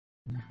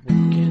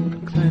What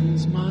can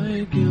cleanse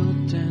my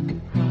guilt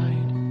and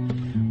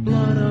pride?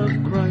 Blood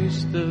of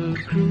Christ the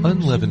crucified.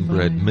 Unleavened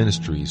Bread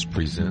Ministries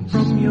presents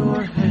From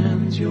your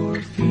hands,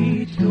 your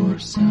feet, your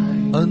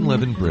side.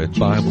 Unleavened Bread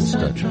Bible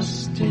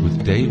Studies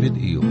with David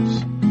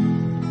Eells.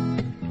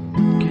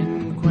 What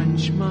can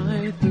quench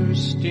my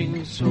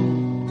thirsting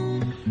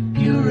soul?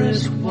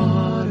 Purest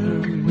water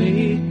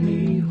make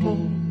me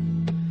whole.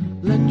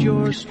 Let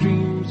your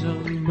streams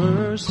of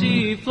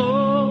mercy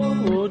flow.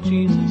 Oh,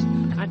 Jesus,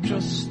 I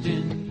trust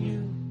in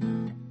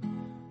you.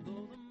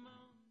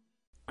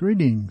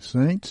 Greetings,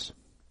 saints.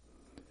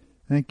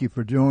 Thank you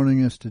for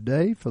joining us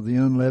today for the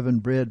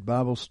Unleavened Bread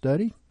Bible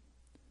Study.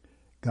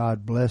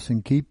 God bless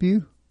and keep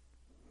you.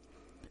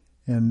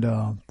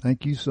 And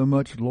thank you so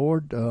much,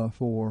 Lord,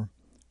 for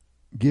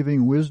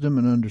giving wisdom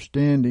and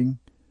understanding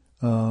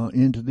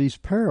into these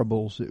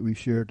parables that we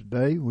share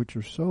today, which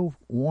are so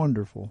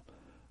wonderful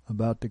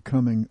about the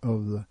coming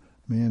of the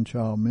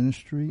man-child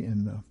ministry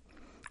and the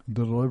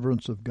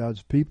deliverance of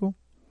God's people.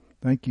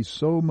 Thank you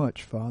so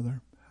much,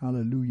 Father.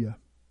 Hallelujah.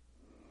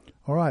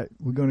 All right,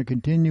 we're going to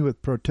continue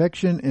with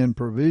protection and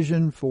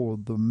provision for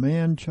the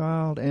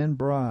man-child and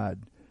bride,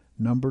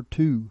 number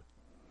 2.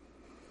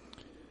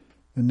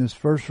 In this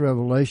first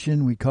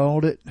revelation, we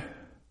called it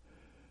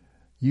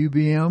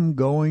UBM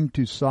Going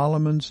to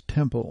Solomon's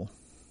Temple.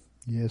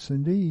 Yes,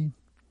 indeed.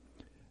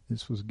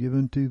 This was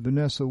given to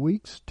Vanessa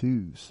Weeks,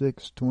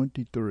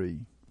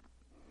 2/6/23.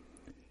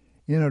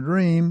 In a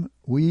dream,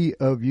 we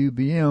of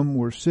UBM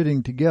were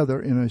sitting together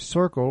in a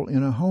circle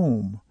in a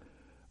home.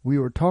 We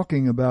were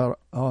talking about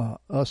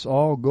us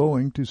all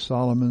going to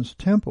Solomon's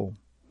temple.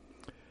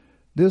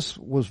 This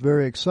was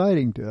very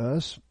exciting to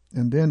us,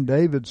 and then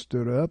David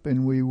stood up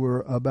and we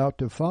were about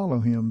to follow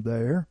him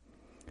there.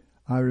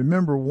 I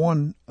remember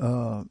one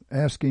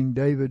asking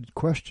David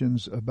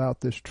questions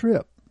about this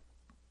trip.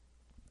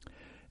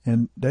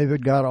 And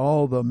David got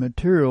all the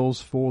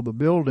materials for the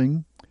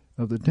building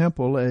of the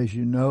temple, as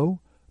you know,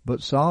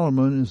 but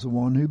Solomon is the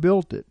one who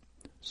built it.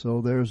 So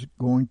there's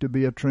going to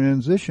be a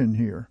transition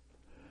here.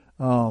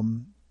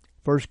 1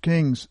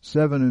 Kings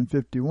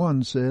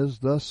 7:51 says,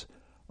 "Thus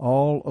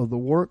all of the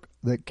work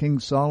that King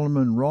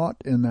Solomon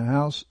wrought in the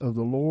house of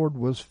the Lord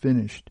was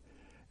finished.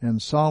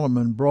 And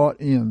Solomon brought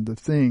in the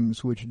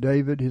things which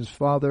David his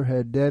father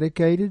had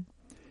dedicated,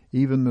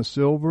 even the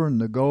silver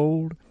and the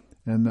gold,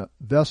 and the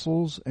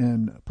vessels,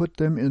 and put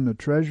them in the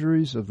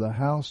treasuries of the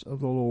house of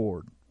the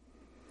Lord."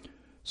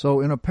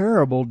 So in a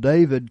parable,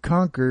 David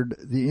conquered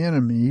the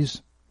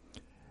enemies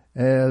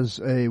as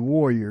a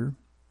warrior,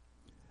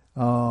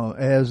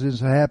 as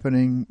is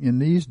happening in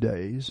these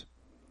days.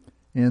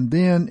 And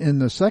then in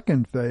the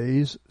second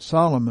phase,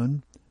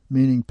 Solomon,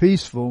 meaning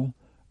peaceful,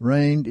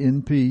 reigned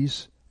in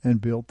peace and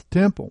built the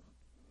temple.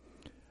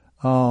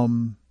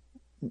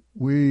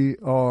 We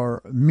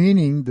are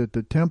meaning that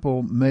the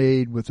temple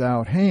made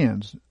without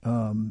hands,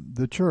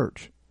 the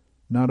church,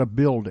 not a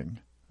building,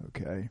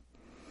 okay?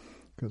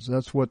 Because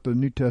that's what the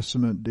New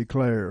Testament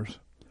declares.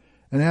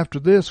 And after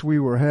this, we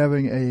were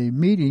having a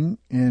meeting,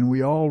 and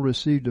we all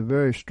received a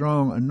very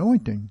strong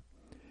anointing.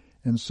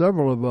 And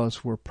several of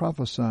us were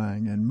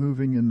prophesying and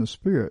moving in the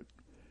Spirit.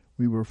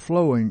 We were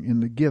flowing in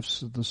the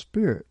gifts of the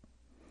Spirit.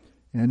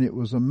 And it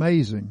was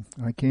amazing.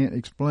 I can't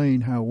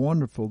explain how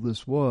wonderful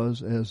this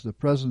was, as the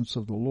presence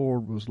of the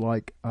Lord was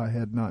like I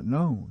had not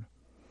known.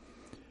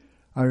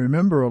 I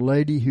remember a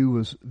lady who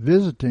was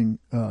visiting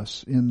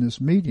us in this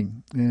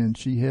meeting, and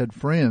she had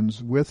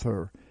friends with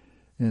her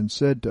and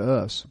said to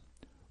us,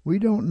 "We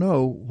don't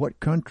know what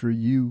country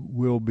you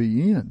will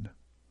be in."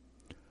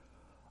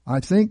 I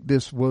think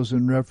this was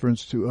in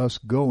reference to us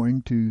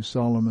going to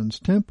Solomon's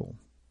temple,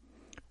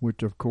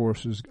 which of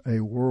course is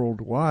a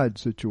worldwide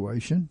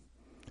situation.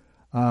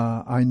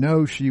 I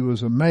know she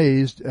was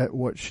amazed at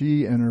what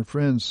she and her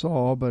friends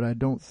saw, but I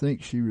don't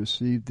think she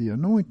received the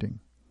anointing.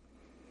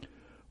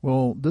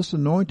 Well, this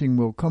anointing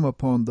will come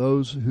upon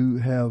those who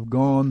have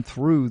gone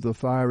through the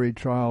fiery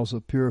trials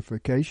of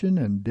purification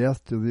and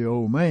death to the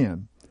old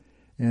man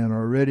and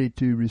are ready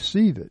to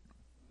receive it.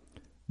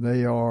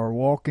 They are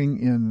walking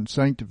in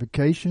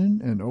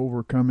sanctification and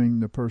overcoming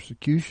the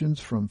persecutions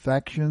from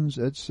factions,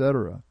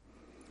 etc.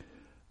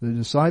 The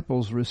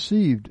disciples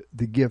received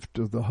the gift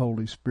of the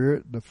Holy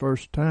Spirit the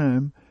first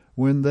time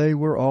when they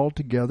were all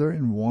together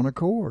in one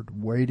accord,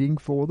 waiting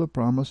for the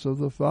promise of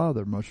the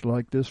Father, much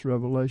like this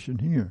revelation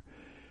here.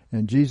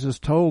 And Jesus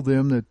told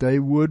them that they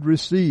would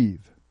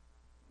receive.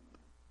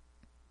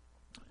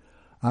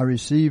 "I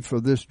received for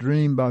this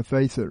dream by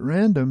faith at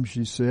random,"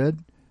 she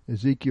said,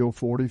 Ezekiel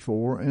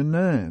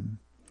 44:9.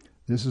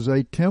 This is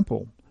a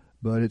temple,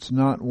 but it's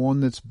not one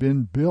that's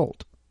been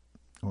built,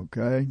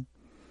 okay?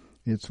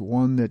 It's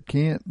one that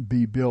can't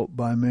be built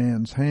by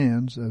man's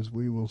hands, as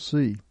we will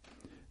see.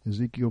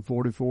 Ezekiel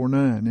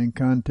 44:9. In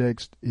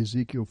context,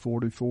 Ezekiel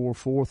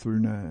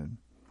 44:4-9.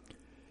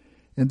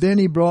 "And then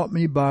he brought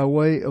me by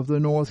way of the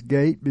north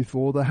gate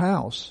before the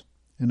house.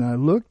 And I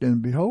looked,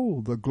 and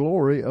behold, the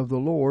glory of the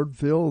Lord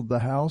filled the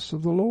house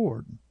of the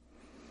Lord.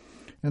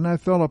 And I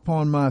fell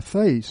upon my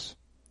face,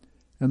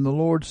 And the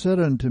Lord said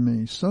unto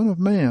me, Son of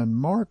man,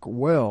 mark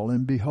well,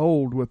 and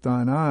behold with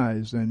thine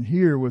eyes, and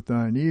hear with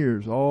thine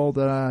ears all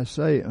that I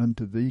say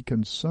unto thee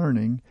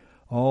concerning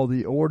all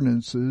the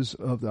ordinances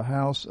of the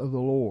house of the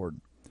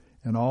Lord,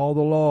 and all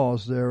the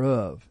laws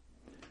thereof.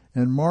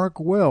 And mark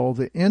well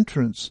the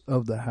entrance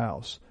of the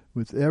house,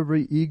 with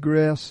every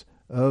egress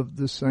of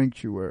the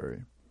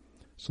sanctuary.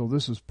 So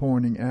this is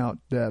pointing out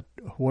that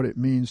what it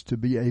means to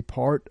be a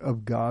part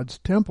of God's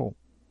temple.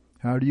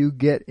 How do you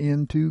get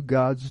into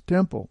God's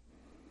temple?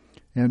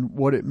 And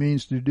what it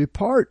means to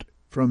depart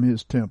from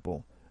his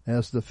temple,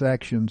 as the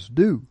factions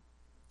do.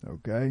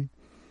 Okay?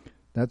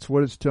 That's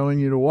what it's telling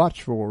you to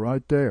watch for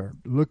right there.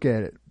 Look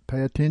at it.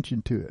 Pay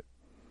attention to it.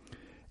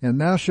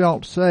 And thou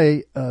shalt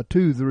say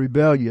to the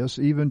rebellious,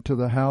 even to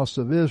the house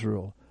of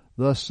Israel,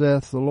 Thus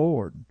saith the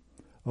Lord,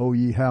 O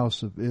ye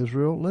house of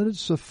Israel, let it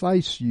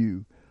suffice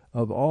you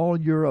of all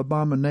your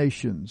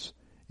abominations,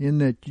 in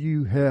that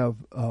you have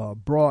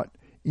brought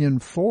in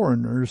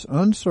foreigners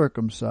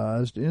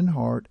uncircumcised in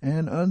heart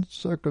and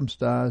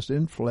uncircumcised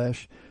in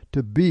flesh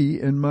to be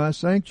in my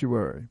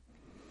sanctuary.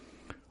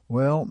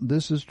 Well,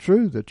 this is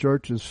true. The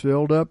church is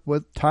filled up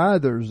with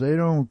tithers. They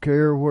don't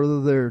care whether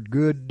they're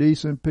good,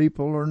 decent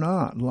people or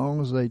not, as long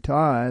as they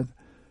tithe.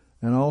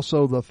 And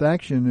also the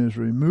faction is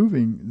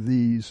removing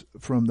these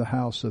from the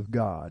house of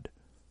God.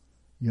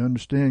 You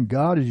understand,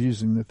 God is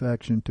using the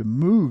faction to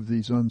move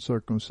these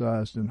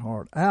uncircumcised in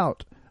heart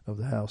out of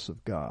the house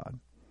of God.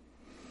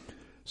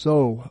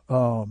 So,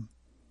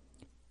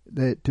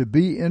 that to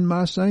be in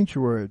my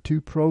sanctuary,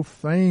 to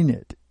profane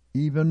it,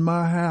 even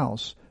my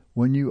house,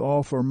 when you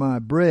offer my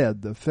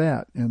bread, the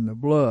fat and the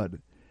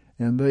blood,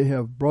 and they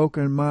have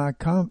broken my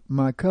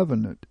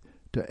covenant,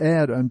 to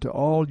add unto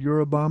all your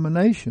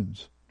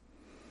abominations.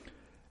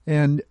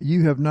 And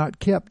you have not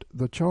kept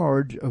the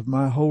charge of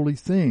my holy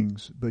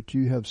things, but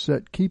you have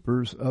set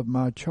keepers of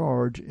my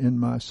charge in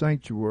my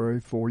sanctuary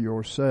for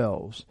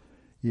yourselves.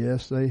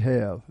 Yes, they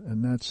have,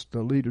 and that's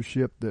the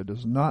leadership that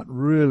is not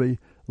really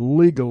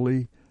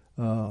legally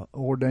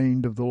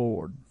ordained of the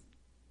Lord.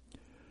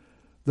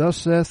 Thus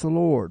saith the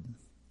Lord,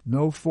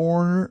 No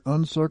foreigner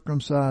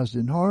uncircumcised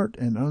in heart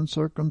and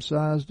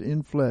uncircumcised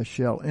in flesh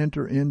shall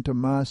enter into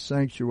my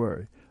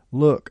sanctuary.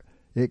 Look,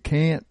 it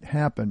can't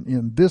happen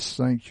in this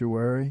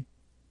sanctuary.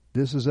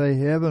 This is a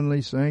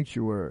heavenly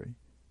sanctuary.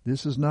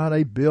 This is not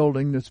a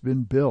building that's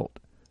been built.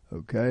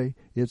 Okay?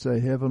 It's a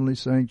heavenly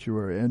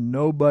sanctuary, and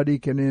nobody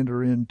can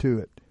enter into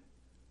it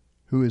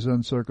who is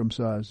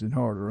uncircumcised in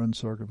heart or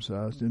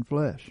uncircumcised in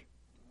flesh.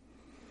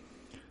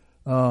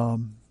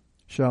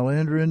 Shall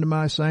enter into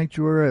my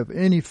sanctuary of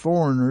any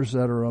foreigners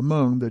that are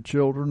among the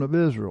children of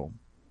Israel.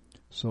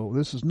 So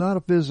this is not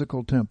a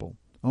physical temple.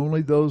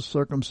 Only those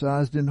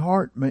circumcised in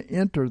heart may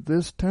enter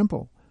this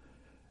temple.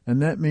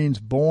 And that means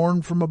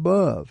born from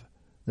above.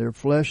 Their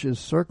flesh is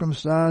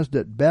circumcised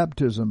at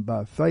baptism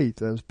by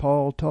faith, as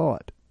Paul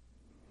taught.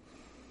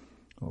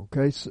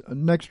 Okay, so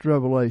next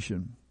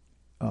revelation.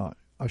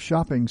 A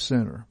shopping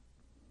center.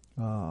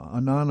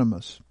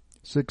 Anonymous,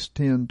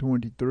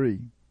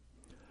 6/10/23.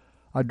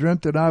 I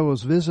dreamt that I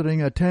was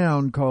visiting a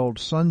town called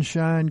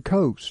Sunshine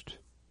Coast,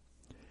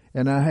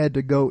 and I had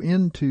to go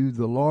into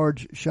the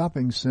large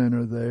shopping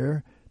center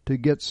there to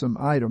get some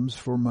items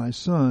for my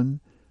son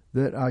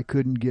that I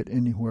couldn't get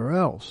anywhere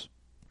else.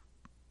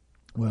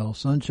 Well,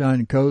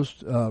 Sunshine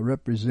Coast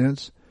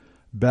represents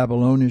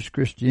Babylonish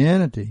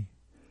Christianity,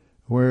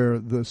 where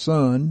the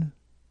sun,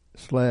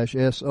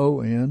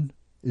 /S-O-N,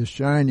 is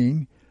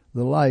shining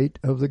the light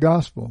of the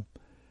gospel.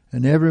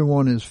 And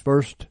everyone is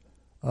first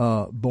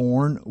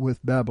born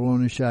with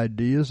Babylonish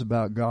ideas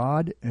about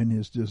God and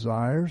his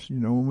desires. You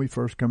know, when we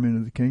first come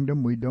into the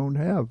kingdom, we don't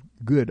have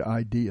good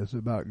ideas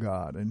about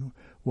God and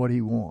what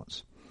he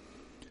wants.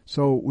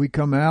 So we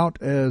come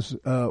out as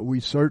we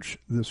search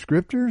the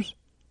scriptures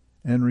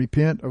and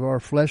repent of our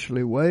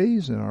fleshly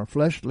ways and our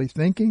fleshly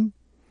thinking.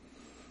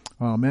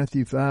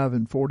 Matthew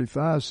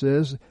 5:45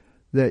 says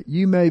that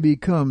you may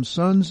become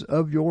sons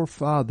of your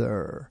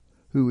Father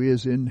who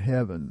is in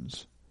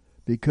heavens,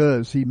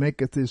 because he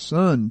maketh his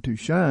sun to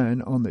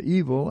shine on the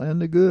evil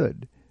and the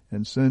good,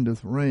 and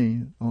sendeth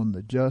rain on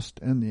the just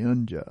and the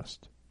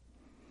unjust.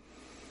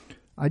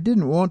 I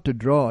didn't want to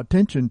draw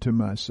attention to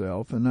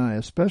myself, and I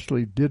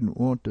especially didn't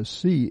want to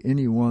see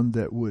anyone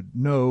that would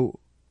know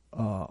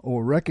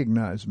or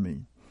recognize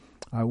me.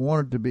 I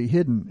wanted to be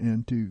hidden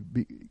and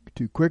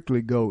to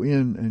quickly go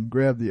in and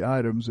grab the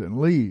items and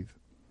leave.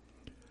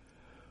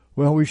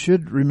 Well, we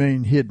should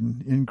remain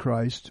hidden in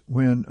Christ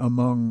when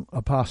among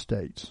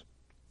apostates,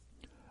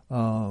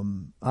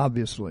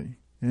 obviously,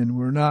 and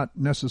we're not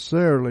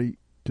necessarily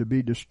to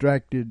be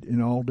distracted in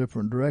all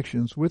different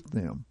directions with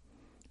them.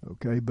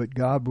 Okay, but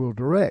God will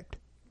direct.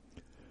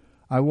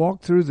 I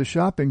walked through the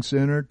shopping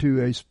center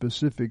to a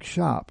specific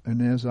shop,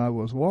 and as I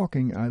was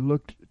walking, I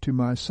looked to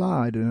my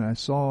side and I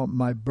saw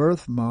my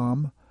birth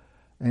mom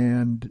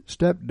and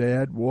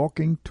stepdad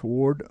walking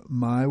toward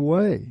my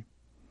way.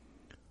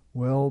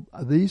 Well,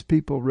 these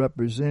people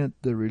represent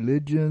the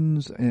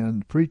religions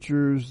and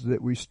preachers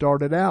that we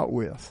started out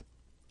with,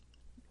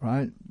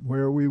 right?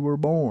 Where we were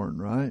born,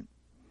 right?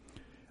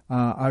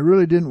 I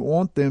really didn't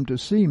want them to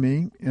see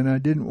me, and I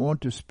didn't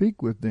want to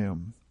speak with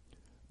them.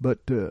 But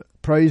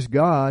praise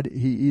God,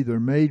 He either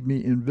made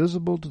me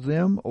invisible to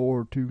them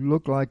or to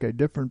look like a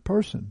different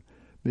person,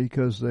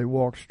 because they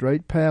walked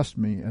straight past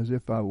me as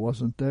if I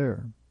wasn't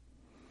there.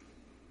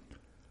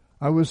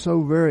 I was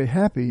so very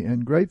happy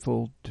and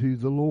grateful to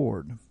the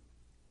Lord.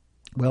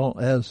 Well,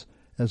 as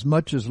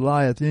much as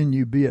lieth in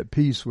you, be at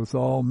peace with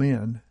all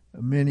men.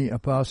 Many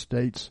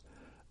apostates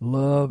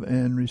love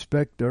and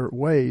respect their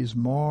ways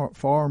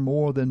far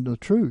more than the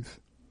truth,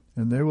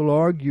 and they will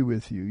argue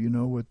with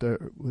you, with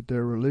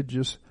their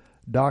religious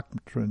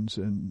doctrines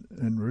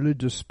and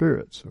religious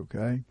spirits.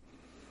 Okay,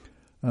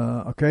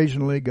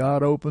 occasionally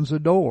God opens a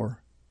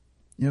door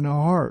in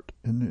our heart,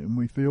 and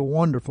we feel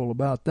wonderful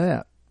about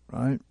that,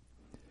 right?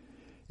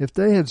 If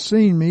they had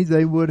seen me,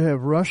 they would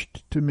have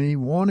rushed to me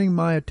wanting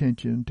my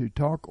attention to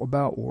talk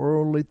about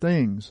worldly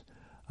things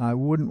I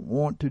wouldn't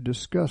want to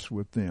discuss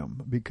with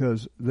them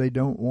because they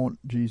don't want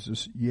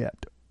Jesus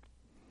yet.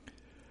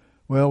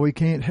 Well, we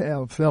can't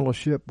have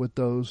fellowship with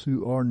those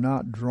who are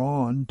not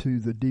drawn to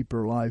the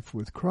deeper life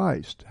with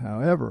Christ.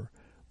 However,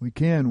 we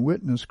can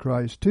witness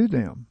Christ to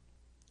them.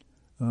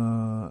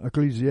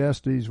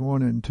 Ecclesiastes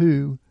 1 and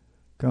 2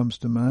 comes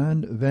to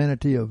mind.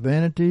 Vanity of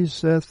vanities,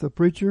 saith the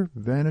preacher.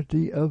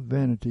 Vanity of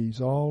vanities.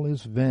 All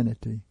is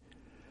vanity.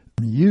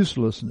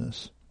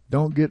 Uselessness.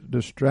 Don't get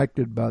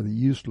distracted by the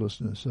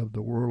uselessness of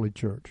the worldly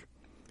church.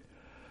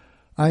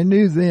 I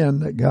knew then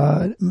that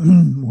God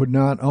would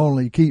not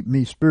only keep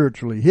me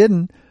spiritually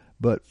hidden,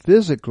 but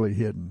physically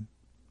hidden,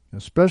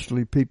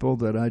 especially people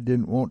that I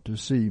didn't want to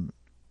see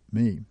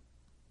me.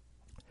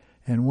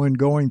 And when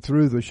going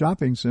through the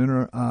shopping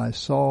center, I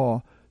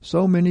saw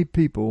so many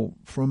people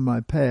from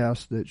my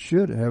past that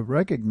should have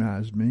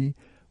recognized me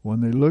when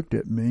they looked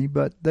at me,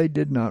 but they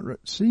did not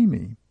see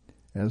me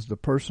as the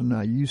person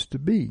I used to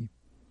be.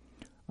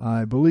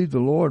 I believe the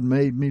Lord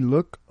made me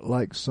look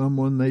like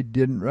someone they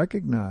didn't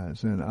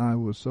recognize, and I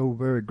was so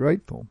very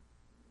grateful.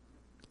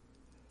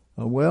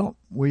 Well,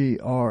 we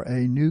are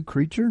a new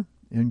creature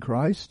in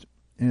Christ,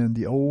 and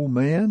the old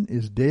man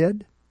is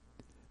dead.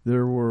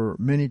 There were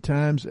many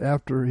times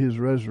after His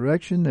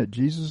resurrection that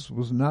Jesus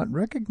was not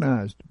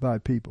recognized by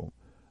people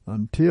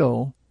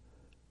until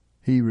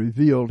He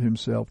revealed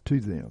Himself to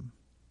them.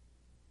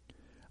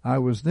 I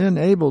was then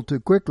able to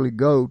quickly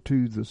go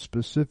to the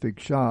specific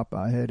shop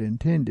I had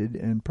intended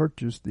and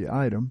purchase the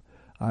item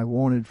I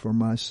wanted for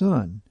my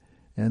son,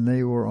 and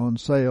they were on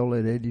sale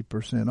at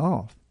 80%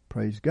 off.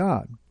 Praise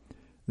God.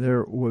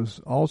 There was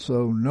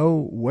also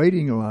no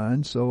waiting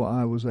line, so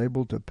I was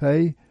able to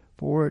pay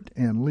for it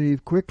and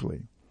leave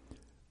quickly.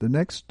 The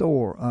next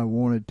store I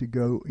wanted to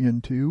go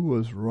into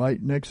was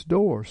right next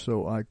door,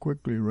 so I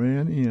quickly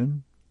ran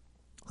in,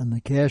 and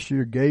the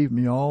cashier gave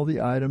me all the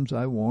items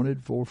I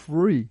wanted for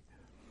free.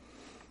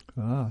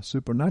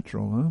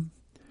 Supernatural, huh?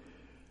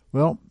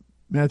 Well,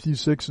 Matthew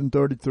 6 and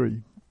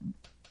 33.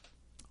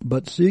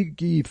 But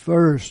seek ye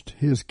first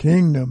His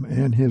kingdom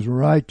and His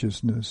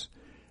righteousness,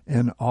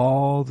 and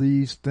all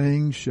these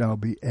things shall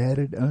be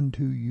added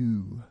unto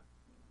you.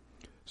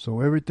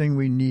 So everything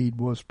we need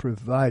was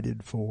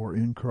provided for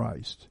in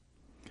Christ.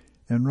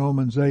 In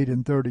Romans 8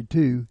 and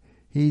 32,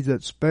 He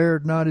that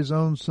spared not His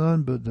own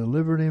Son, but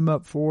delivered Him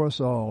up for us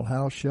all,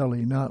 how shall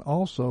He not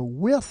also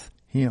with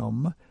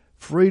Him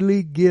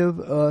freely give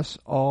us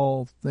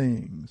all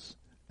things?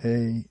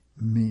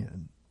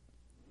 Amen.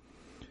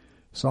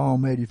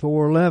 Psalm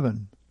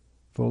 84:11.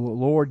 For the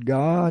Lord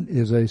God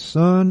is a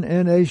sun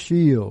and a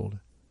shield.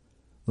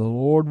 The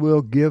Lord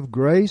will give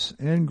grace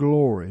and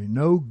glory.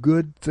 No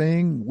good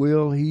thing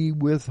will He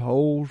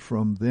withhold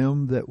from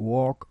them that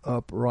walk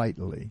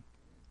uprightly.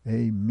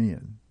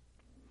 Amen.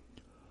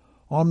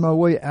 On my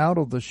way out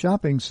of the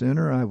shopping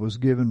center, I was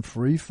given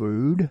free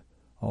food.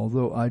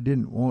 Although I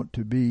didn't want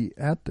to be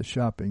at the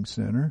shopping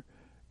center,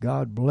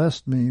 God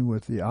blessed me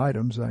with the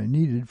items I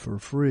needed for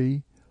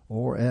free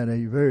or at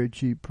a very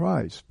cheap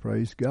price.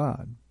 Praise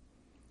God.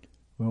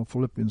 Well,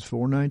 Philippians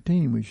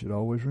 4:19 we should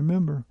always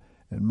remember.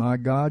 And my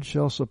God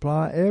shall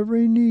supply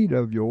every need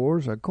of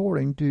yours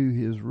according to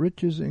His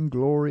riches and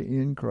glory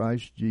in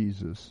Christ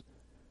Jesus.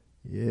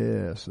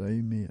 Yes,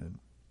 amen.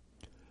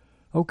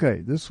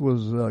 Okay, this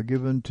was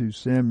given to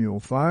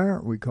Samuel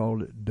Fire. We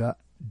called it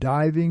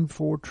Diving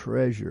for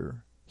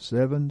Treasure.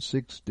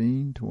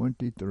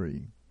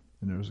 7:16-23,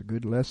 and there's a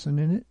good lesson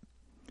in it.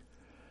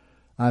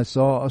 I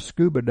saw a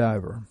scuba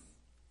diver.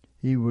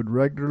 He would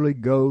regularly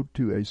go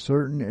to a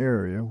certain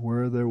area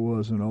where there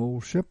was an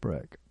old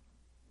shipwreck.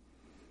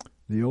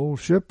 The old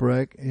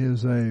shipwreck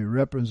is a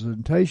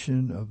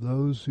representation of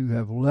those who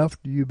have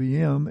left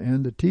UBM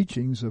and the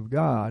teachings of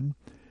God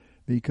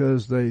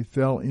because they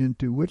fell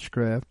into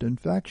witchcraft and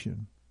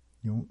faction.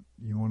 You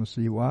want to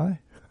see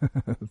why?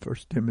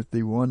 1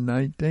 Timothy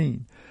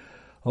 1:19.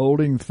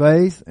 Holding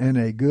faith and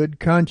a good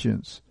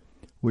conscience,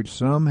 which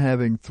some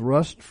having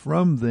thrust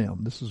from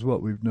them. This is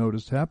what we've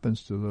noticed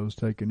happens to those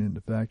taken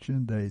into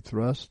faction. They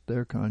thrust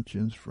their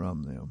conscience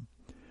from them.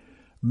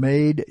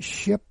 Made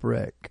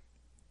shipwreck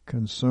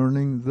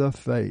concerning the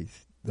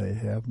faith. They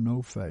have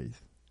no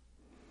faith.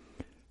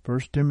 1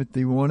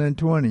 Timothy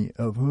 1:20,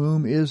 of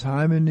whom is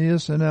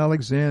Hymenaeus and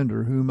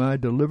Alexander, whom I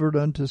delivered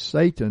unto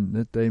Satan,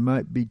 that they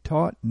might be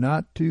taught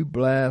not to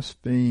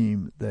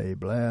blaspheme. They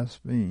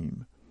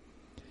blaspheme.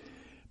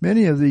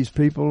 Many of these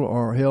people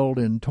are held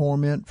in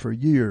torment for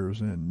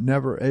years and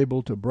never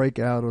able to break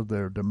out of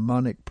their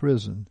demonic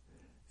prison.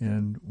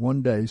 And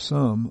one day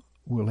some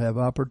will have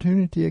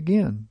opportunity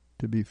again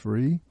to be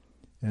free,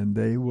 and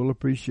they will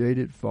appreciate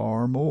it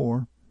far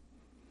more.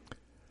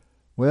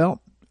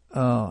 Well,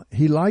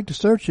 he liked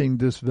searching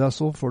this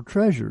vessel for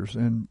treasures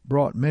and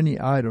brought many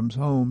items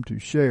home to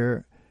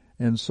share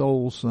and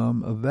sold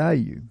some of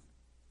value.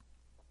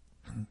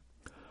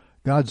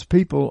 God's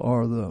people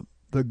are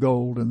the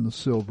gold and the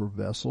silver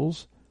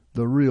vessels,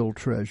 the real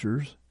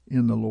treasures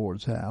in the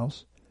Lord's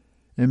house,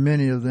 and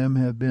many of them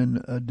have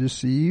been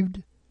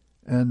deceived,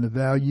 and the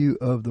value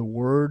of the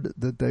word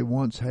that they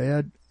once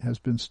had has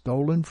been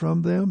stolen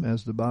from them.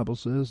 As the Bible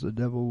says, the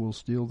devil will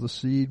steal the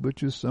seed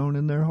which is sown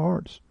in their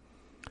hearts.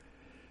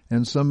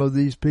 And some of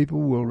these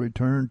people will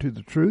return to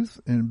the truth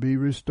and be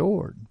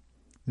restored.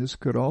 This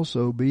could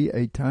also be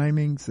a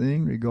timing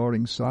thing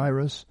regarding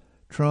Cyrus,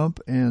 Trump,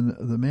 and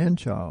the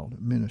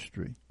man-child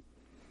ministry.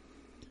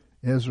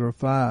 Ezra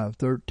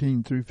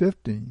 5:13 through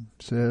 15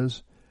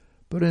 says,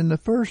 But in the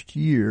first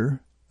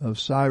year of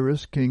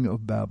Cyrus, king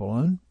of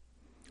Babylon,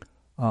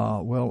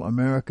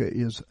 America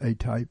is a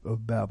type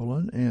of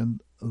Babylon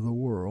and the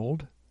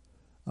world,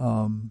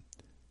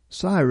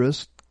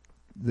 Cyrus,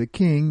 the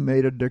king,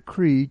 made a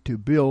decree to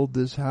build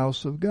this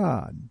house of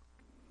God.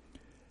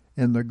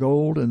 And the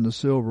gold and the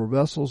silver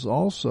vessels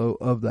also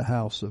of the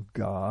house of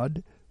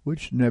God,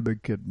 which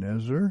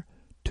Nebuchadnezzar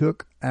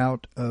took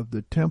out of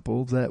the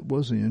temple that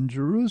was in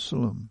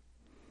Jerusalem.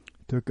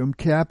 Took them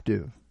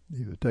captive.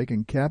 He was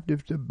taken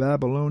captive to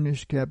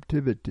Babylonish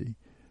captivity,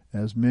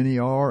 as many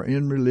are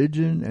in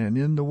religion and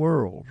in the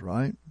world,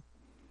 right?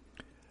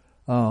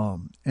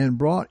 And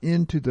brought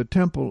into the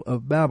temple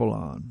of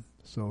Babylon.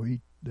 So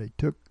they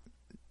took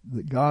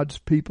God's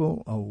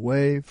people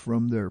away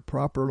from their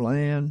proper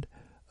land,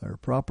 their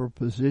proper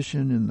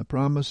position in the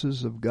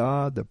promises of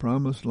God, the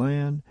promised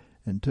land,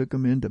 and took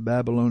them into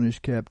Babylonish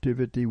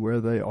captivity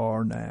where they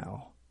are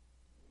now.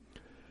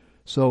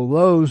 So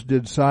those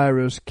did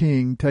Cyrus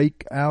king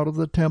take out of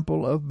the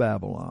temple of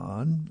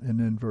Babylon. And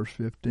then verse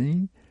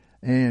 15,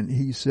 and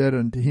he said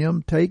unto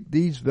him, Take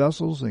these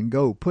vessels and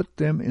go put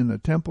them in the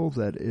temple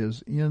that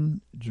is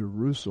in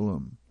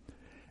Jerusalem,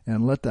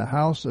 and let the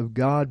house of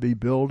God be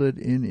builded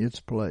in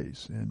its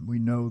place. And we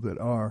know that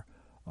our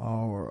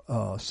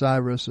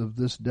Cyrus of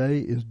this day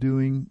is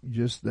doing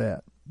just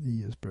that.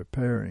 He is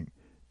preparing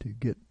to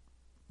get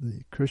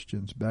the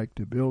Christians back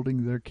to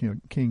building their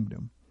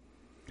kingdom.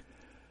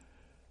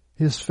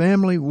 His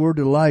family were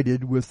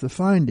delighted with the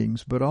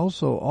findings, but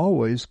also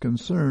always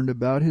concerned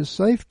about his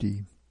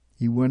safety.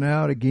 He went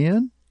out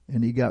again,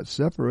 and he got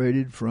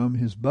separated from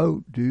his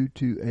boat due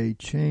to a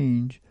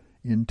change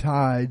in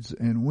tides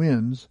and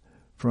winds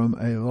from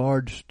a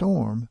large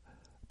storm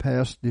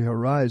past the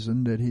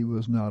horizon that he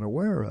was not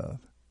aware of.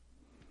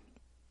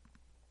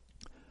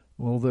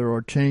 Well, there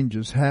are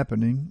changes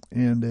happening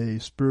and a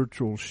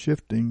spiritual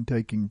shifting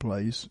taking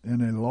place,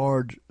 and a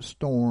large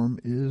storm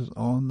is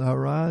on the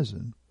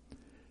horizon.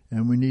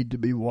 And we need to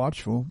be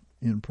watchful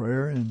in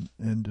prayer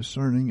and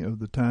discerning of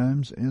the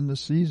times and the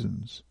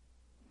seasons.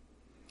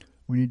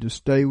 We need to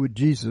stay with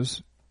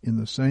Jesus in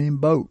the same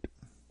boat.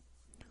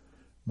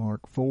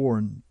 Mark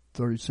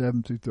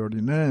 4:37 through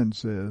 39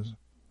 says,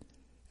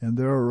 And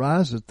there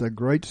ariseth a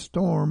great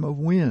storm of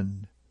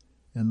wind,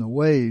 and the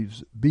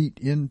waves beat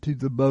into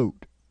the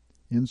boat,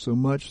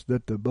 insomuch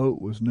that the boat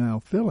was now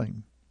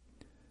filling.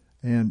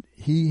 And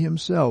he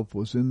himself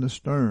was in the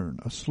stern,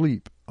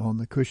 asleep on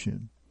the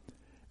cushion.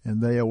 And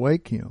they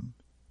awake him,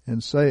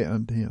 and say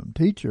unto him,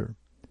 Teacher,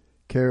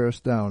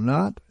 carest thou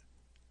not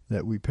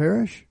that we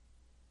perish?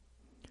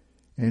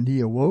 And he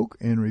awoke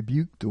and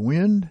rebuked the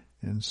wind,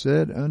 and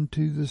said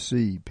unto the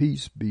sea,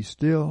 Peace, be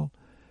still.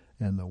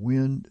 And the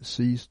wind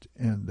ceased,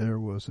 and there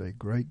was a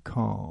great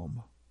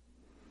calm.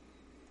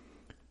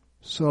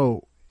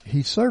 So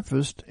he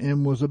surfaced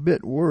and was a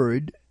bit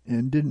worried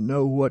and didn't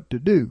know what to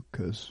do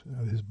because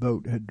his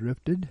boat had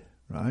drifted,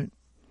 right?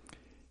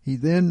 He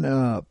then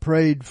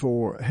prayed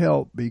for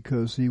help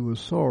because he was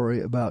sorry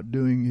about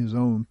doing his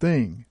own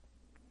thing.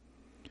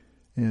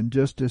 And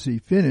just as he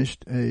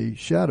finished, a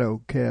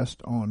shadow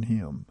cast on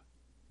him.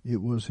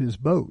 It was his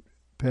boat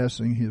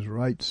passing his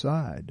right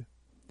side.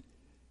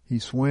 He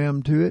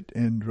swam to it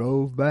and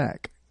drove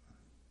back.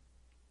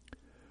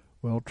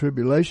 Well,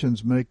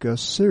 tribulations make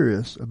us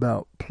serious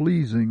about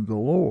pleasing the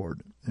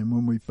Lord. And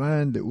when we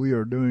find that we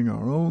are doing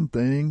our own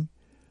thing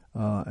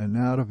and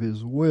out of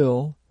his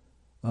will,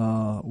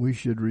 we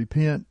should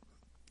repent.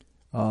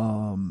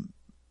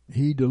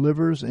 He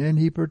delivers and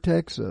he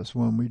protects us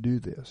when we do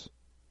this.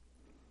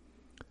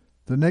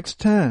 The next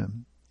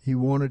time he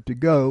wanted to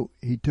go,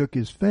 he took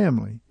his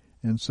family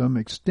and some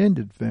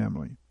extended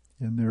family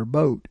in their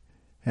boat,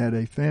 had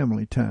a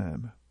family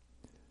time.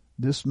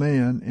 This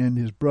man and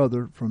his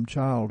brother from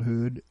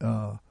childhood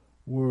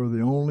were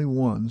the only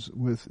ones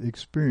with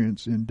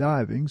experience in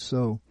diving,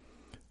 so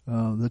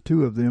the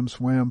two of them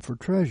swam for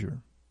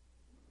treasure.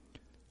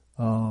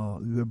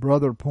 The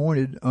brother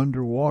pointed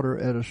underwater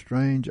at a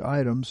strange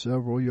item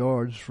several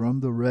yards from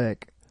the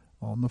wreck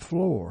on the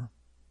floor.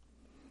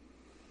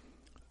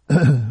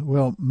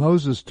 Well,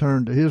 Moses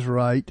turned to his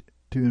right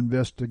to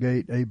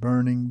investigate a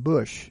burning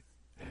bush,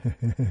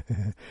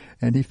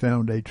 and he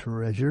found a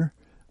treasure,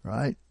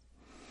 right?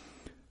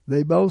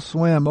 They both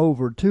swam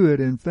over to it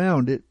and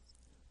found it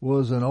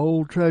was an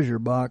old treasure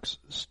box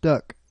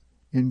stuck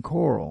in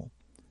coral,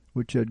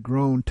 which had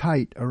grown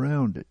tight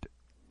around it.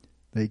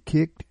 They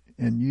kicked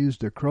and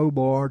used a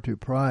crowbar to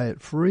pry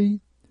it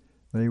free.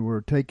 They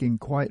were taking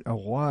quite a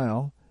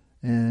while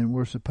and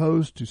were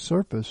supposed to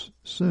surface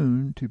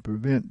soon to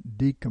prevent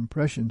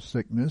decompression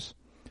sickness,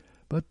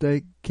 but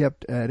they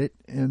kept at it,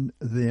 and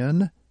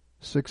then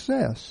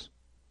success.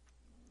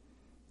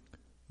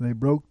 They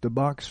broke the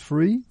box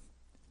free,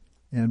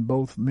 and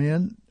both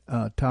men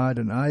tied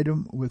an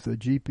item with a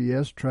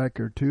GPS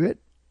tracker to it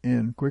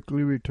and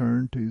quickly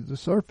returned to the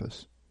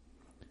surface.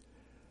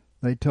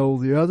 They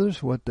told the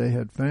others what they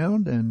had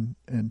found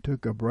and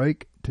took a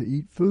break to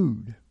eat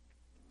food.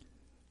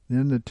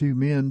 Then the two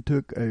men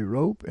took a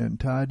rope and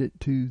tied it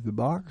to the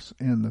box,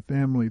 and the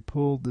family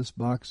pulled this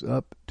box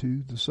up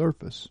to the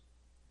surface.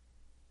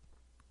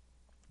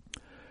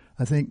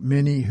 I think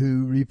many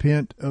who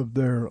repent of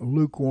their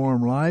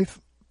lukewarm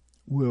life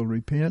will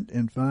repent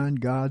and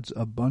find God's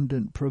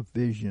abundant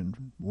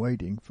provision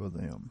waiting for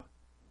them.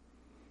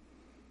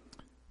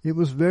 It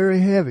was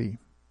very heavy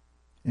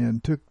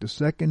and took the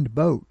second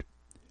boat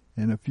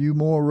and a few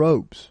more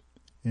ropes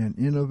and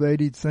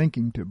innovative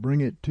thinking to bring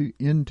it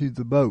into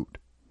the boat.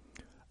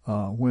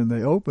 When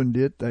they opened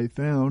it, they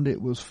found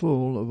it was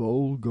full of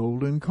old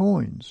golden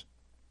coins.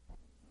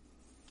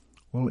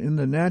 Well, in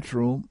the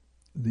natural,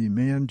 the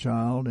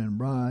man-child and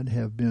bride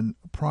have been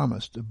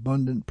promised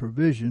abundant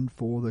provision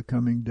for the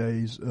coming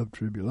days of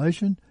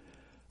tribulation,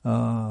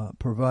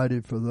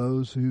 provided for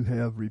those who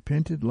have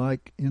repented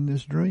like in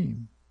this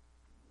dream.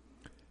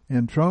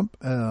 And Trump,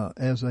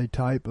 as a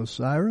type of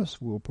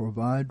Cyrus, will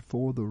provide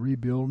for the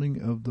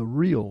rebuilding of the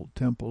real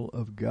temple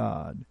of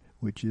God,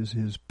 which is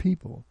his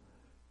people,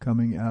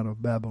 coming out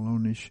of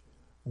Babylonish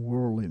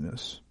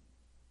worldliness.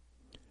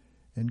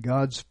 And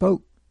God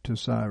spoke to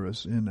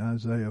Cyrus in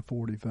Isaiah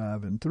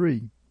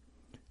 45:3,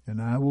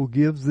 "And I will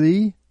give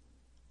thee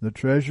the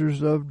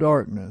treasures of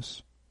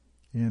darkness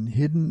and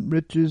hidden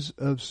riches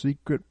of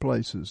secret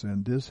places."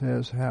 And this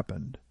has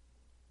happened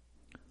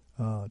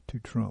to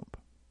Trump.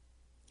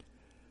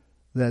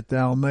 "That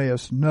thou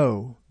mayest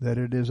know that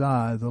it is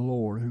I, the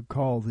Lord, who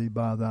call thee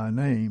by thy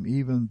name,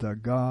 even the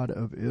God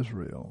of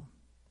Israel."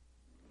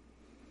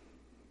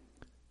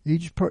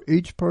 Each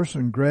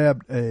person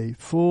grabbed a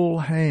full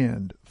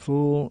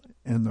handful,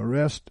 and the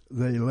rest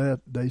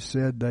they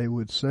said they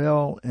would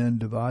sell and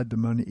divide the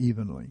money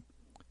evenly.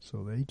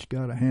 So they each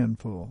got a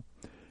handful.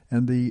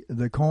 And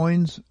the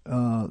coins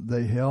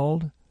they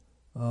held,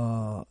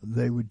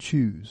 they would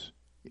choose.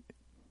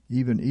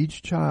 Even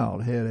each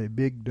child had a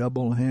big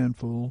double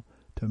handful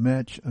to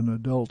match an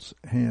adult's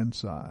hand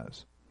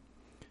size.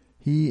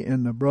 He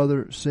and the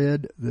brother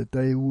said that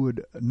they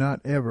would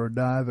not ever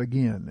dive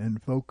again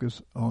and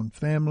focus on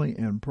family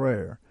and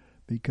prayer,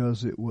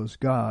 because it was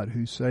God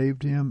who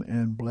saved him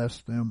and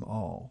blessed them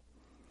all.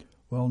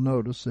 Well,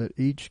 notice that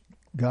each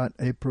got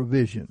a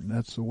provision.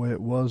 That's the way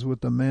it was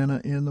with the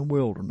manna in the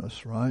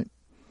wilderness, right?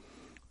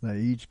 They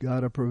each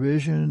got a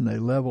provision, they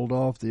leveled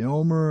off the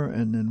omer,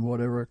 and then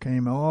whatever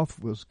came off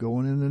was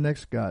going in the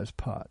next guy's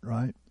pot,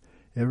 right?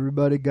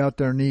 Everybody got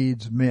their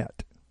needs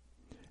met.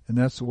 And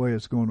that's the way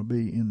it's going to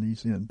be in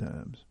these end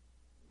times.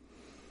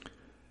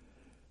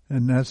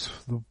 And that's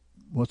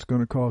what's going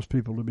to cause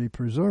people to be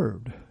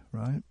preserved,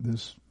 right?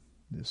 This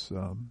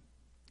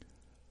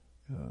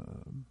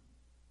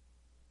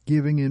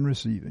giving and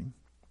receiving,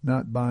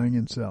 not buying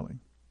and selling.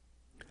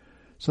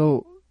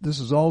 So this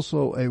is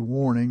also a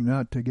warning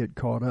not to get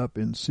caught up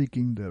in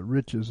seeking the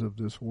riches of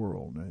this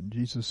world. And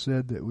Jesus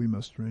said that we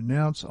must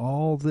renounce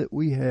all that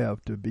we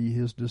have to be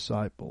his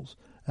disciples.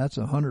 That's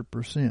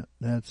 100%.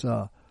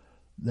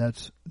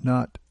 That's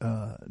not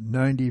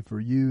 90 for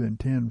you and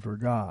 10 for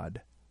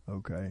God.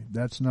 Okay,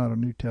 that's not a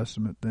New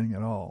Testament thing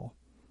at all.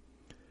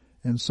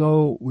 And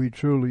so we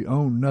truly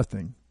own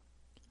nothing,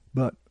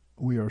 but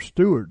we are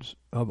stewards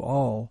of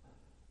all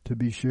to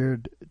be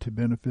shared to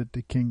benefit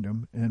the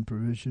kingdom and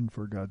provision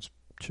for God's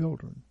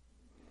children.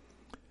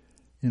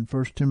 In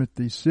 1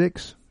 Timothy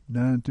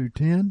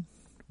 6:9-10,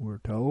 we're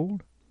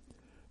told,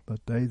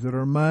 "But they that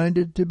are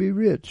minded to be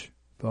rich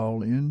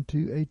fall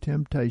into a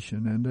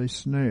temptation and a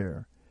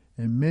snare,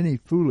 and many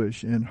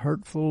foolish and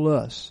hurtful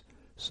lusts,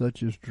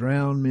 such as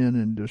drown men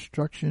in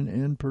destruction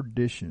and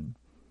perdition.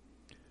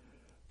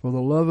 For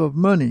the love of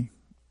money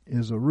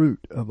is a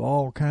root of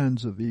all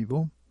kinds of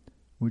evil,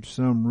 which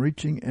some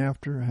reaching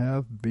after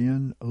have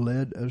been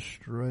led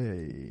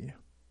astray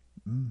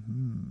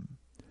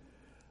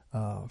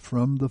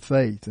from the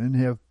faith, and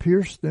have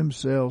pierced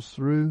themselves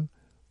through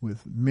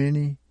with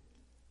many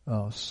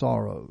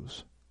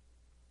sorrows."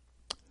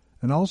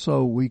 And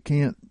also, we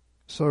can't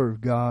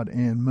serve God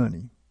and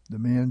money. The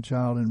man,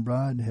 child, and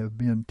bride have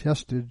been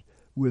tested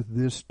with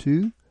this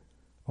too,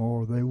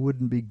 or they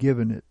wouldn't be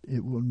given it.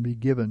 It wouldn't be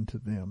given to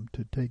them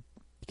to take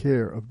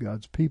care of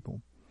God's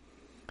people.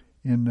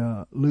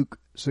 In Luke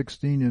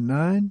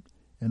 16:9,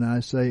 and I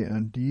say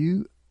unto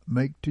you,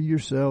 make to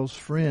yourselves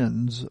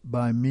friends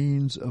by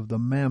means of the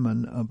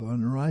mammon of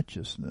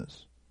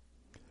unrighteousness,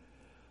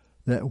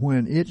 that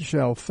when it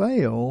shall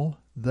fail,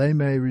 they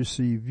may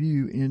receive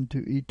you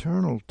into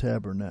eternal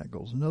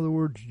tabernacles. In other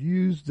words,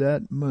 use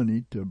that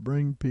money to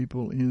bring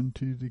people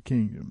into the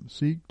kingdom.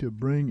 Seek to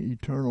bring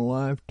eternal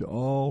life to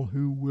all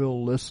who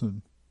will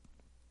listen.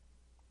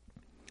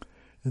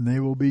 And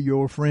they will be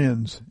your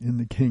friends in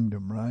the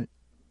kingdom, right?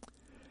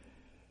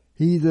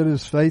 He that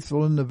is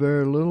faithful in the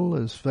very little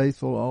is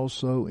faithful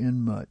also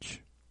in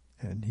much.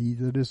 And he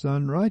that is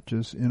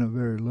unrighteous in a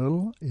very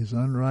little is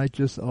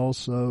unrighteous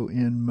also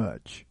in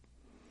much.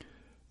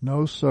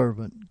 No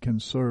servant can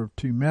serve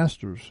two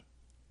masters,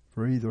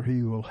 for either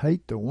he will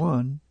hate the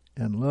one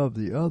and love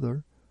the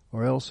other,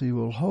 or else he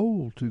will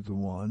hold to the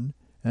one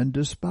and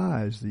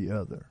despise the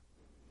other.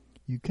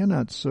 You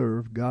cannot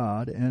serve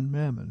God and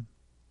mammon.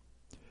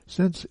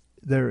 Since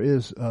there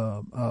is,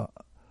 in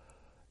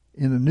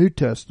the New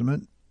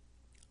Testament,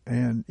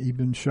 and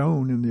even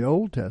shown in the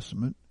Old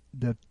Testament,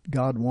 that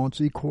God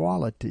wants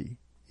equality.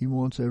 He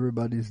wants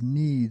everybody's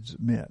needs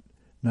met.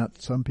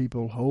 Not some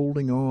people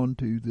holding on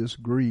to this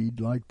greed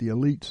like the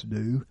elites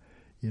do,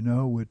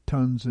 with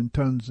tons and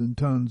tons and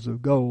tons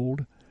of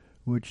gold,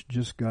 which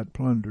just got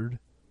plundered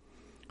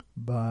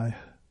by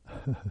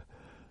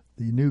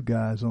the new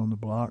guys on the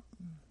block.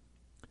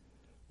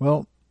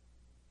 Well,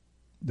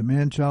 the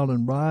man, child,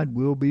 and bride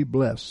will be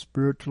blessed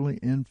spiritually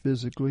and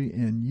physically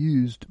and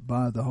used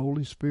by the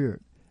Holy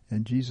Spirit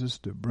and Jesus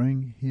to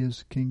bring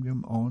his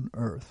kingdom on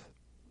earth.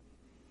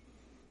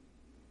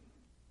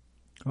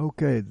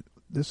 Okay,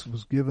 this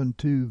was given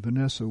to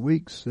Vanessa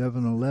Weeks,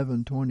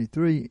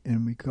 7/11/23,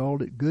 and we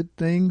called it Good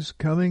Things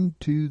Coming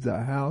to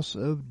the House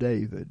of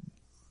David.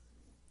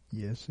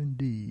 Yes,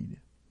 indeed.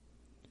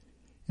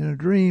 In a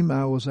dream,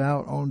 I was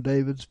out on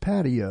David's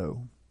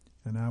patio,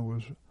 and I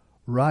was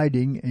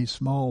riding a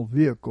small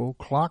vehicle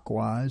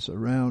clockwise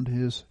around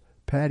his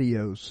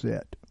patio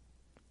set.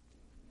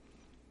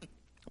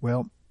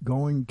 Well,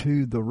 going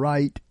to the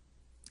right,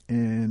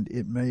 and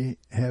it may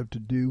have to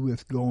do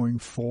with going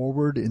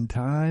forward in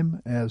time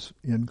as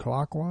in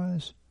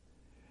clockwise.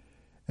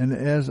 And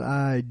as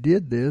I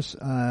did this,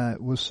 I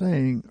was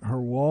saying, her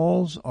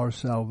walls are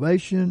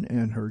salvation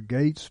and her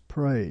gates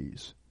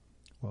praise.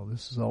 Well,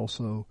 this is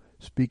also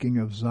speaking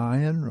of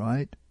Zion,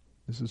 right?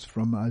 This is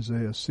from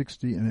Isaiah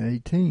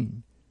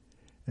 60:18,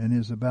 and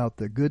is about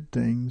the good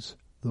things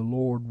the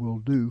Lord will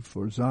do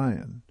for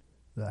Zion,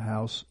 the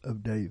house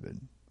of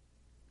David.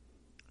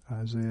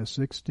 Isaiah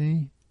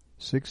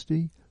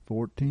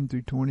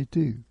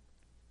 60:14-22.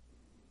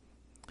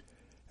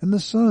 And the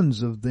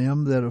sons of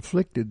them that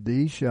afflicted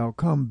thee shall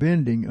come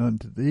bending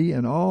unto thee,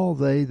 and all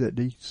they that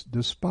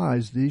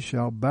despise thee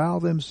shall bow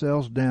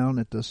themselves down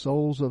at the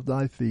soles of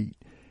thy feet,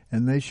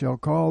 and they shall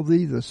call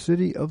thee the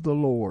city of the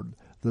Lord,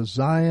 the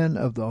Zion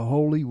of the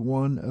Holy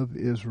One of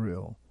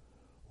Israel,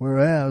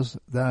 whereas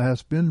thou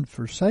hast been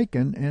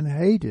forsaken and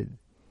hated,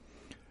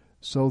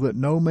 so that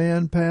no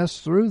man pass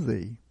through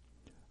thee.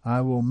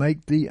 I will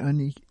make thee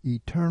an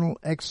eternal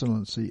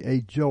excellency,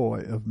 a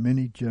joy of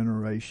many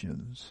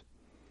generations.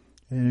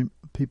 And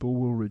people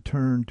will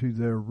return to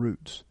their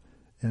roots.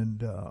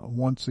 And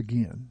once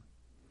again,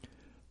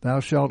 thou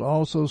shalt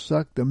also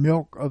suck the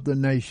milk of the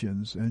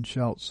nations, and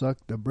shalt suck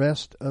the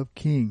breast of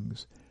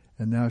kings.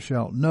 And thou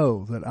shalt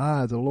know that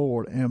I, the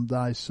Lord, am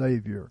thy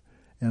Savior,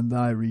 and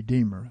thy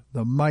Redeemer,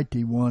 the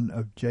mighty one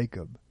of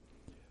Jacob.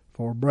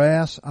 For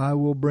brass I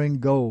will bring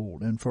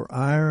gold, and for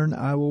iron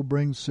I will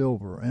bring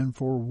silver, and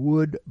for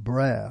wood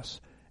brass,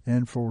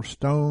 and for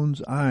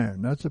stones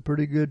iron. That's a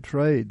pretty good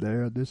trade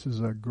there. This is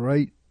a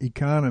great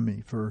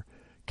economy for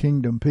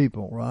kingdom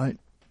people, right?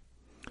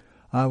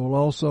 I will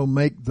also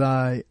make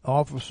thy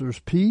officers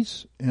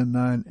peace, and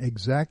thine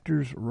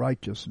exactors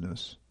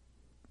righteousness.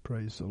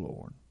 Praise the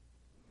Lord.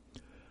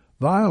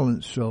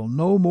 Violence shall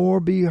no more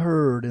be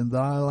heard in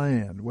thy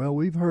land. Well,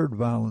 we've heard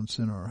violence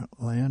in our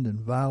land,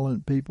 and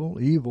violent people,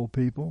 evil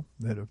people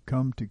that have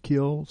come to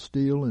kill,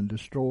 steal, and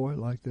destroy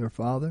like their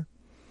father.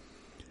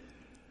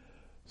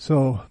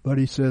 So, but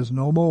he says,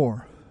 no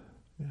more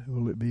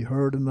will it be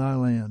heard in thy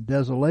land.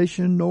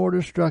 Desolation nor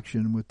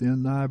destruction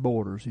within thy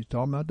borders. He's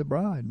talking about the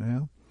bride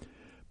now.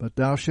 But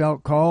thou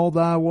shalt call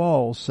thy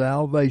walls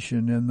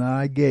salvation, and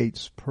thy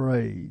gates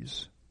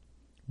praise.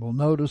 Well,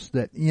 notice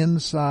that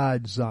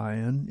inside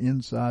Zion,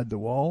 inside the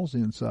walls,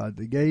 inside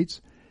the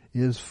gates,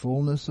 is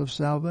fullness of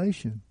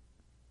salvation.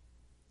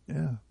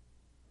 Yeah.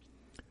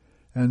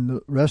 And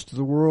the rest of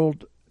the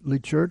worldly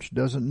church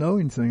doesn't know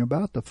anything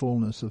about the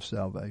fullness of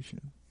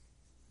salvation.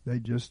 They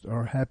just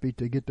are happy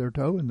to get their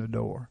toe in the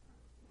door.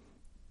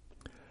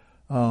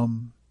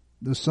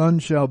 The sun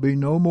shall be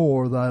no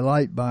more thy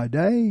light by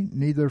day,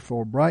 neither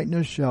for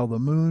brightness shall the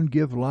moon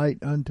give light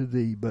unto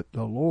thee, but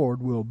the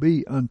Lord will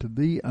be unto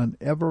thee an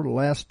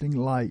everlasting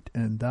light,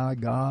 and thy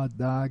God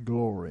thy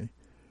glory.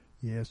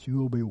 Yes, you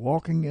will be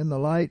walking in the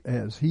light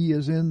as he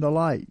is in the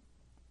light.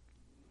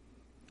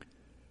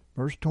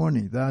 Verse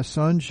 20, thy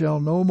sun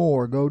shall no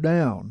more go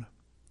down.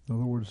 In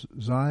other words,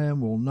 Zion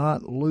will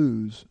not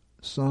lose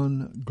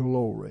sun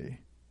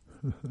glory.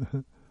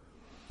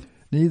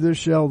 Neither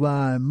shall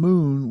thy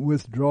moon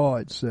withdraw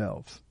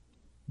itself.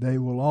 They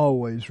will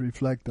always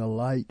reflect the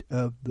light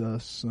of the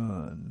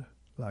sun,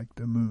 like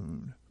the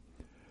moon.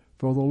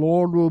 For the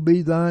Lord will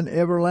be thine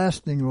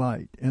everlasting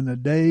light, and the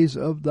days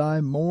of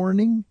thy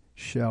mourning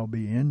shall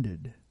be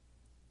ended.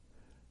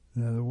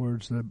 In other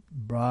words, the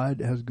bride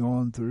has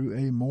gone through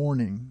a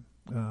mourning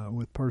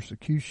with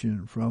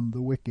persecution from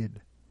the wicked.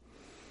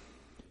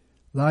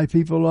 Thy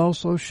people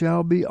also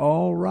shall be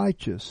all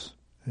righteous,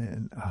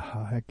 and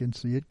I can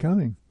see it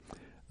coming.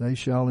 They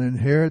shall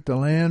inherit the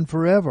land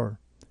forever,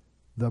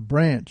 the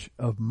branch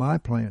of my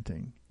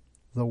planting,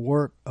 the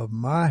work of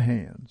my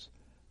hands,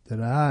 that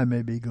I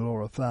may be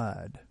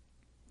glorified.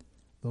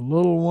 The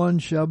little one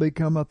shall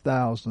become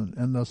 1,000,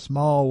 and the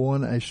small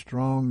one a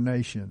strong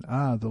nation.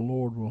 I, the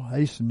Lord, will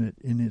hasten it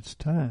in its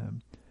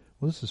time.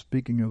 Well, this is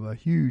speaking of a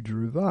huge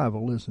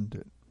revival, isn't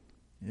it?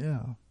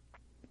 Yeah.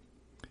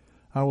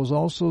 I was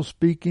also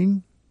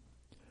speaking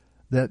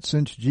that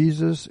since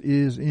Jesus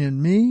is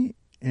in me,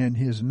 and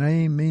his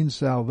name means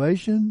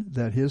salvation,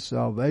 that his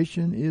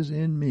salvation is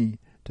in me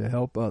to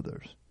help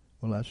others.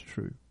 Well, that's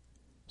true.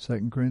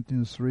 2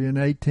 Corinthians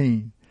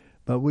 3:18.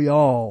 But we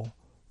all,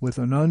 with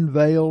an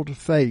unveiled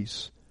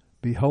face,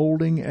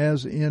 beholding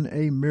as in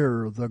a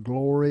mirror the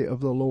glory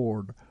of the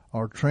Lord,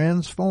 are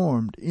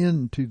transformed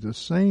into the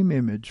same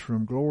image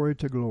from glory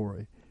to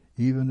glory,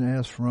 even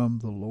as from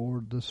the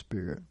Lord the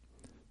Spirit.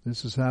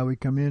 This is how we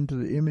come into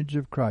the image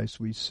of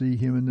Christ. We see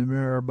him in the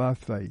mirror by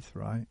faith,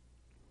 right?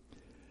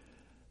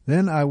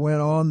 Then I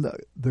went on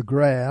the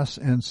grass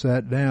and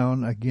sat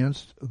down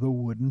against the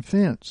wooden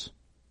fence.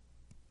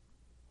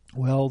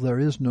 Well, there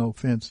is no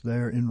fence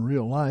there in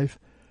real life,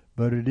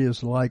 but it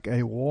is like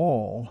a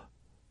wall.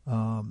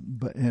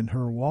 And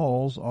her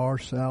walls are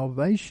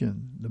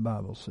salvation, the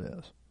Bible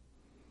says.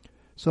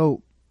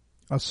 So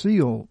a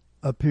seal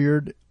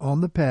appeared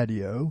on the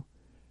patio,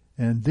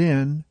 and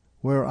then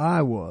where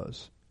I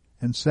was,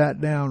 and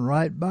sat down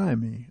right by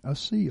me, a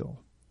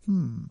seal.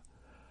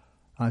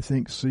 I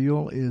think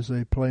seal is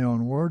a play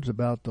on words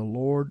about the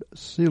Lord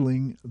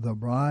sealing the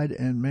bride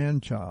and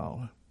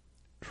man-child.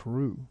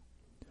 True.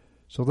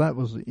 So that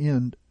was the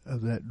end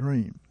of that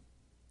dream.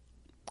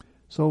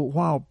 So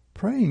while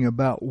praying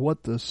about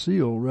what the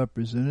seal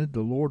represented,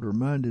 the Lord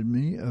reminded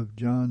me of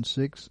John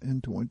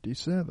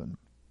 6:27.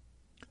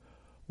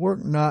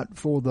 Work not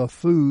for the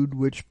food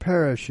which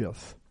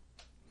perisheth,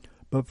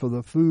 but for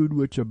the food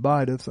which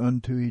abideth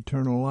unto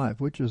eternal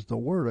life, which is the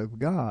Word of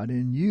God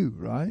in you,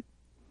 right?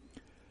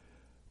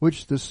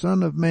 Which the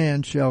Son of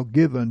Man shall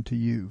give unto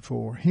you,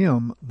 for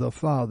him the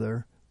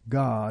Father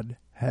God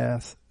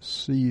hath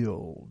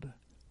sealed.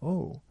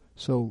 Oh,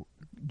 so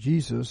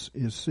Jesus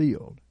is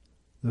sealed.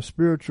 The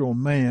spiritual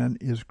man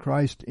is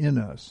Christ in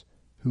us,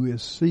 who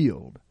is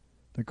sealed.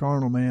 The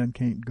carnal man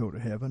can't go to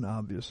heaven,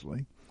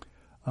 obviously,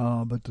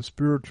 but the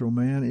spiritual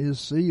man is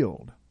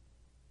sealed.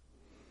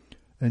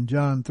 And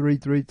John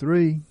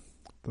 3:33,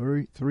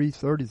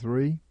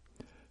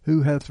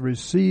 who hath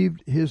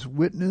received his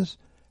witness,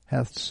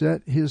 hath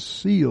set his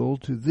seal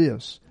to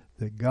this,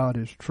 that God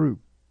is true.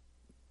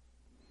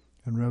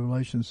 And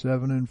Revelation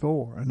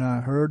 7:4, and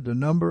I heard the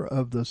number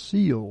of the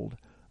sealed,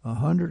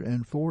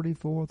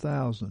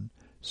 144,000,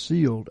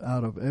 sealed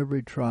out of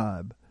every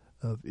tribe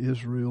of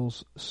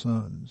Israel's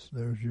sons.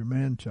 There's your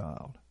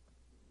man-child.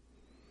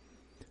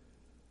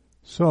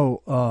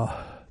 So,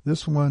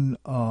 this one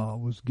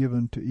was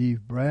given to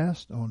Eve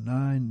Brast on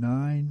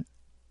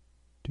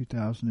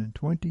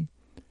 9/9/2020,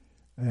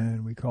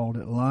 and we called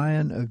it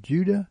Lion of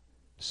Judah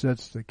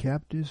Sets the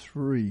Captives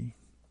Free.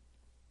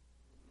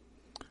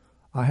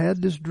 I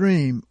had this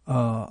dream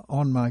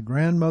on my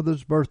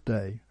grandmother's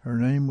birthday. Her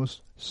name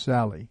was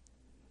Sally.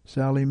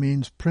 Sally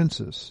means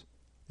princess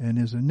and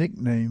is a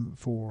nickname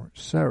for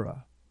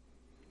Sarah.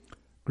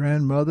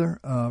 Grandmother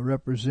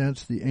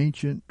represents the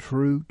ancient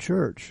true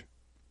church.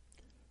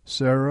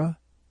 Sarah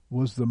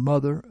was the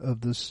mother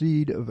of the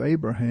seed of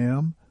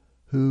Abraham,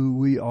 who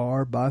we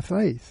are by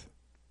faith.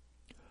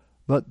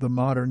 But the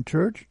modern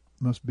church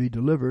must be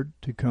delivered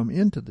to come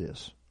into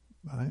this,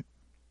 right?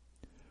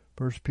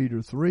 1 Peter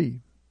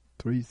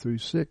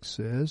 3:3-6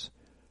 says,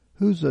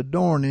 whose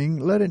adorning,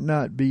 let it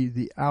not be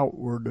the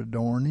outward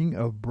adorning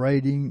of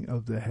braiding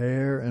of the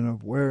hair and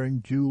of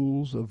wearing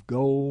jewels of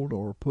gold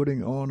or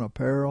putting on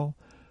apparel,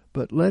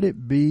 but let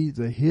it be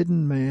the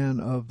hidden man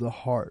of the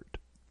heart,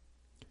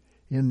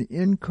 in the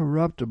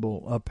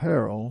incorruptible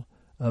apparel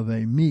of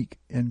a meek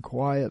and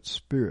quiet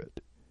spirit,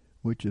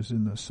 which is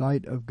in the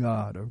sight of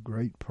God of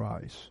great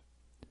price.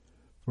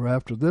 For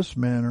after this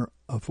manner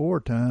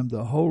aforetime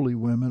the holy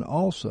women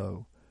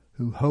also,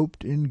 who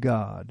hoped in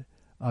God,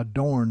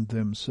 adorned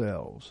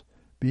themselves,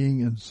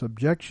 being in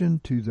subjection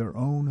to their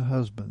own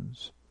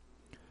husbands.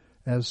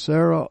 As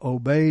Sarah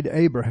obeyed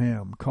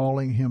Abraham,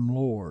 calling him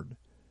Lord,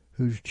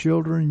 whose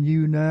children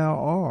you now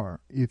are,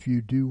 if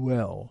you do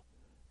well,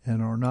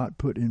 and are not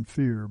put in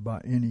fear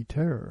by any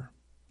terror.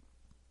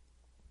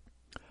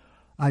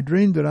 I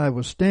dreamed that I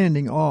was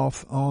standing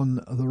off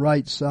on the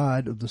right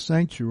side of the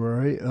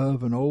sanctuary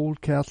of an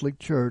old Catholic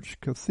church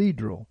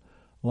cathedral,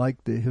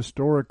 like the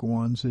historic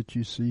ones that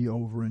you see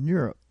over in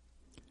Europe.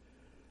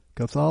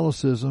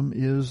 Catholicism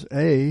is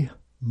a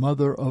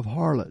mother of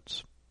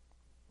harlots,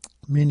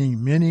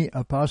 meaning many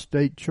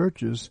apostate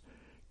churches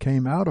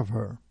came out of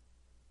her,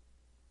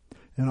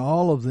 and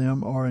all of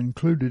them are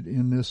included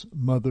in this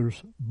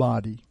mother's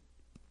body.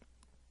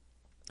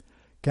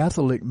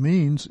 Catholic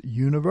means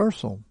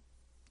universal,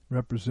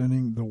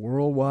 representing the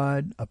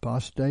worldwide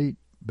apostate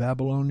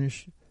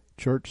Babylonish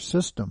church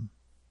system.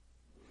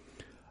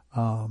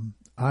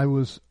 I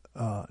was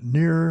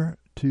near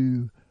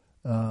to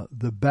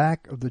the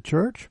back of the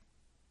church,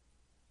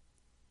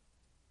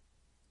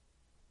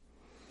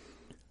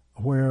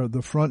 where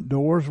the front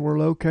doors were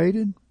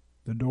located.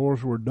 The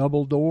doors were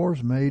double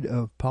doors made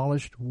of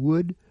polished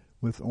wood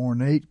with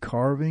ornate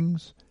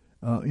carvings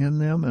in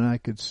them, and I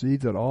could see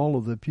that all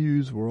of the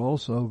pews were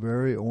also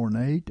very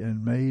ornate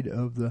and made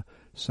of the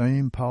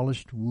same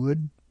polished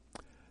wood.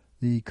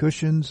 The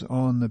cushions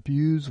on the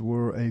pews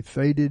were a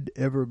faded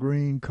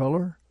evergreen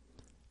color,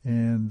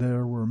 and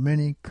there were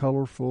many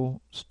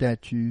colorful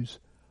statues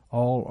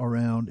all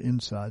around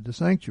inside the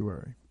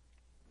sanctuary.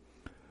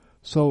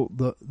 So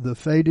the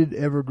faded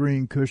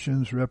evergreen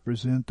cushions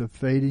represent the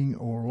fading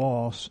or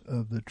loss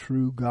of the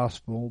true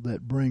gospel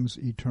that brings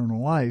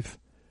eternal life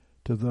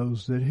to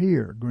those that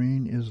hear.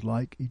 Green is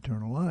like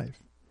eternal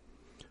life.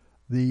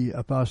 The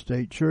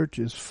apostate church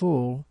is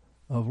full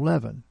of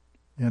leaven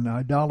and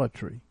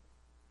idolatry.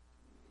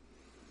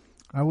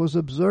 I was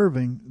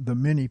observing the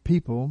many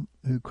people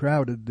who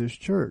crowded this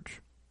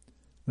church.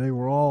 They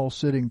were all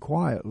sitting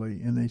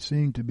quietly, and they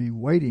seemed to be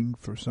waiting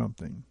for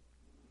something.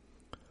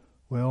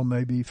 Well,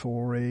 maybe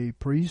for a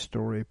priest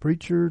or a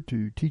preacher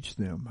to teach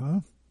them,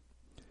 huh?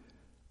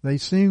 They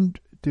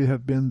seemed to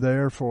have been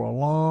there for a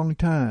long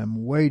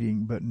time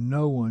waiting, but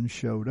no one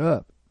showed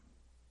up.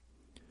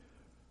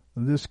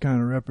 This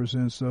kind of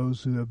represents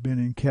those who have been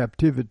in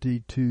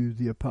captivity to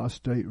the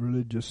apostate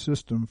religious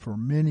system for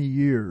many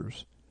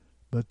years,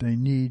 but they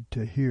need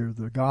to hear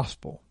the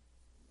gospel.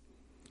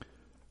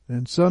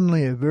 And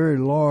suddenly a very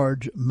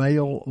large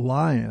male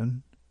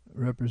lion,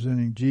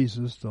 representing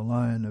Jesus, the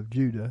Lion of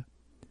Judah,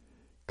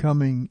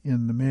 coming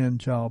in the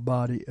man-child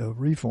body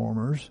of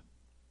reformers,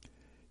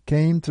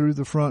 came through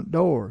the front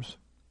doors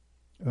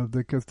of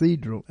the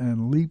cathedral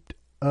and leaped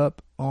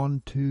up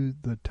onto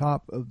the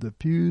top of the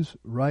pews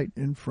right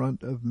in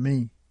front of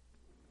me.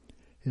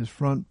 His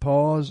front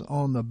paws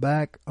on the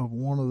back of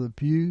one of the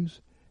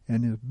pews,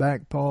 and his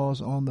back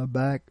paws on the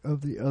back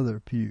of the other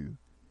pew.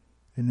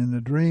 And in the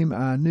dream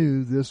I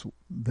knew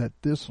that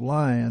this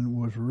lion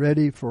was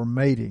ready for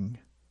mating.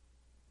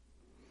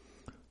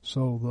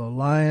 So the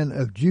Lion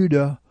of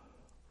Judah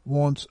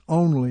wants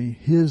only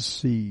his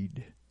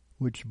seed,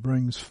 which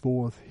brings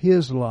forth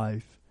his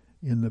life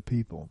in the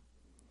people.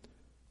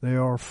 They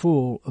are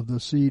full of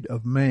the seed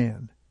of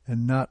man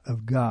and not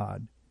of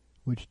God,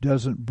 which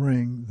doesn't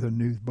bring the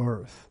new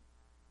birth.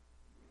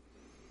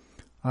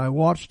 I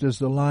watched as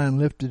the lion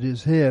lifted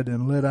his head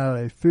and let out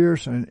a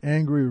fierce and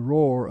angry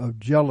roar of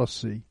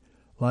jealousy,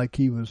 like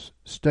he was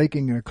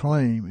staking a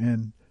claim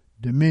and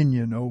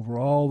dominion over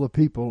all the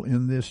people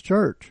in this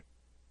church.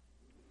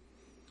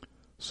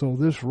 So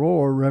this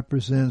roar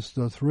represents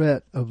the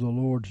threat of the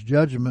Lord's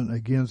judgment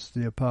against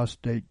the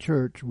apostate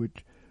church,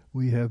 which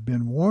we have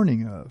been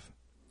warning of.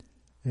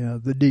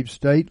 The deep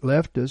state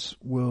leftists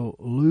will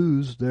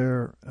loose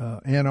their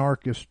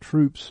anarchist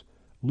troops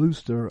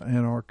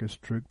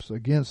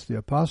against the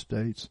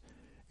apostates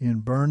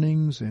in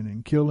burnings and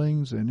in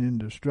killings and in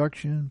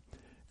destruction.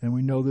 And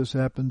we know this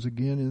happens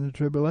again in the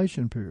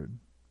tribulation period.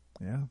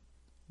 Yeah.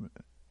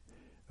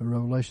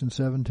 Revelation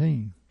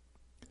 17.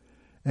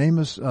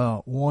 Amos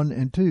 1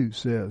 and 2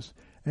 says,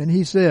 "And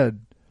he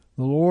said,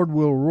 the Lord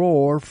will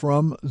roar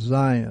from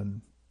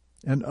Zion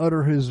and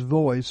utter his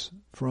voice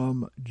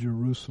from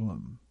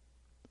Jerusalem.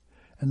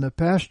 And the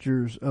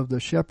pastures of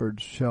the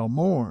shepherds shall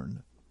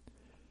mourn,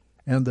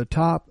 and the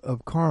top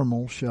of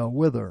Carmel shall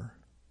wither."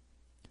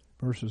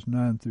 Verses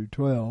 9 through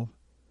 12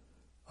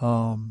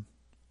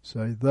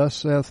 say, "Thus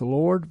saith the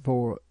Lord,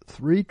 for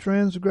 3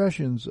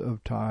 transgressions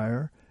of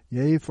Tyre,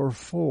 yea, for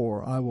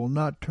 4, I will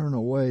not turn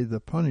away the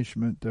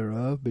punishment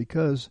thereof,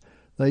 because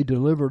they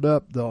delivered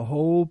up the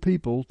whole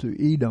people to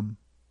Edom."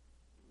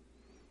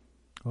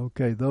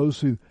 Okay,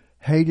 those who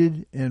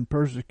hated and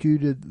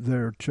persecuted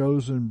their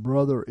chosen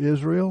brother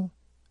Israel,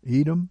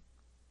 Edom,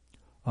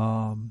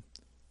 and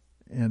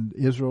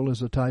Israel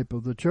is a type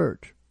of the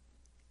church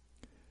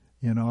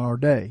in our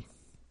day.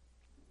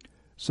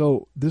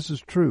 So this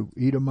is true.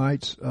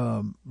 Edomites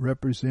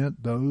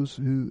represent those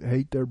who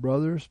hate their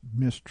brothers,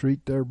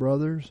 mistreat their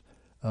brothers,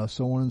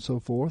 so on and so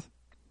forth.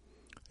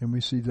 And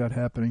we see that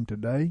happening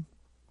today.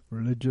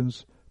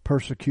 religions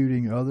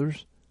persecuting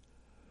others.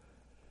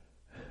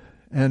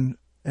 And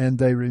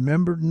they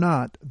remembered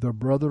not the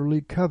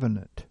brotherly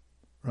covenant.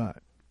 Right.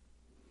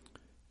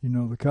 You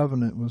know, the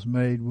covenant was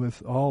made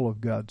with all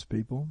of God's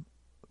people.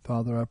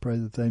 Father, I pray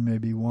that they may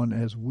be one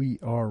as we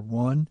are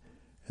one.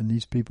 And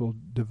these people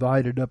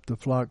divided up the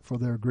flock for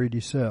their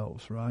greedy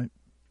selves, right?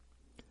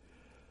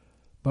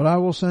 But I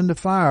will send a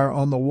fire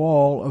on the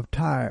wall of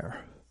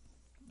Tyre,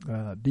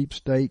 deep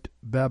state,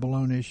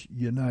 Babylonish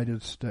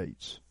United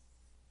States.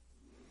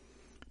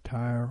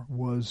 Tyre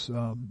was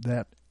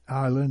that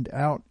island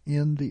out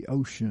in the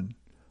ocean,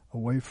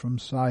 away from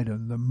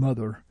Sidon, the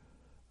mother,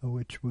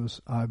 which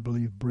was, I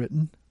believe,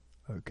 Britain.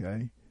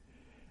 Okay.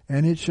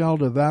 And it shall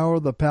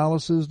devour the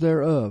palaces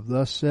thereof.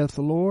 Thus saith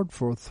the Lord,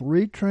 for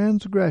 3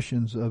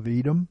 transgressions of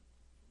Edom,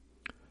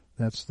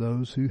 that's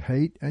those who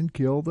hate and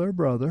kill their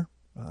brother,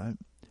 right?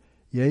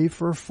 Yea,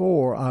 for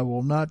 4 I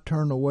will not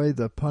turn away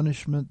the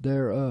punishment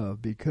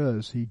thereof,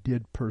 because he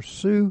did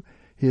pursue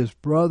his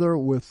brother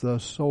with the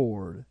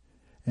sword,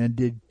 and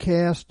did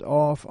cast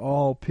off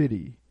all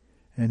pity,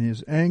 and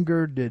his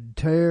anger did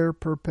tear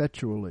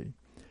perpetually,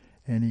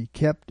 and he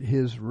kept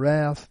his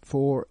wrath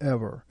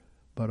forever.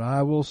 But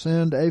I will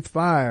send a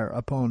fire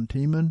upon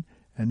Teman,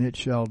 and it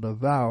shall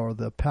devour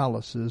the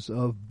palaces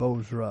of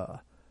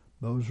Bozrah.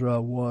 Bozrah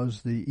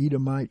was the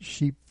Edomite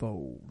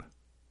sheepfold.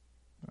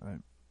 Right.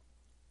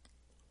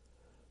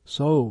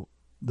 So,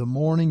 the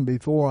morning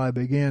before I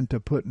began to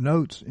put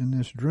notes in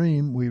this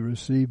dream, we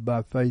received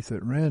by faith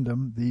at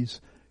random these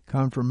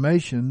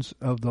confirmations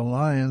of the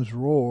lion's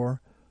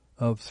roar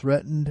of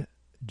threatened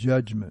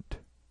judgment.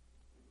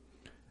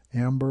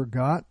 Amber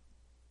got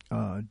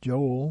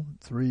Joel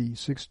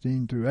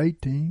 3:16 through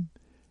 18,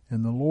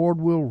 and the Lord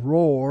will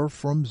roar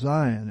from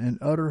Zion and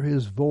utter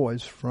his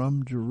voice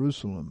from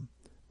Jerusalem,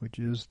 which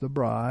is the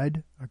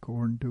bride,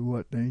 according to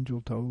what the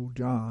angel told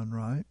John,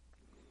 right?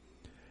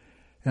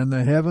 And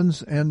the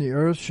heavens and the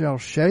earth shall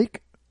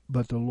shake,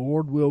 but the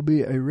Lord will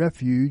be a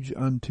refuge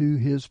unto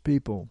his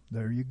people.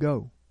 There you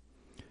go.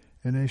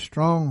 And a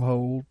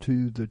stronghold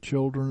to the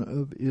children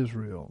of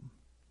Israel,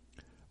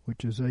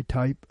 which is a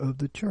type of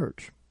the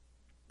church.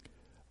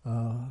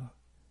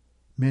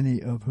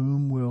 Many of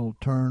whom will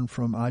turn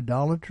from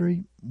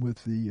idolatry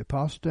with the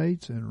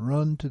apostates and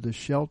run to the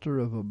shelter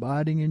of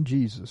abiding in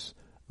Jesus,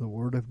 the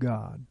Word of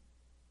God.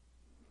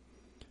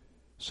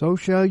 So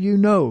shall you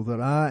know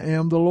that I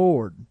am the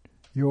Lord,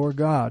 your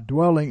God,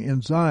 dwelling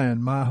in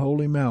Zion, my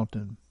holy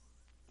mountain.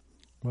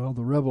 Well,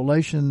 the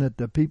revelation that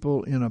the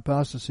people in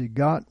apostasy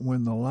got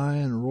when the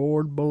lion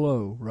roared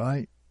below,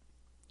 right?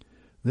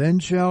 Then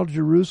shall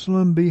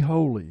Jerusalem be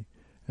holy,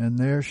 and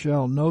there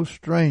shall no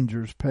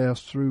strangers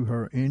pass through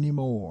her any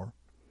more.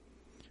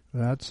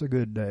 That's a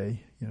good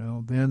day. You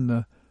know,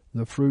 then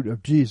the fruit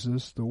of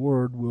Jesus, the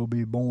Word, will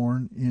be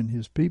born in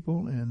his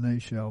people, and they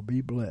shall be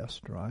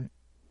blessed, right?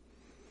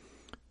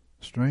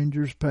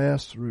 Strangers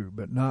pass through,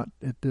 but not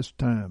at this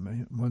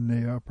time, when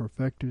they are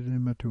perfected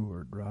and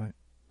matured, right?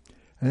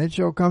 And it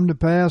shall come to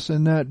pass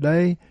in that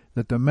day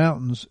that the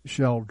mountains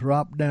shall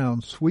drop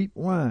down sweet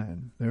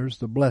wine. There's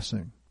the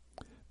blessing,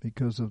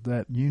 because of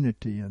that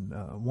unity and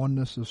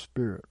oneness of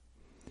spirit.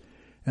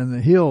 And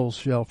the hills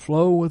shall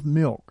flow with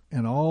milk,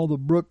 and all the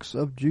brooks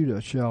of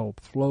Judah shall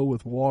flow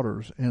with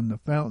waters, and the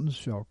fountains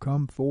shall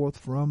come forth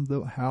from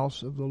the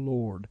house of the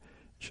Lord,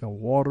 shall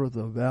water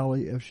the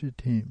valley of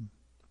Shittim.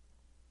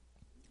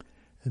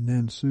 And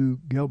then Sue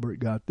Gilbert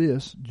got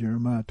this,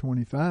 Jeremiah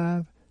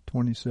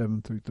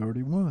 25:27 through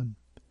 31.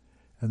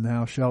 And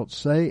thou shalt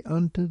say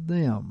unto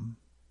them.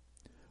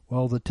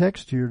 Well, the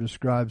text here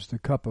describes the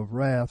cup of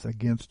wrath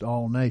against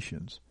all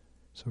nations,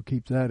 so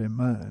keep that in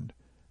mind.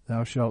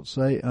 Thou shalt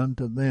say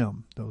unto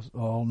them, those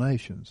all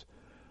nations,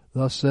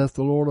 Thus saith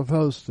the Lord of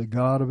hosts, the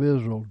God of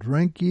Israel,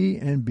 Drink ye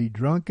and be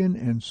drunken,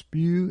 and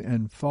spew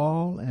and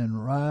fall,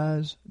 and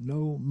rise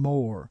no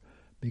more,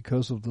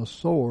 because of the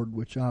sword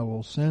which I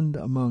will send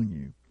among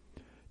you.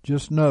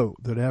 Just know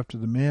that after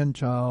the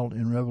man-child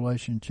in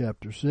Revelation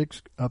chapter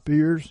 6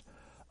 appears,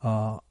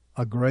 a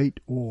great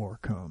war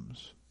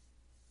comes.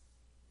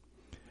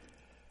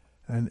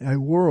 And a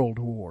world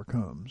war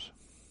comes.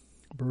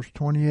 Verse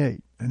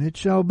 28, And it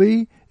shall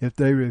be, if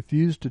they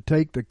refuse to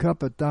take the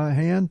cup at thy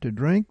hand to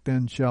drink,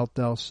 then shalt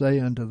thou say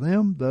unto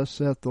them, Thus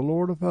saith the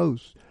Lord of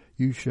hosts,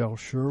 You shall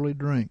surely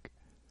drink.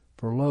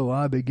 For lo,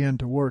 I begin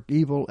to work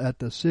evil at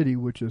the city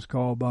which is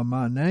called by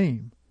my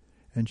name.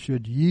 And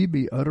should ye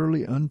be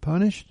utterly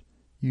unpunished,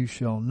 you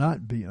shall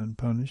not be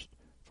unpunished,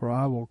 for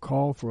I will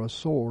call for a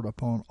sword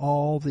upon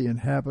all the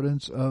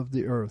inhabitants of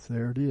the earth.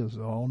 There it is,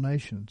 all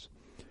nations,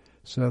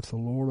 saith the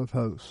Lord of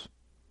hosts.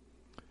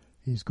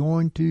 He's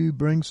going to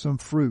bring some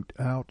fruit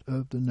out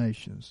of the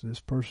nations.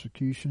 This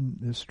persecution,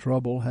 this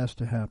trouble has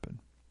to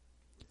happen.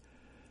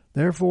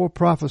 Therefore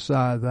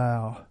prophesy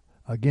thou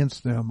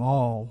against them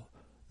all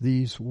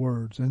these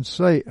words, and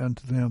say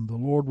unto them, The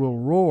Lord will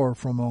roar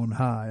from on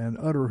high, and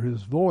utter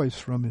his voice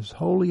from his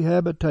holy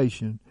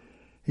habitation.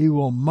 He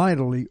will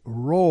mightily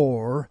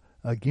roar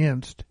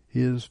against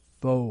his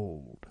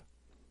fold.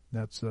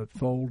 That's that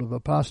fold of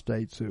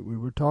apostates that we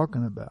were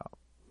talking about.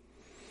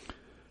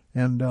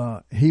 And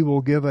he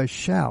will give a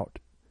shout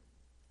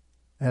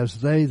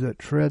as they that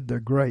tread the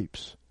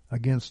grapes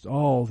against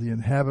all the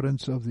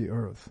inhabitants of the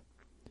earth.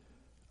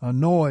 A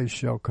noise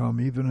shall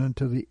come even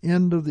unto the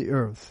end of the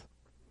earth.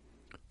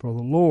 For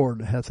the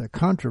Lord hath a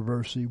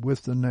controversy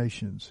with the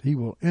nations. He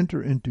will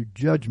enter into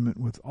judgment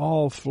with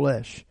all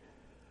flesh.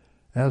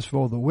 As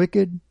for the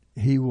wicked,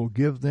 he will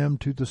give them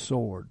to the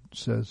sword,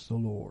 says the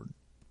Lord.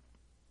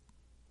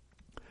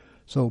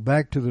 So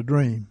back to the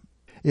dream.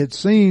 It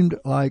seemed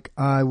like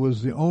I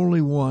was the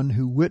only one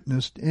who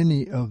witnessed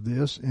any of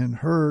this and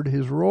heard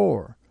his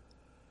roar.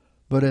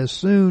 But as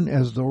soon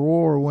as the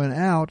roar went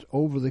out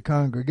over the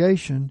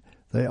congregation,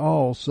 they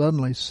all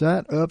suddenly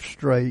sat up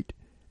straight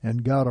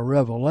and got a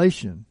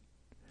revelation,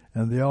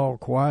 and they all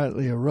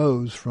quietly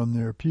arose from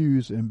their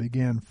pews and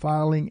began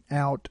filing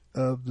out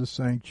of the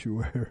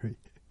sanctuary.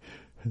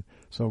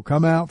 So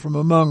come out from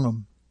among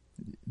them.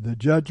 The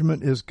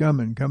judgment is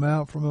coming. Come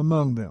out from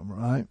among them,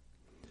 right?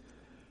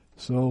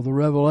 So the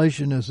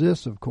revelation is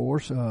this, of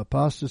course.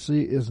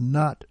 Apostasy is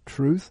not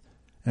truth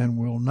and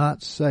will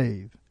not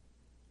save.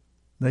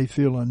 They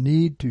feel a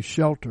need to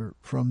shelter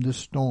from this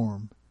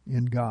storm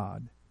in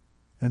God,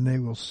 and they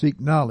will seek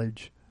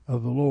knowledge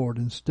of the Lord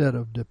instead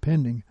of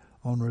depending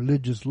on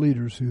religious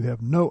leaders who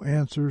have no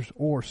answers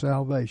or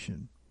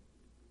salvation.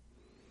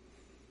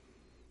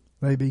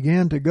 They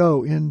began to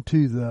go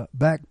into the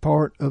back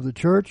part of the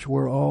church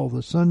where all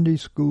the Sunday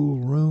school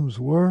rooms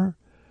were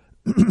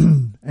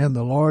and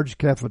the large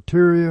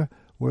cafeteria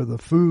where the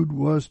food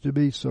was to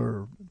be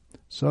served.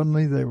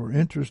 Suddenly they were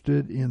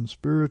interested in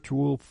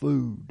spiritual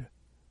food,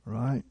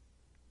 right?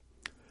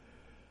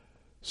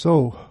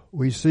 So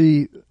we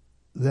see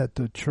that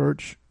the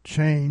church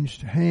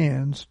changed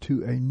hands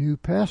to a new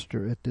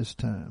pastor at this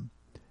time.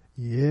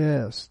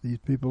 Yes, these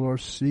people are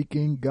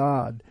seeking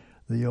God.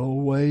 The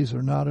old ways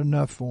are not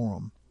enough for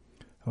them.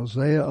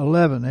 Hosea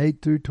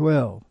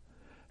 11:8-12.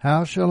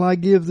 How shall I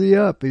give thee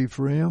up,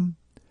 Ephraim?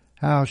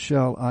 How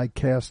shall I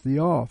cast thee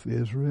off,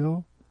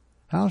 Israel?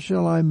 How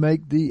shall I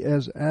make thee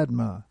as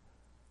Admah?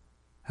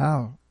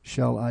 How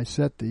shall I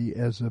set thee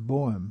as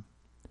Zeboim?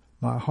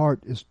 My heart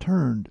is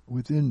turned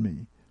within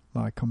me.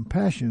 My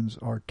compassions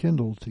are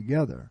kindled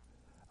together.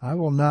 I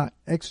will not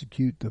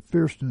execute the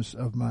fierceness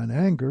of mine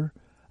anger.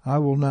 I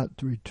will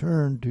not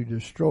return to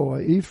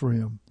destroy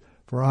Ephraim.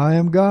 For I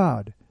am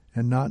God,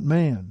 and not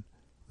man,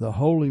 the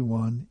Holy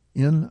One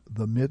in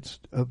the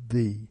midst of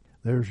thee.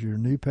 There's your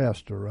new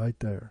pastor right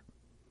there.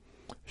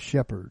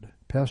 Shepherd.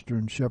 Pastor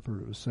and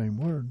shepherd are the same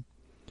word.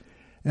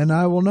 And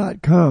I will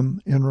not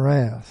come in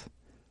wrath.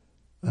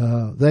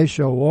 They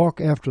shall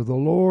walk after the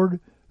Lord,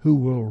 who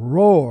will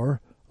roar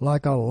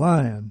like a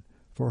lion,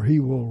 for he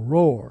will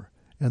roar,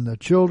 and the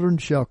children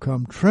shall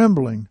come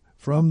trembling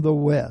from the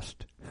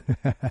west.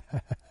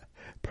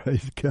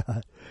 Praise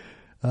God.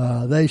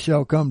 They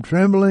shall come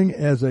trembling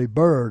as a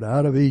bird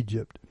out of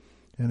Egypt,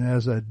 and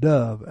as a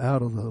dove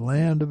out of the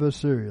land of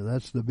Assyria.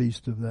 That's the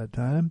beast of that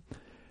time.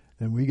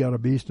 And we got a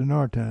beast in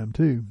our time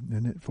too,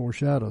 and it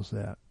foreshadows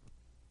that.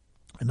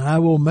 And I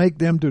will make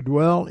them to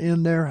dwell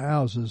in their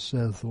houses,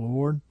 saith the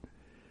Lord.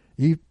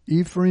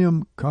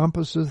 Ephraim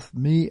compasseth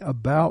me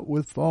about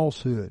with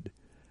falsehood,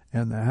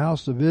 and the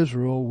house of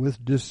Israel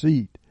with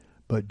deceit.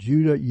 But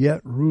Judah yet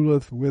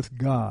ruleth with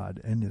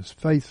God, and is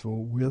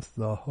faithful with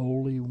the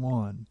Holy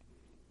One.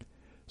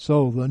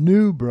 So the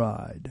new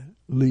bride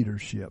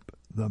leadership,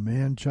 the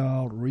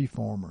man-child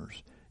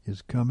reformers,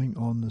 is coming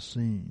on the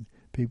scene.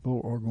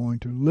 People are going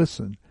to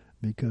listen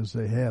because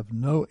they have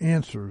no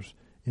answers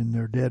in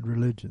their dead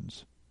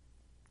religions.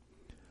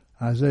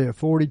 Isaiah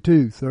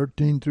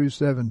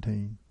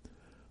 42:13-17.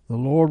 The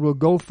Lord will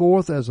go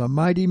forth as a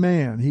mighty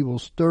man. He will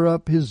stir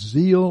up his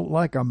zeal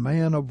like a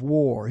man of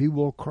war. He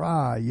will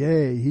cry,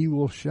 yea, he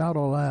will shout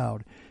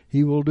aloud.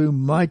 He will do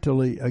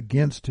mightily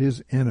against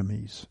his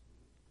enemies.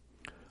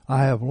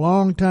 I have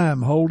long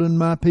time holden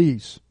my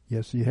peace.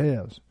 Yes, he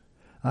has.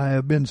 I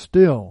have been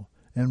still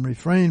and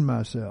refrained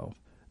myself.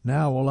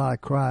 Now will I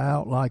cry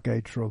out like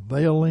a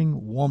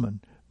travailing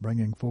woman,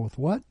 bringing forth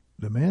what?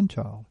 The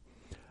man-child.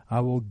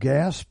 I will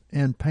gasp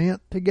and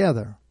pant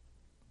together.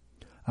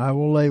 I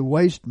will lay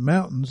waste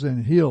mountains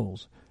and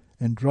hills,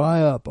 and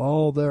dry up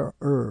all their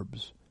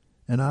herbs.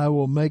 And I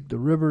will make the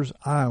rivers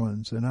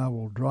islands, and I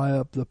will dry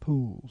up the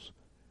pools.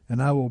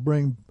 And I will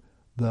bring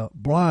the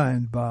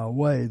blind by a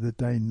way that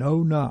they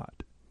know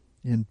not.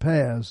 In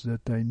paths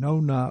that they know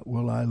not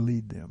will I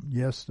lead them.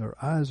 Yes, their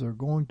eyes are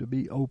going to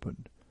be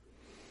opened.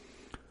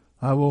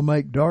 I will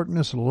make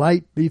darkness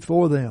light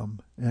before them,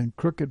 and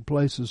crooked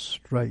places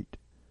straight.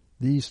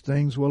 These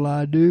things will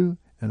I do,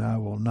 and I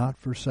will not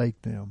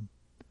forsake them.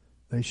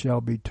 They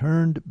shall be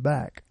turned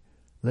back.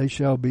 They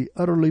shall be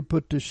utterly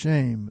put to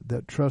shame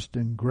that trust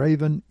in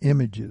graven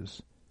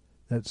images,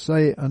 that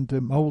say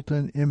unto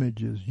molten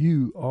images,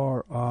 you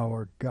are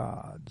our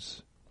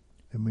gods.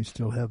 And we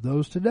still have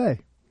those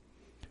today.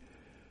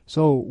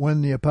 So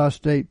when the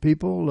apostate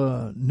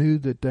people knew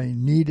that they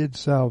needed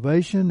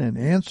salvation and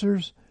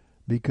answers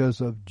because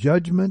of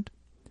judgment,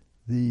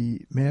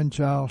 the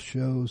man-child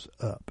shows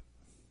up.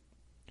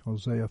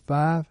 Hosea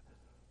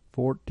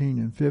 14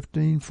 and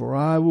 15. For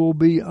I will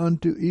be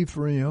unto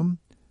Ephraim.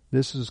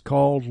 This is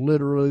called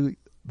literally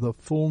the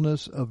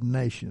fullness of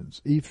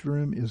nations.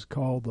 Ephraim is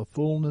called the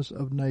fullness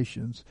of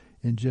nations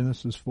in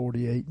Genesis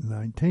 48 and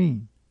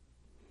 19.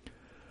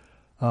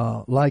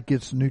 Like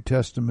its New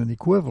Testament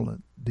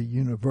equivalent, the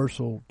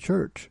universal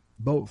church,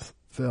 both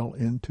fell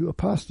into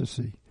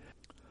apostasy.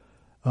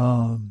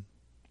 I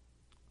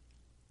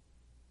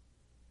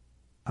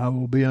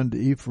will be unto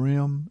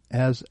Ephraim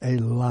as a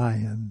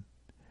lion,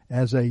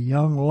 as a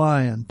young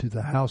lion to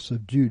the house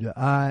of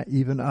Judah.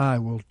 Even I,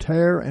 will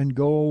tear and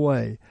go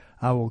away.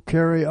 I will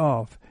carry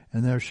off,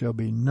 and there shall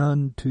be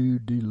none to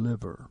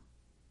deliver.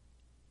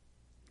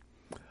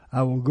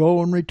 I will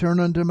go and return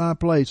unto my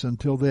place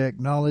until they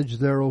acknowledge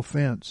their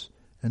offense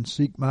and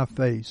seek my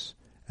face,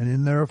 and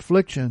in their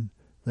affliction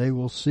they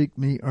will seek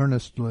me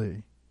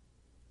earnestly.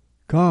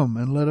 Come,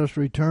 and let us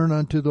return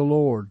unto the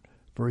Lord,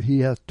 for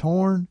he hath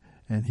torn,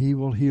 and he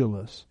will heal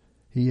us.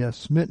 He hath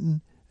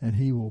smitten, and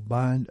he will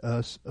bind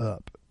us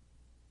up.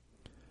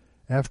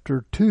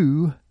 After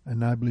 2,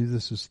 and I believe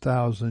this is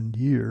 1,000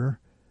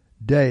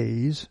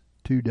 days,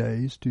 2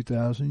 days,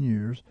 2,000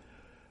 years,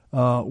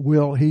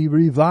 will he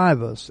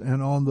revive us,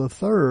 and on the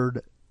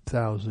 3rd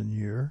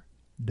 1,000-year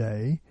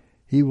day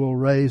he will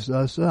raise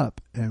us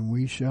up, and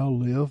we shall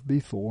live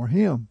before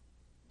him.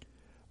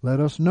 Let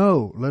us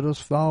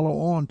follow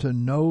on to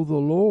know the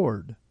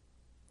Lord.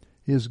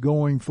 His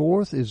going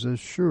forth is as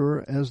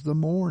sure as the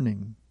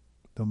morning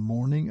of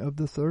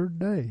the 3rd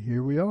day.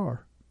 Here we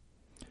are.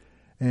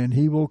 And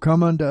he will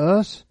come unto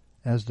us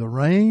as the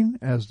rain,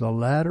 as the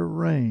latter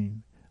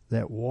rain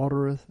that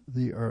watereth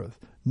the earth.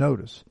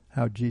 Notice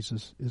how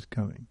Jesus is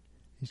coming.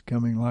 He's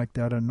coming like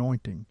that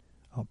anointing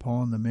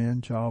upon the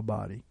man-child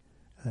body,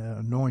 that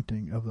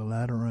anointing of the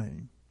latter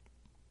rain.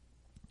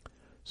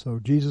 So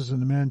Jesus in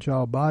the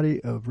man-child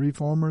body of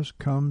reformers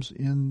comes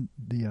in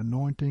the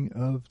anointing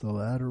of the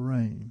latter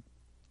rain.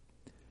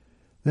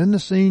 Then the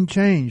scene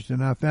changed,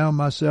 and I found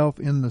myself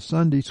in the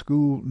Sunday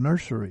school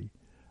nursery.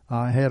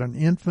 I had an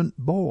infant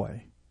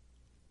boy,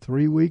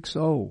 3 weeks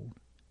old,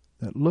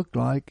 that looked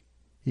like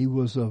he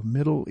was of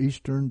Middle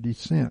Eastern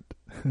descent,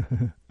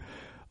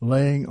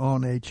 laying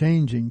on a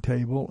changing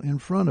table in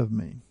front of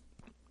me.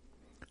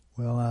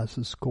 Well,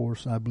 of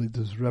course, I believe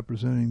this is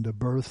representing the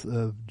birth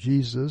of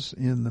Jesus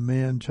in the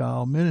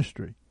man-child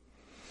ministry.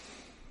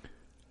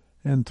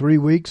 And 3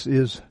 weeks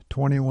is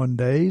 21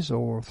 days,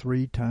 or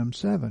 3 times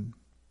 7.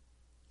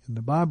 In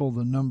the Bible,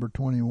 the number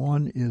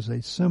 21 is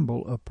a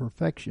symbol of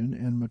perfection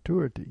and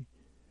maturity.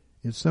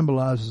 It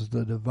symbolizes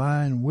the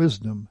divine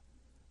wisdom,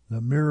 the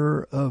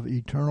mirror of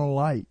eternal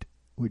light,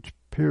 which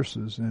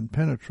pierces and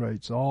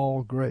penetrates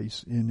all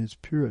grace in its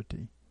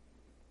purity.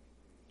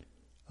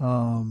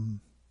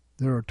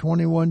 There are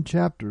 21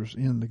 chapters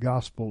in the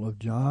Gospel of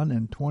John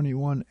and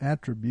 21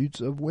 attributes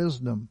of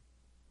wisdom.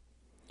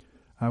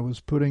 I was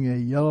putting a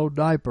yellow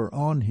diaper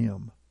on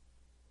him.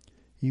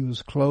 He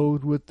was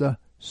clothed with the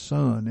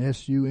Sun,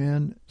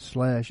 S-U-N/S-O-N.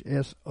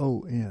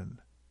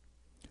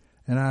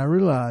 And I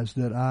realized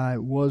that I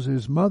was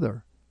his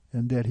mother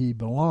and that he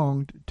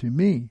belonged to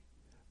me,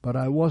 but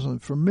I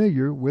wasn't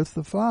familiar with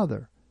the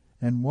Father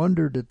and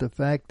wondered at the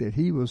fact that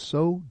he was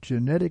so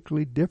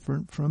genetically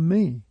different from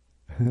me.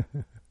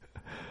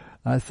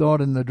 I thought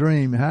in the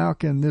dream, how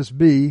can this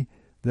be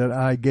that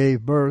I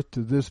gave birth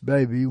to this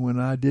baby when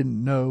I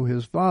didn't know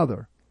his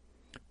father?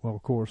 Well,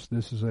 of course,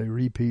 this is a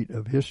repeat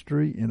of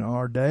history in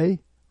our day,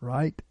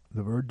 right?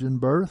 The virgin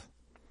birth.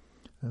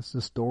 That's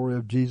the story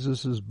of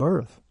Jesus'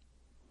 birth.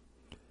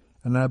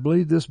 And I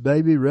believe this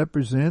baby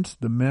represents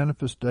the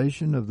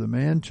manifestation of the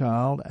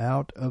man-child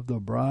out of the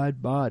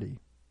bride body.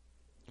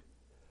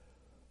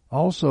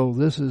 Also,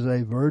 this is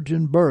a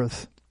virgin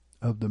birth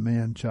of the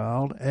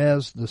man-child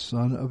as the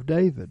son of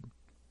David.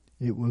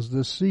 It was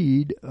the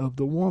seed of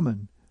the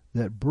woman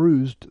that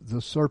bruised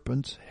the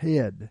serpent's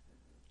head.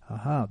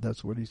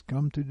 That's what he's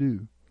come to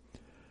do.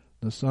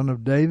 The son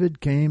of David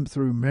came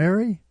through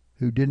Mary,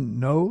 who didn't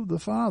know the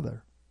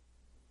Father.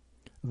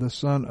 The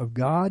Son of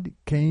God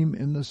came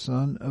in the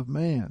Son of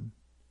Man.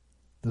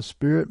 The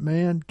Spirit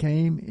man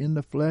came in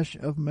the flesh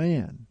of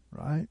man,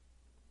 right?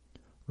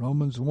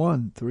 Romans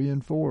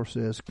 1:3-4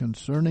 says,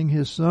 concerning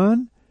his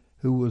Son,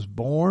 who was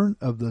born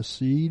of the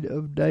seed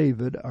of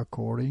David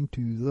according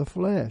to the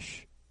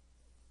flesh.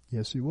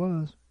 Yes, he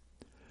was.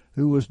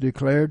 Who was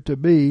declared to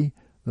be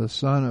the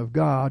Son of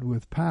God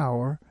with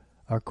power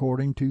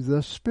according to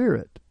the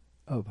Spirit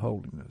of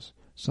holiness.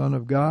 Son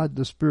of God,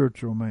 the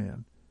spiritual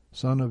man.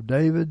 Son of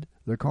David,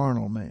 the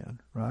carnal man,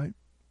 right?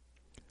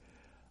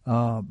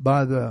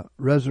 By the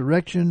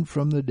resurrection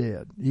from the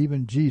dead,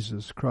 even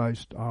Jesus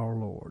Christ our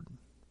Lord.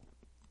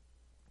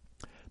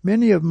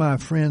 Many of my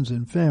friends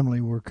and family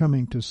were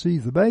coming to see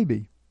the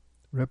baby,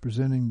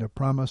 representing the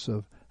promise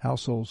of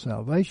household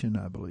salvation,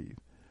 I believe,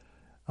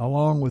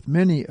 along with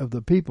many of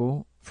the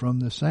people from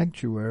the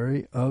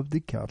sanctuary of the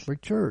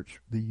Catholic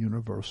Church, the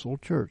Universal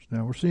Church.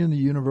 Now, we're seeing the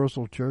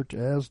Universal Church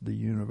as the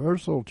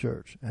Universal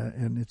Church,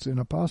 and it's in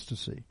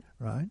apostasy,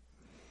 right?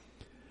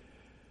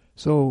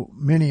 So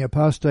many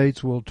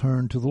apostates will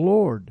turn to the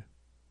Lord.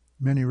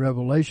 Many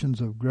revelations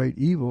of great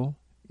evil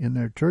in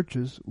their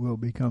churches will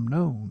become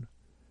known,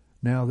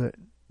 now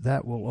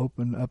that will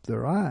open up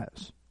their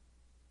eyes.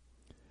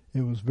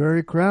 It was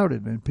very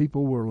crowded, and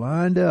people were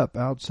lined up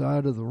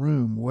outside of the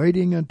room,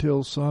 waiting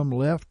until some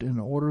left in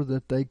order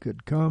that they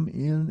could come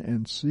in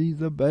and see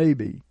the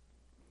baby.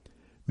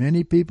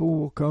 Many people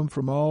will come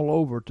from all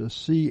over to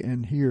see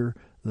and hear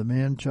the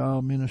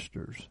man-child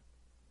ministers.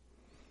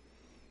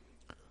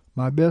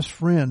 My best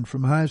friend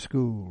from high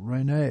school,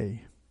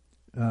 Renee,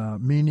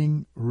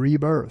 meaning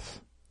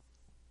rebirth,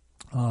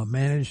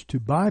 managed to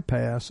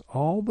bypass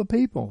all the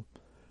people,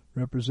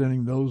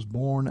 representing those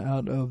born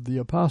out of the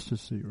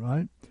apostasy,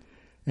 right?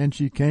 And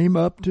she came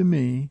up to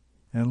me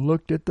and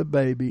looked at the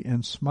baby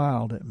and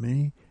smiled at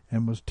me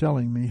and was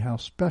telling me how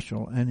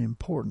special and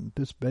important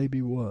this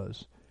baby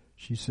was.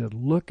 She said,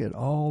 "Look at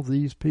all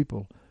these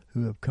people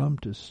who have come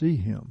to see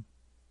him."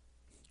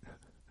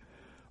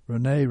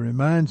 Renee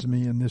reminds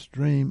me in this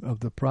dream of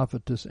the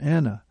prophetess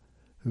Anna,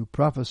 who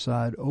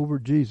prophesied over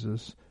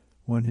Jesus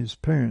when his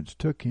parents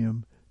took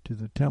him to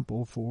the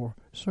temple for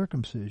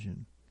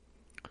circumcision.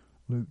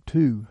 Luke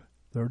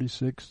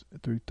 2:36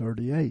 through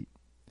 38.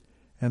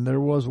 And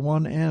there was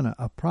one Anna,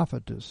 a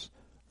prophetess,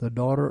 the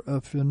daughter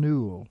of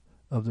Phanuel,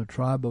 of the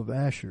tribe of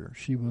Asher.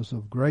 She was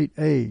of great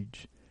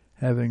age,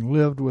 having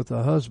lived with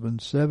a husband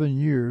 7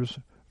 years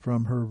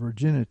from her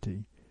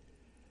virginity.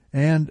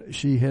 And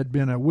she had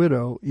been a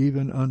widow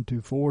even unto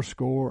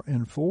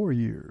 84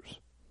 years,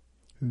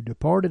 who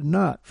departed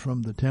not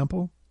from the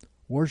temple,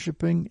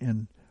 worshipping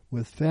and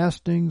with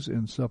fastings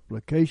and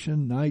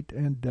supplication night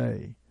and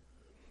day.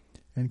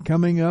 And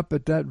coming up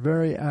at that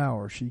very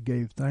hour, she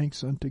gave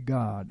thanks unto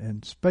God,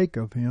 and spake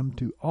of him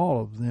to all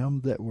of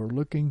them that were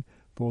looking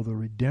for the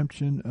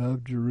redemption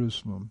of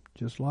Jerusalem.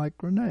 Just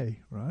like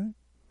Renee, right?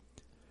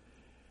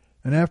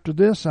 And after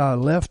this, I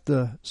left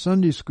the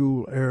Sunday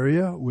school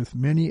area with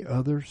many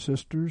other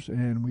sisters,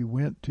 and we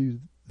went to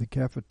the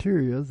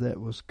cafeteria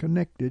that was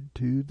connected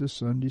to the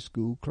Sunday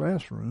school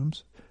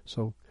classrooms.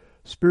 So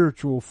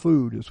spiritual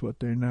food is what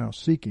they're now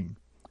seeking.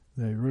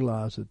 They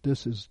realize that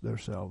this is their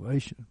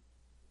salvation.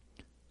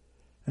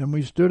 And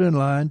we stood in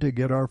line to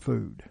get our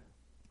food.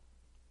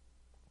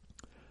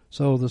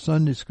 So the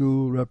Sunday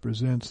school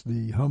represents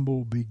the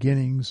humble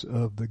beginnings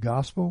of the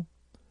gospel,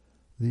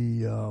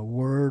 the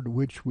word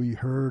which we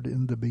heard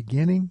in the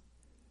beginning.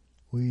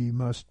 We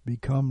must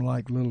become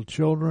like little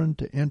children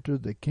to enter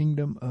the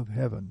kingdom of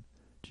heaven,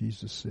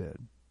 Jesus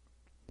said.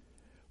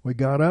 We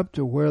got up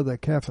to where the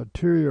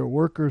cafeteria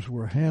workers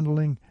were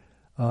handing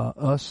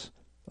us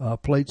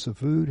plates of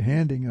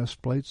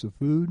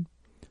food.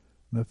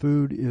 The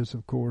food is,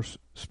 of course,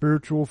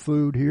 spiritual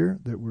food here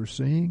that we're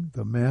seeing,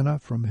 the manna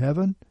from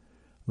heaven,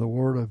 the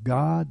Word of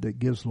God that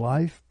gives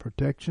life,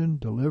 protection,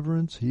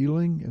 deliverance,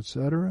 healing,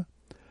 etc.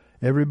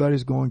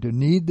 Everybody's going to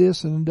need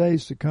this in the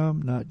days to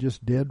come, not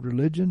just dead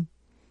religion.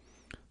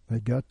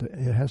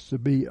 It has to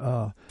be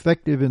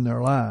effective in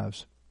their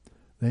lives.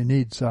 They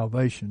need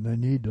salvation. They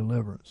need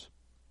deliverance.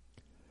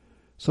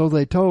 So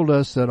they told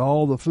us that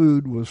all the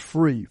food was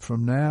free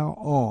from now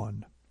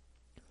on,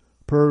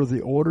 per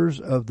the orders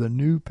of the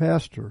new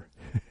pastor.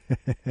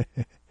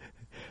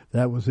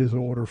 That was his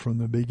order from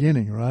the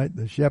beginning, right?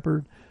 The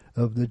shepherd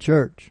of the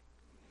church.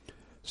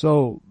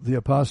 So the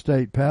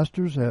apostate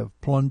pastors have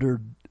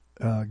plundered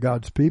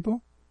God's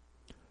people.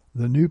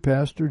 The new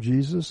pastor,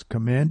 Jesus,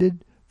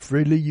 commanded,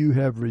 "Freely you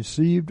have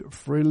received,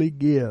 freely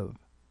give.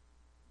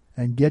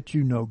 And get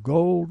you no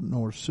gold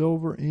nor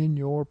silver in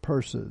your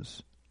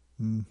purses."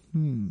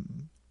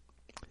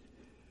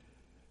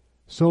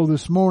 So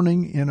this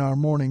morning, in our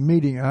morning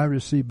meeting, I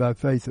received by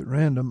faith at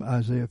random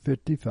Isaiah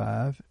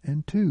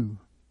 55:2,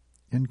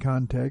 in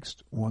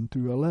context 1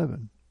 through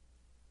 11.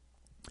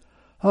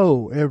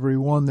 "Ho, every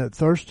one that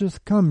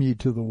thirsteth, come ye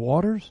to the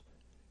waters.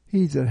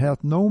 He that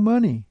hath no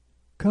money,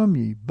 come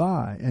ye,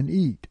 buy and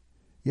eat.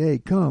 Yea,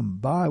 come,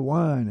 buy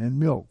wine and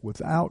milk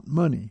without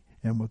money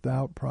and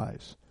without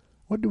price."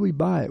 What do we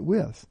buy it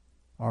with?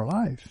 Our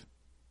life.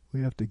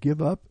 We have to give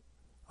up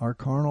our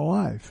carnal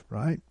life,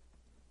 right?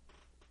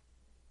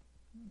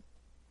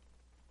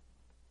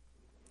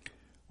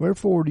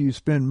 "Wherefore do you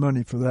spend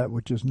money for that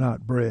which is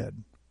not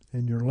bread,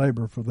 and your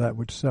labor for that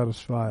which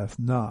satisfieth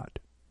not?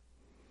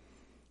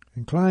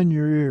 Incline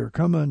your ear,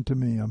 come unto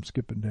me." I'm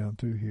skipping down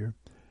through here.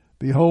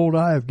 "Behold,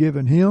 I have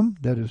given him,"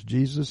 that is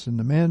Jesus and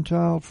the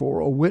man-child, "for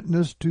a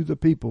witness to the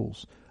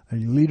peoples, a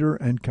leader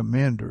and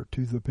commander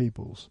to the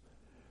peoples.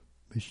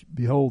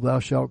 Behold, thou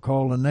shalt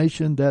call a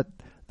nation that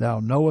thou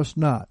knowest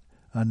not,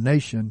 a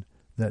nation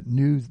that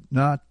knew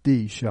not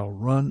thee shall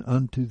run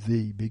unto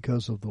thee,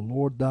 because of the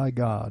Lord thy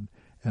God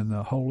and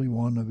the Holy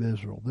One of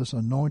Israel." This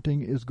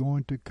anointing is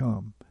going to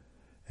come,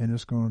 and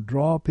it's going to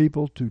draw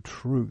people to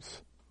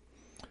truth.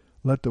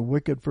 "Let the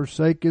wicked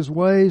forsake his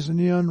ways, and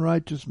the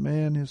unrighteous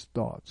man his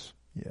thoughts."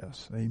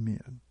 Yes,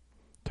 amen.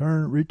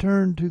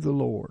 Return to the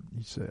Lord,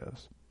 he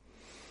says.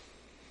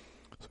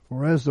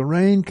 "For as the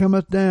rain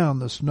cometh down,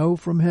 the snow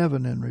from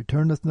heaven, and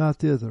returneth not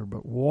thither,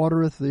 but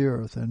watereth the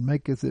earth, and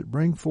maketh it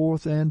bring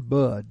forth and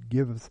bud,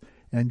 giveth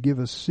and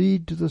giveth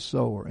seed to the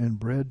sower and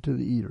bread to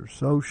the eater.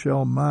 So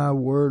shall my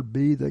word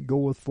be that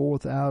goeth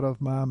forth out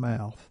of my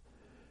mouth.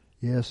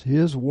 Yes,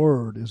 his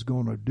word is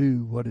going to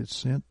do what it's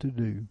sent to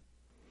do.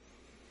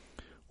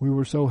 We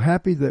were so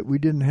happy that we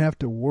didn't have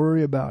to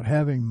worry about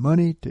having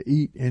money to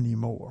eat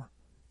anymore.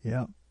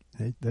 Yeah,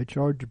 they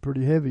charge you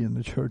pretty heavy in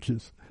the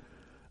churches.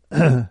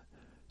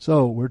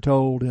 So we're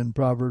told in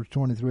Proverbs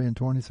 23 and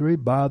 23,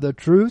 by the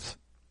truth,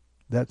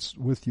 that's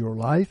with your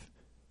life,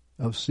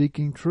 of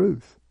seeking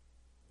truth,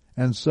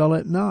 and sell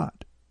it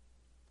not,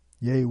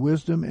 yea,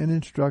 wisdom and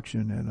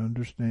instruction and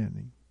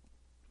understanding.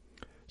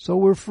 So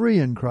we're free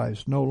in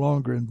Christ, no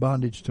longer in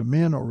bondage to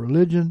men or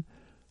religion.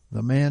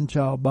 The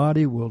man-child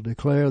body will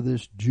declare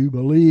this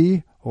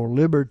jubilee or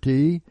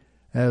liberty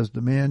as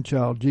the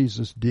man-child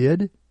Jesus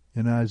did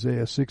in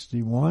Isaiah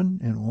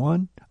 61 and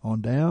 1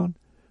 on down.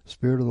 The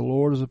Spirit of the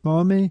Lord is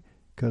upon me,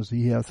 because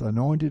he hath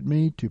anointed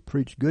me to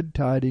preach good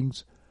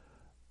tidings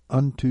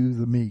unto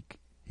the meek.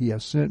 He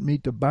hath sent me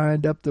to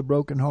bind up the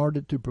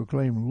brokenhearted, to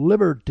proclaim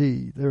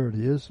liberty, there it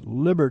is,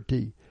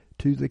 liberty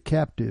to the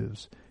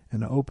captives,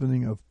 and the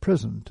opening of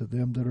prison to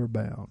them that are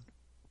bound.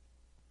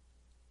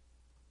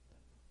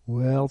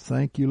 Well,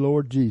 thank you,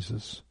 Lord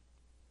Jesus.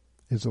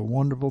 It's a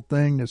wonderful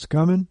thing that's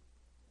coming.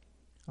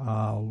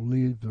 I'll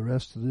leave the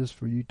rest of this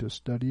for you to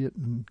study it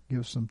and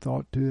give some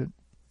thought to it.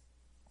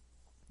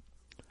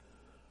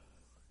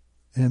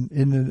 And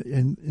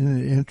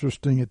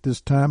interesting, at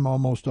this time,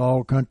 almost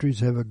all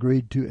countries have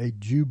agreed to a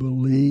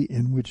jubilee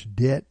in which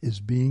debt is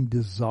being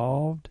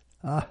dissolved.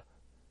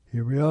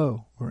 Here we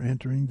go. We're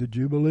entering the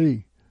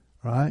jubilee,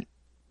 right?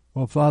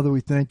 Well, Father,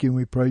 we thank you and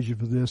we praise you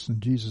for this in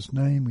Jesus'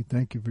 name. We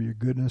thank you for your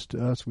goodness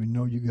to us. We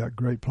know you got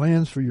great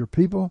plans for your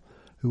people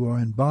who are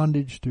in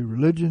bondage to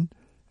religion,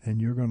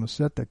 and you're going to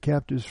set the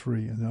captives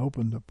free and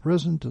open the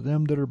prison to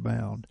them that are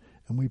bound.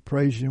 And we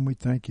praise you and we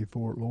thank you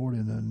for it, Lord,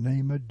 in the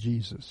name of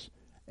Jesus.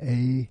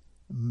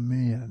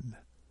 Amen.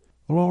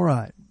 Well, all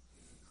right.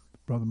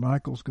 Brother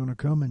Michael's going to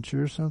come and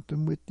share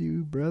something with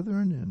you,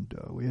 brethren, and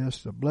we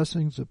ask the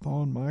blessings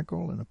upon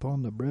Michael and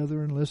upon the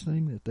brethren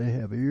listening, that they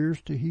have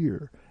ears to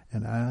hear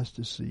and eyes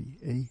to see.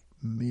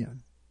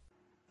 Amen.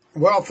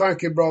 Well,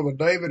 thank you, Brother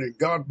David, and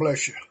God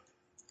bless you.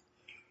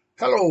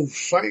 Hello,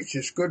 saints.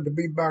 It's good to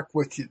be back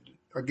with you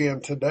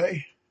again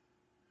today.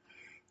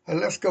 And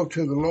let's go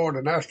to the Lord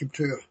and ask him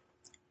to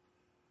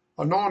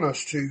anoint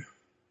us to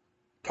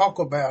talk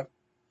about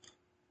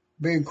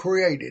being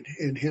created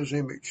in his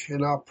image.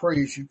 And I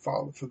praise you,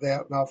 Father, for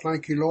that. And I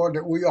thank you, Lord,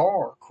 that we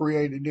are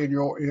created in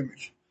your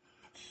image.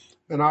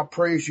 And I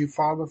praise you,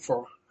 Father,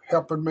 for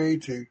helping me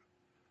to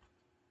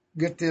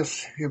get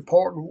this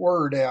important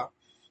word out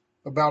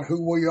about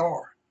who we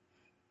are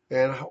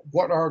and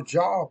what our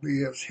job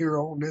is here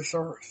on this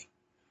earth.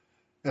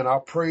 And I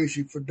praise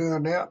you for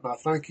doing that, and I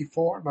thank you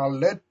for it. And I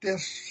let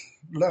this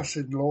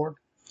lesson, Lord,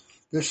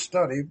 this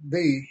study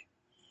be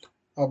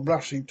a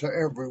blessing to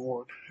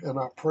everyone. And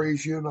I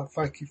praise you and I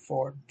thank you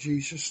for it in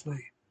Jesus'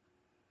 name.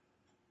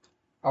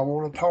 I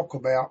want to talk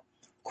about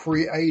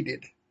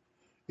created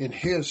in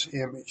his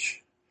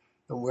image.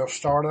 And we'll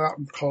start out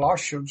in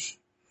Colossians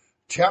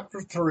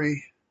chapter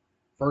 3,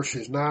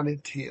 verses 9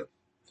 and 10.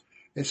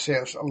 It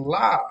says,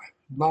 lie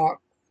not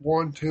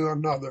one to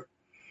another,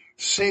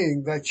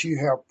 seeing that you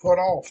have put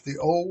off the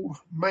old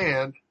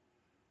man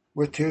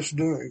with his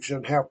doings,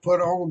 and have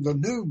put on the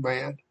new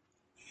man,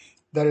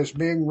 that is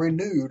being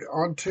renewed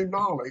unto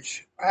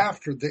knowledge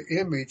after the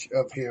image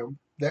of him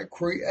that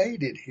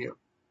created him.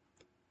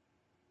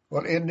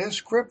 Well, in this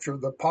scripture,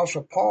 the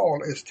Apostle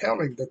Paul is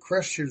telling the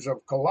Christians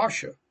of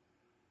Colossia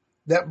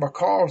that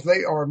because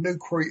they are new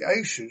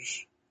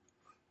creations,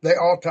 they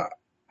ought to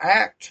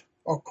act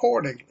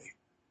accordingly.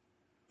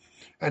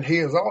 And he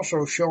is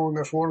also showing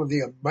us one of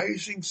the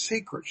amazing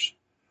secrets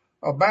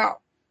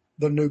about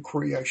the new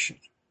creation.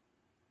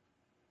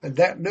 And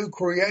that new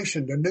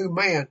creation, the new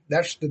man,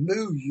 that's the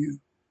new you,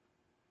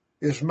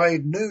 is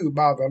made new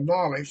by the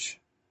knowledge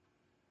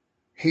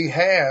he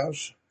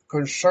has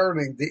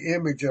concerning the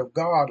image of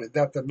God, and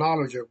that the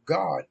knowledge of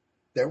God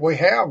that we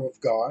have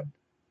of God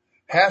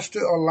has to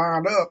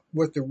align up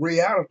with the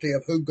reality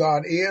of who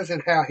God is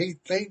and how he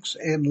thinks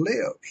and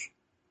lives.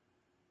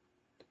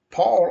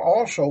 Paul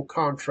also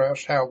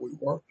contrasts how we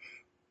were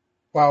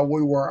while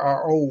we were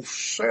our old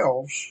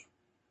selves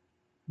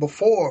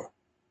before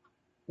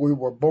we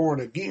were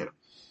born again.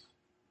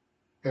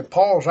 And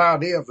Paul's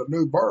idea of the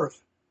new birth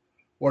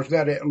was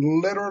that it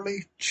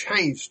literally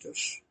changed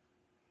us.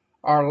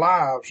 Our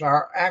lives,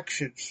 our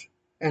actions,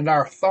 and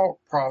our thought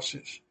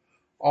process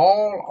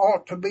all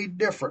ought to be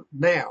different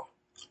now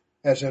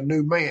as a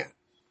new man.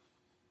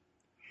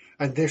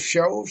 And this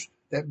shows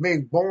that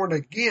being born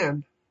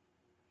again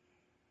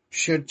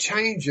should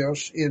change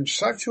us in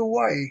such a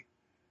way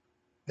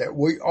that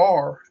we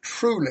are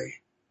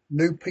truly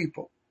new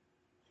people.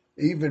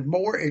 Even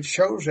more, it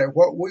shows that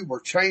what we were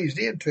changed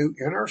into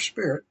in our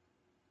spirit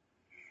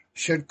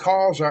should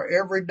cause our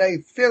everyday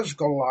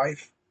physical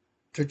life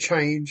to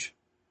change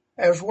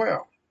as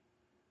well.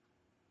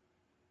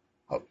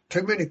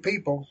 Too many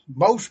people,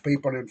 most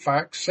people in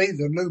fact, see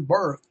the new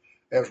birth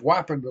as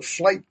wiping the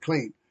slate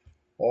clean,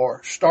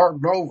 or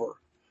starting over,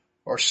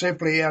 or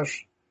simply as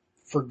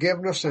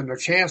forgiveness and the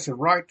chance and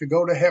right to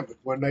go to heaven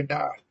when they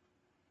die.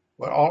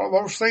 Well, all of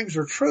those things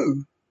are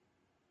true,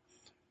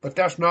 but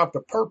that's not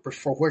the purpose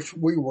for which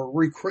we were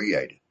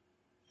recreated.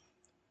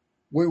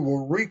 We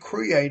were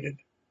recreated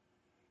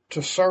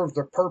to serve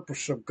the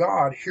purpose of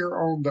God here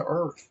on the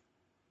earth.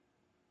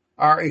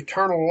 Our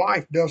eternal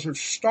life doesn't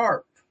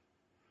start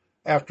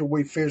after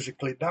we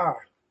physically die.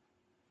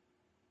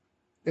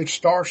 It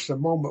starts the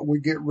moment we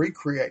get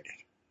recreated.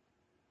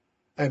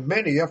 And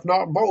many, if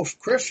not most,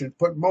 Christians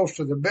put most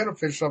of the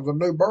benefits of the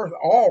new birth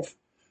off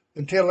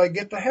until they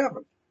get to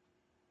heaven.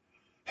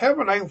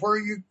 Heaven ain't where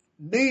you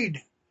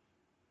need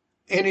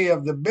any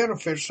of the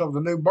benefits of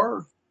the new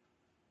birth.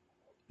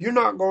 You're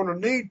not going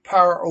to need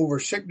power over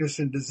sickness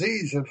and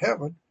disease in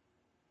heaven.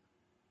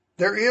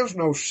 There is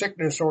no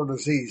sickness or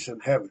disease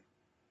in heaven.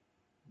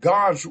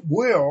 God's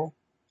will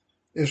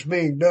is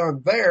being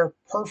done there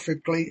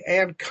perfectly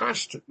and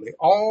constantly,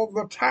 all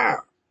the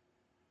time,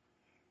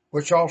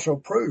 which also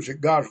proves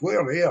that God's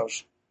will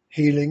is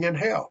healing and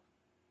health.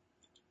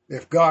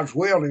 If God's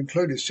will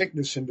included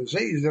sickness and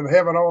disease, then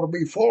heaven ought to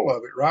be full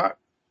of it, right?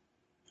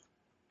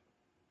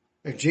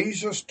 And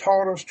Jesus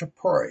taught us to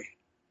pray,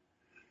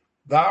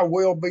 "Thy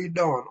will be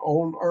done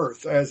on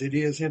earth as it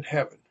is in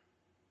heaven."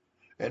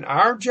 And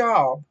our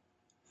job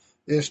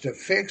is to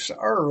fix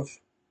earth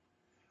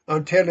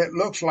until it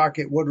looks like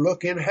it would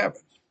look in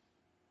heaven.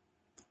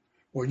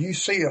 When you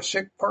see a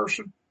sick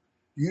person,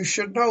 you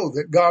should know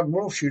that God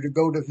wants you to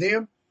go to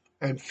them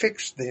and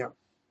fix them.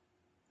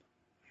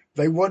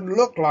 They wouldn't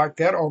look like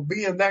that or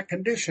be in that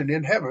condition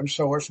in heaven,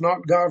 so it's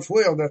not God's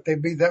will that they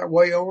be that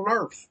way on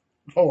earth.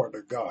 Lord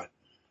of God.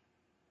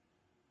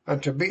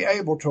 And to be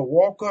able to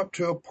walk up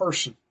to a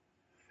person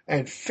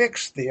and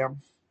fix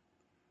them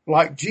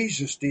like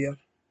Jesus did,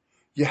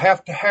 you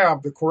have to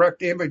have the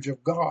correct image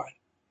of God.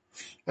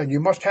 And you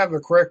must have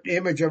the correct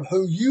image of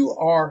who you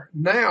are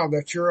now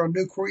that you're a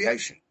new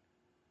creation.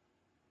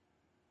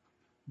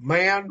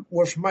 Man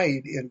was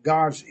made in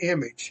God's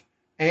image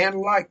and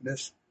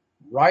likeness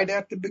right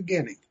at the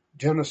beginning.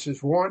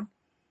 Genesis 1,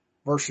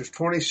 verses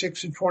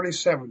 26 and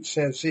 27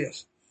 says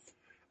this,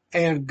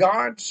 "And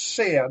God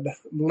said,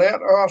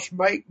 Let us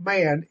make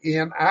man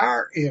in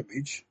our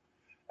image,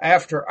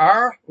 after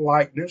our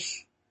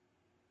likeness,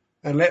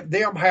 and let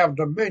them have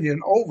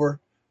dominion over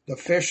the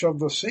fish of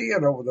the sea,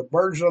 and over the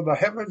birds of the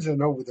heavens,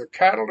 and over the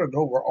cattle, and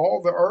over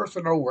all the earth,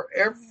 and over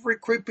every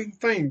creeping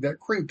thing that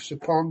creeps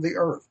upon the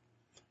earth.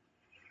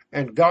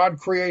 And God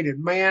created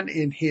man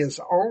in his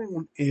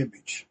own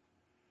image.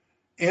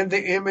 In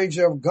the image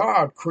of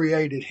God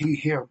created he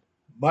him.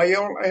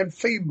 Male and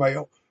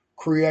female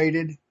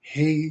created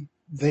he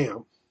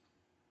them."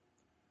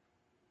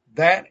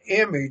 That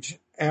image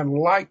and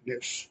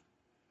likeness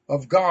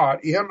of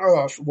God in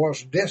us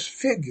was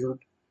disfigured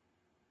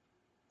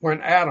when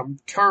Adam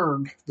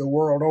turned the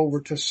world over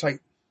to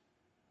Satan.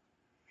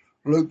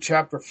 Luke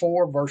chapter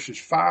 4, verses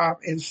 5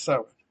 and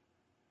 7.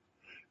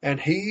 "And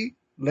he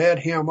led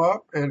him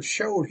up and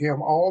showed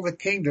him all the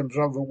kingdoms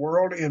of the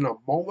world in a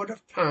moment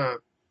of time.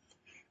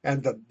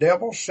 And the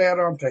devil said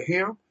unto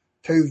him,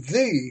 To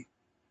thee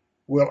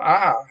will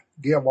I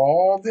give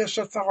all this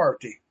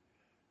authority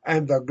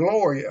and the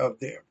glory of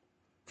them.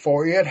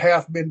 For it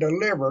hath been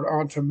delivered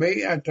unto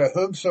me, and to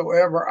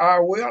whomsoever I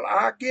will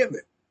I give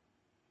it.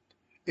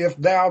 If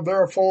thou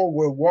therefore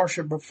wilt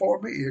worship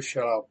before me, it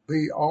shall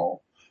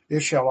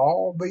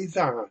all be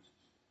thine."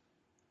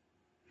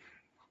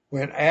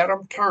 When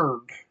Adam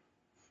turned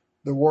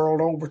the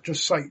world over to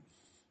Satan,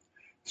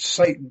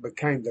 Satan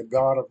became the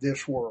god of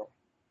this world.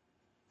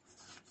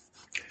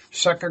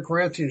 2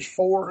 Corinthians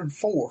 4 and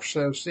 4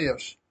 says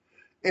this,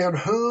 "In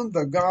whom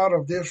the God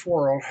of this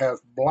world hath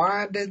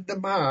blinded the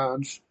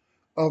minds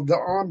of the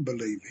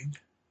unbelieving,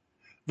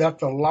 that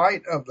the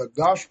light of the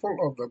gospel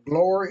of the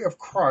glory of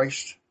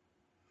Christ,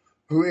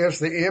 who is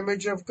the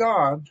image of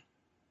God,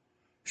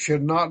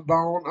 should not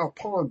dawn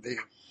upon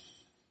them."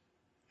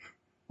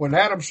 When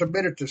Adam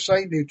submitted to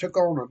Satan, he took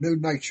on a new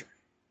nature.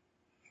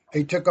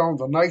 He took on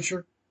the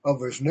nature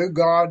of his new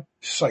god,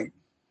 Satan.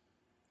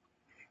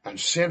 And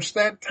since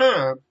that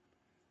time,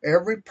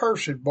 every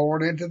person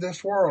born into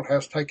this world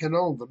has taken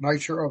on the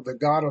nature of the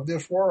god of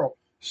this world,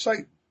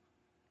 Satan.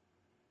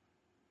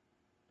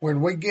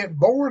 When we get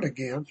born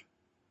again,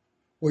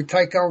 we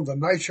take on the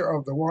nature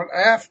of the one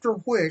after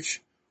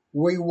which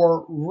we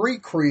were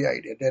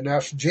recreated, and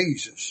that's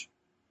Jesus.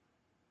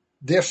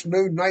 This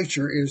new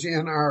nature is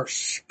in our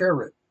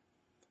spirit.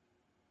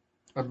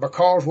 And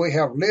because we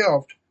have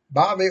lived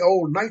by the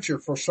old nature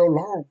for so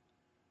long,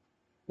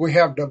 we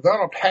have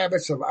developed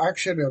habits of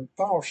action and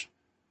thoughts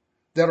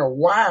that are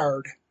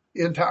wired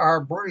into our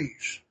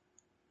brains.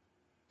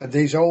 And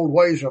these old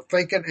ways of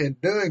thinking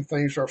and doing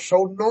things are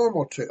so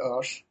normal to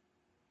us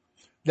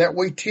that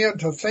we tend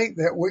to think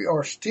that we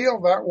are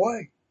still that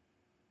way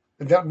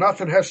and that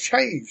nothing has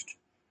changed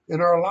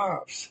in our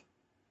lives.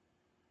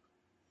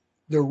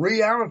 The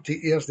reality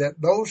is that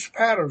those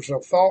patterns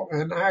of thought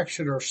and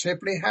action are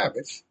simply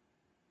habits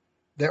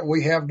that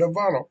we have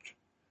developed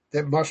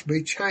that must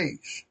be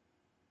changed.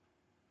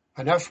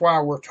 And that's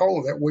why we're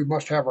told that we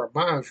must have our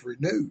minds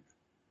renewed.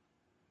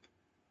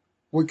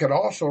 We could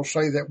also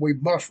say that we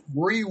must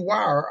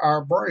rewire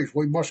our brains.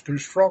 We must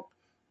construct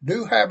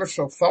new habits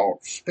of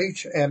thought,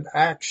 speech, and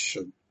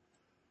action.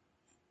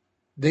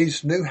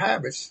 These new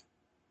habits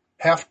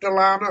have to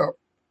line up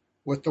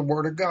with the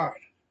Word of God.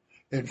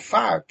 In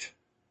fact,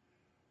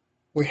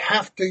 we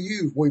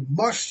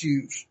must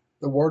use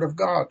the Word of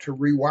God to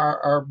rewire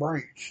our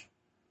brains.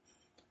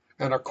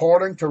 And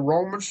according to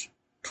Romans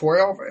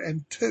 12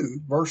 and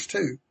 2, verse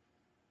 2,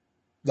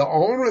 the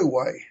only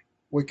way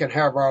we can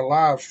have our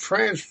lives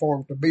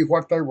transformed to be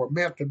what they were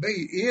meant to be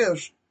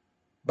is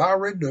by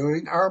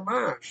renewing our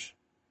minds.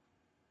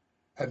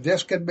 And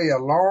this can be a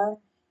long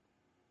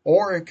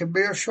or it can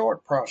be a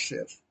short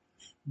process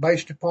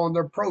based upon the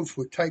approach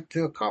we take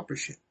to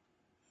accomplish it.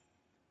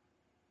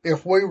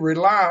 If we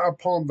rely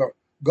upon the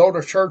go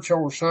to church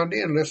on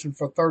Sunday and listen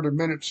for 30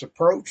 minutes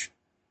approach,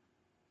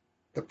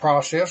 the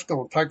process is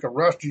going to take the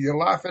rest of your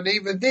life, and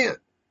even then,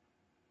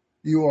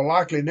 you will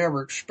likely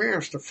never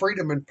experience the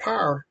freedom and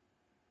power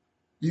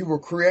you were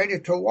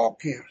created to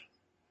walk in.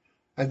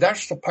 And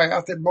that's the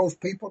path that most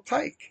people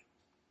take.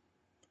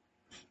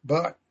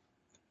 But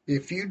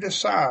if you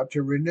decide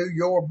to renew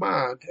your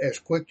mind as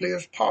quickly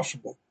as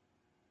possible,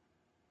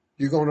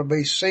 you're going to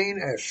be seen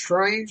as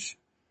strange,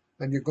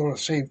 and you're going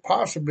to seem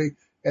possibly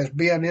as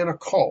being in a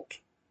cult.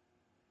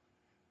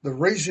 The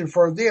reason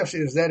for this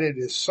is that it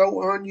is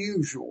so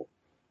unusual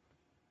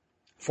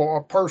for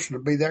a person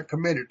to be that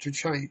committed to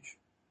change.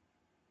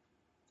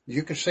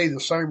 You can see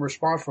the same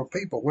response from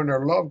people when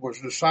their loved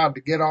ones decide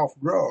to get off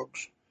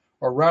drugs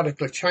or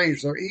radically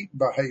change their eating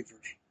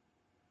behaviors.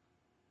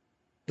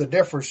 The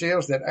difference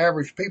is that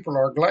average people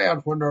are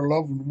glad when their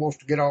loved one wants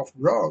to get off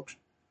drugs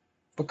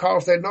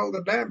because they know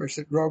the damage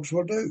that drugs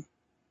will do.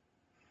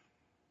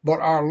 But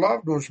our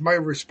loved ones may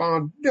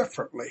respond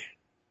differently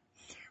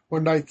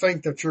when they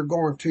think that you're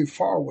going too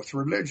far with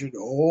religion.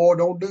 Oh,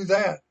 don't do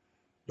that.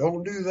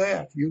 Don't do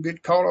that. You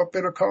get caught up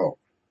in a cult.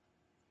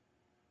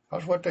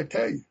 That's what they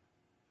tell you.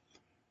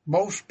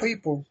 Most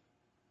people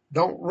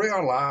don't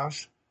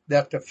realize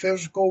that the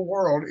physical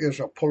world is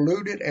a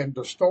polluted and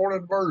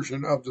distorted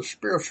version of the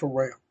spiritual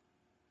realm,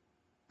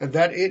 and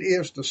that it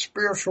is the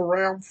spiritual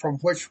realm from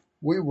which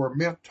we were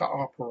meant to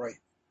operate.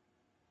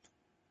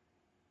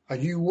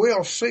 And you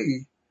will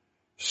see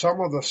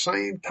some of the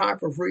same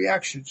type of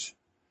reactions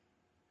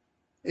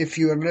if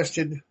you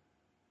enlisted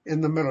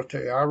in the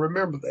military. I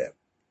remember that.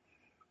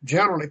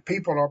 Generally,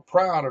 people are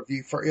proud of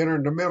you for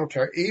entering the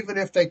military, even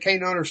if they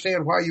can't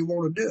understand why you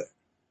want to do it,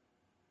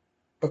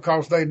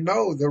 because they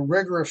know the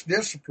rigorous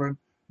discipline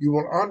you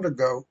will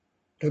undergo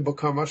to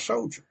become a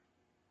soldier.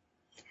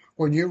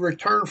 When you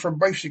return from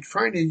basic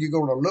training, you're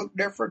going to look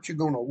different, you're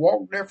going to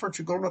walk different,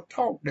 you're going to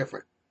talk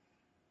different,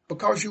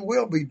 because you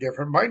will be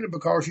different, mainly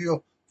because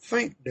you'll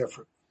think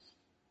different.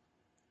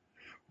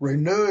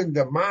 Renewing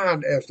the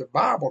mind, as the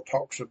Bible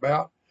talks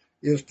about,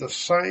 is the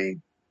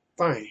same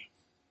thing.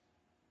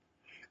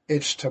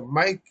 It's to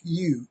make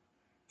you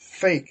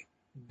think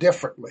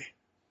differently.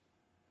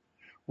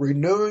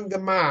 Renewing the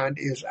mind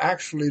is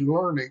actually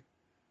learning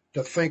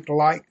to think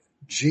like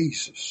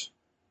Jesus.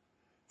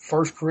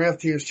 1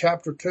 Corinthians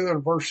chapter 2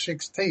 and verse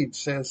 16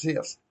 says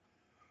this,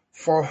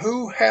 "For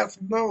who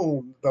hath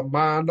known the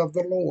mind of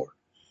the Lord,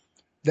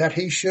 that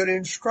he should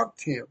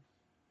instruct him?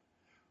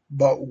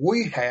 But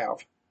we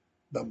have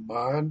the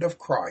mind of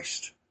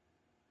Christ."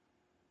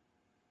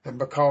 And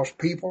because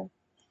people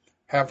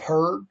have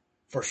heard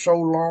for so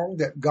long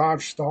that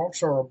God's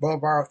thoughts are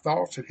above our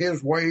thoughts and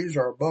his ways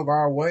are above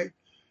our way,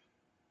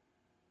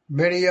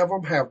 many of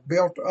them have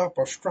built up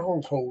a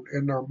stronghold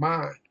in their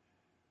mind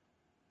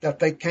that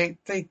they can't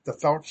think the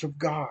thoughts of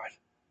God.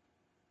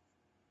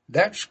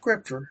 That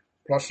scripture,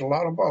 plus a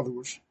lot of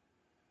others,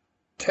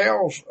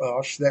 tells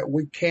us that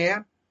we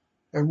can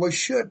and we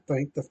should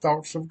think the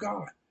thoughts of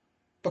God,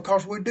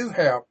 because we do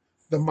have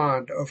the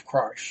mind of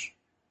Christ.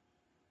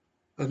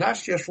 And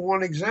that's just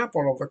one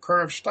example of the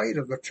current state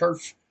of the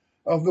church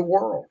of the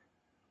world.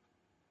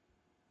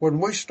 When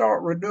we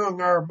start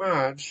renewing our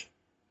minds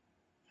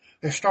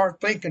and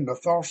start thinking the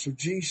thoughts of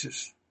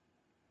Jesus,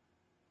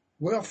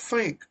 we'll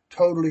think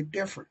totally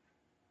different.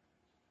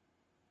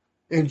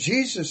 In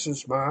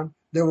Jesus' mind,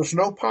 there was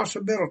no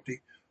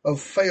possibility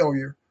of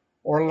failure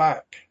or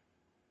lack.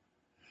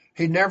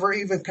 He never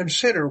even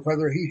considered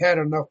whether he had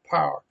enough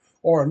power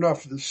or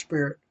enough of the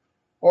Spirit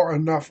or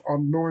enough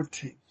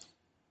anointing.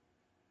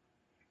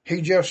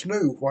 He just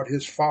knew what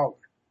his Father,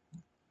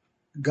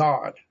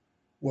 God,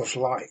 was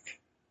like.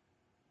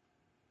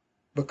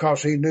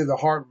 Because he knew the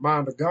heart and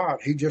mind of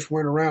God, he just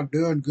went around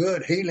doing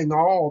good, healing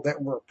all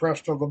that were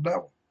oppressed of the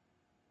devil.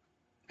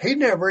 He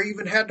never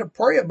even had to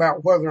pray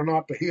about whether or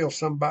not to heal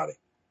somebody.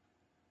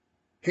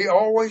 He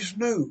always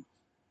knew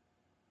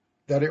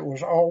that it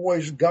was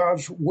always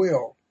God's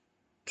will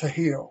to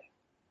heal.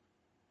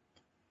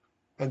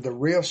 And the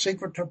real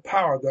secret to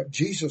power that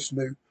Jesus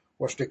knew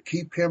was to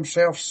keep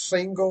himself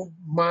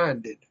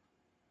single-minded.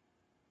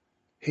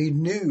 He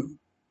knew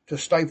to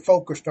stay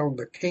focused on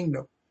the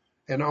kingdom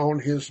and on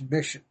his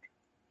mission.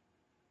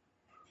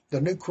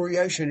 The new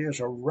creation is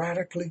a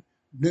radically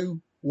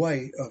new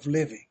way of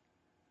living.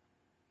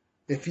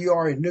 If you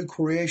are a new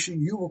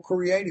creation, you were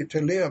created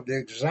to live the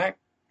exact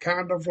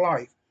kind of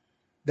life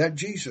that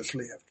Jesus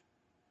lived.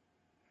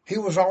 He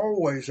was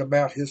always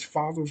about his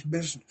Father's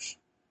business.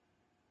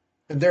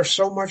 And there's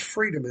so much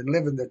freedom in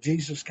living the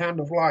Jesus kind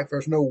of life.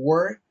 There's no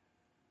worry.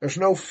 There's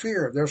no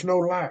fear. There's no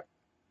lack.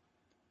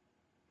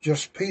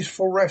 Just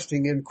peaceful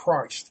resting in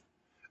Christ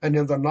and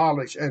in the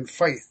knowledge and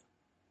faith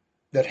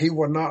that he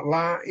would not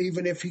lie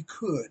even if he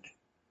could.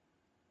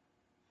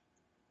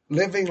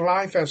 Living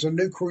life as a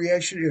new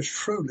creation is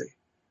truly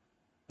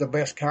the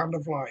best kind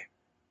of life.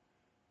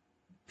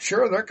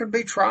 Sure, there can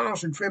be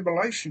trials and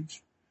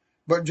tribulations,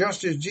 but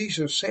just as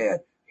Jesus said,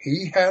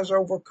 he has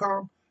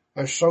overcome,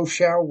 and so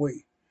shall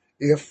we,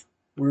 if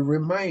we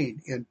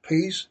remain in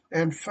peace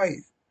and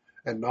faith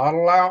and not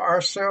allow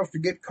ourselves to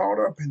get caught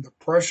up in the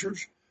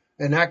pressures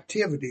and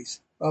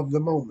activities of the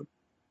moment.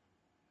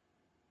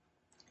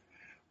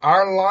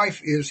 Our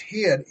life is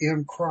hid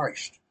in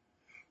Christ.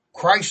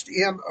 Christ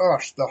in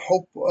us, the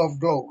hope of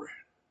glory.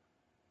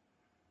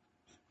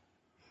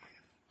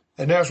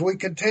 And as we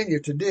continue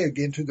to dig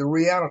into the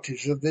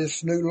realities of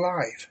this new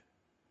life,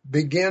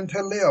 begin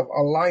to live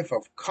a life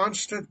of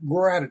constant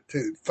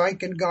gratitude,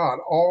 thanking God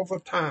all the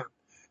time,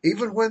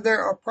 even when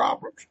there are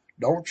problems.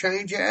 Don't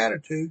change your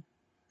attitude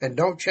and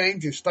don't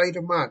change your state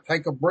of mind.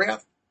 Take a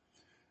breath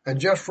and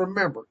just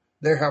remember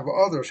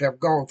others have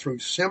gone through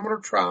similar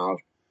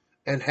trials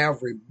and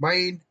have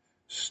remained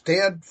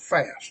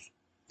steadfast.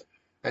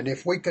 And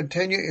if we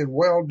continue in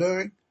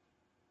well-doing,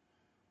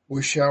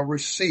 we shall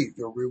receive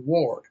the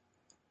reward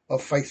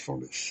of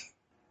faithfulness.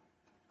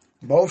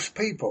 Most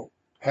people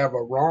have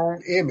a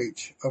wrong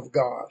image of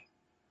God.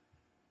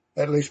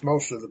 At least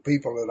most of the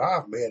people that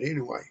I've met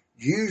anyway.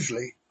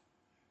 Usually,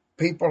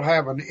 people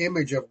have an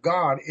image of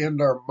God in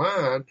their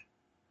mind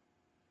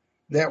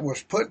that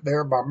was put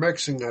there by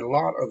mixing a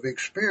lot of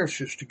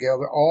experiences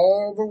together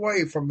all the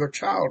way from their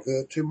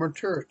childhood to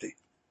maturity.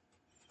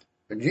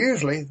 And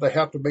usually, they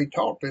have to be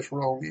taught this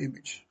wrong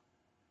image.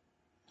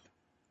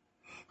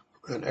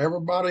 And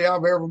everybody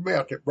I've ever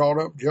met that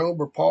brought up Job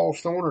or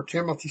Paul's thorn or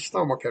Timothy's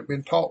stomach had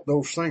been taught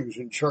those things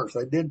in church.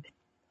 They didn't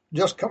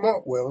just come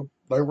up with them.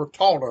 They were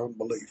taught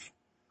unbelief.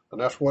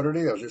 And that's what it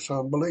is. It's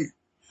unbelief.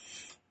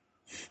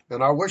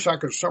 And I wish I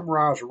could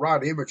summarize the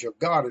right image of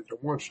God into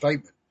one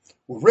statement.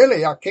 Well,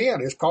 really, I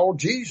can. It's called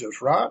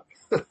Jesus, right?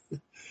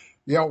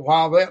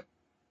 While that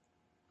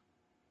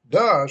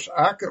does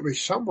accurately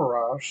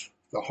summarize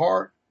the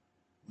heart,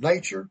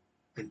 nature,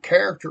 and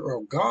character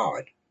of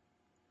God,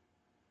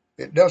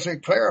 it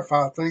doesn't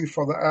clarify things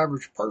for the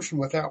average person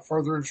without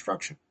further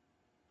instruction.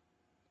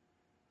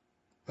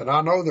 And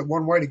I know that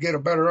one way to get a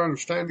better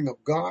understanding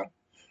of God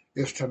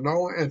is to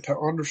know and to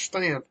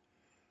understand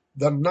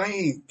the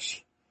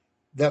names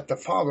that the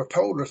Father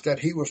told us that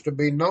he was to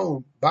be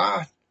known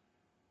by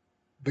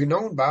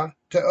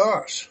to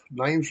us.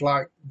 Names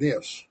like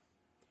this: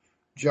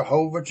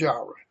 Jehovah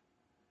Jireh,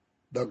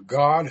 the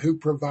God who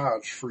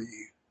provides for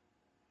you;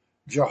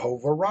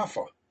 Jehovah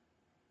Rapha,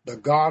 the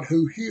God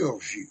who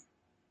heals you;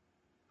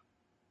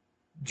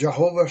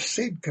 Jehovah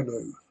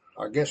Sidkenu,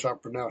 I guess I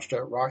pronounced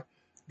that right,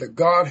 the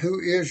God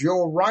who is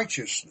your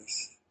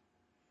righteousness;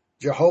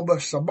 Jehovah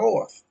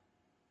Sabaoth,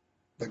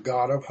 the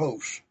God of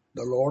hosts,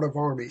 the Lord of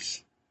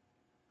armies.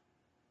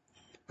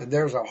 And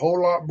there's a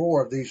whole lot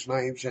more of these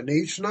names, and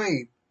each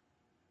name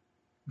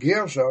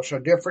gives us a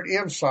different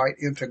insight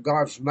into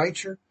God's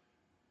nature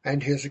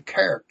and his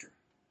character.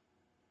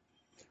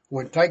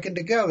 When taken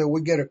together,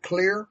 we get a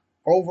clear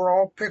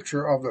overall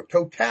picture of the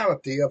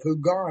totality of who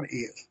God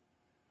is.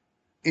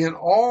 In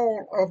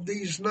all of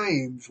these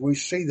names, we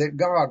see that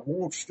God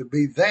wants to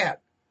be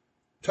that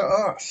to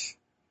us.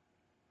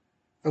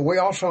 And we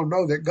also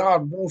know that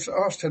God wants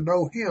us to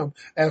know him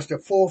as the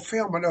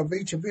fulfillment of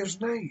each of his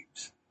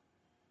names.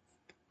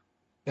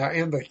 Now,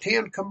 in the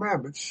 10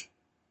 Commandments,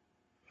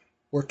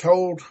 we're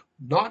told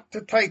not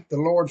to take the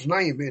Lord's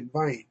name in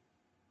vain.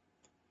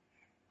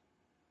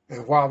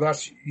 And while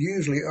that's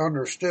usually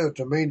understood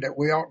to mean that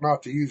we ought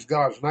not to use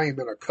God's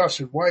name in a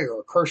cussing way or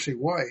a cursing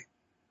way,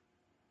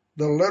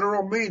 the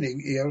literal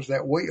meaning is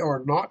that we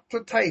are not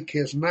to take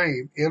his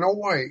name in a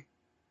way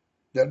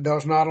that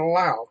does not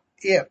allow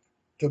it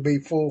to be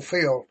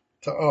fulfilled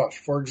to us.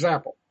 For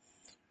example,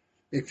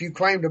 if you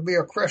claim to be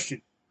a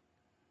Christian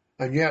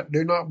and yet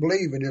do not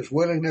believe in his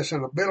willingness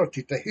and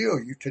ability to heal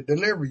you, to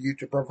deliver you,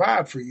 to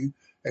provide for you,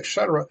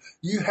 etc.,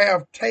 you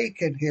have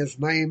taken his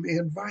name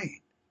in vain.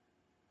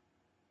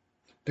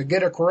 To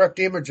get a correct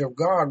image of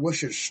God, we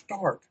should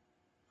start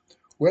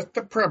with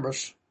the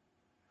premise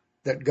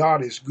that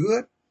God is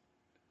good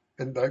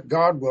and that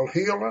God will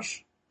heal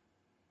us,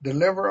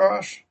 deliver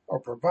us, or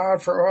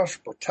provide for us,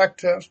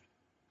 protect us,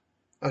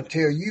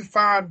 until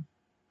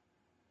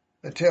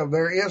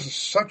there is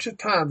such a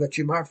time that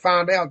you might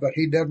find out that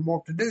he doesn't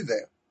want to do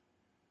that.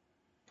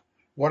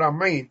 What I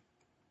mean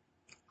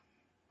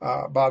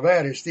by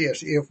that is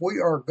this: if we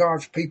are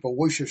God's people,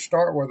 we should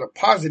start with a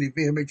positive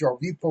image or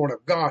viewpoint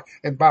of God,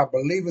 and by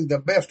believing the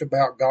best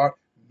about God,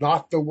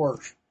 not the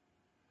worst.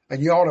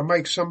 And you ought to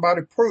make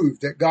somebody prove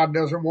that God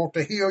doesn't want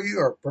to heal you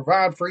or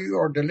provide for you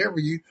or deliver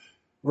you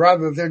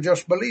rather than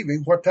just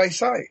believing what they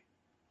say.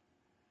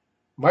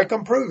 Make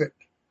them prove it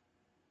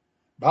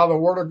by the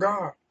Word of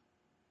God.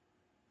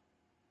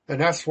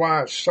 And that's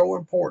why it's so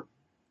important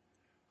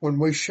when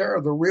we share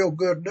the real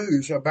good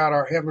news about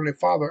our Heavenly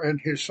Father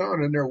and His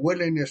Son and their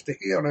willingness to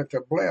heal and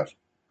to bless,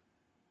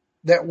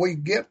 that we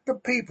get the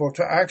people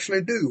to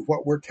actually do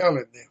what we're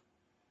telling them.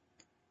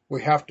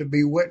 We have to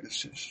be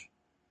witnesses.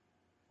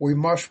 We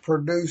must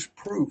produce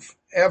proof,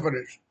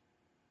 evidence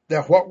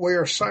that what we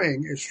are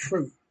saying is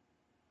true.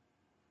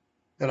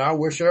 And I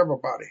wish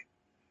everybody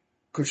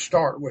could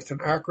start with an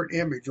accurate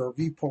image or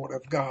viewpoint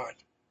of God.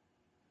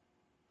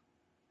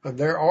 And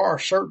there are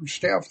certain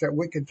steps that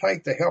we can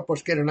take to help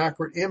us get an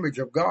accurate image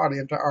of God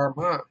into our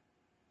mind.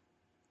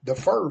 The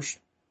first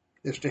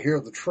is to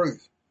hear the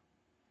truth.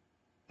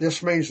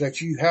 This means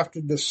that you have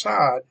to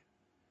decide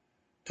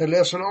to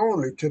listen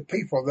only to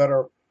people that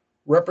are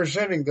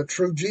representing the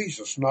true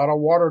Jesus, not a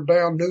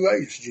watered-down New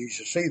Age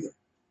Jesus either.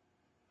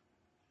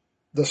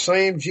 The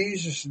same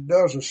Jesus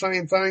does the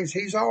same things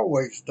He's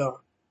always done.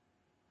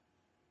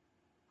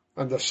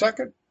 And the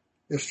second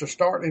is to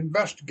start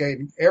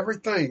investigating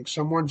everything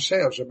someone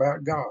says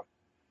about God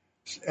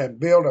and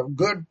build a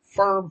good,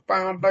 firm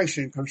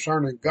foundation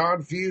concerning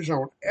God's views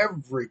on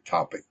every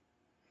topic.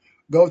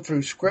 Go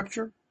through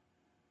Scripture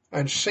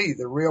and see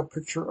the real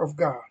picture of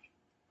God.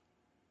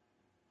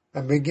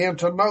 And begin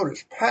to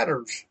notice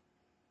patterns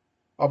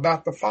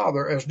about the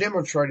Father as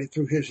demonstrated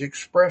through His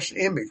express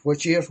image,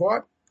 which is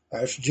what?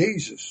 That's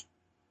Jesus.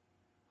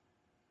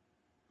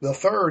 The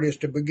third is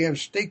to begin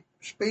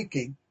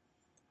speaking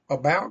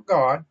about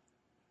God,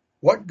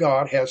 what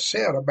God has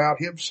said about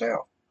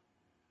Himself,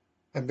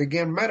 and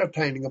begin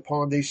meditating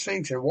upon these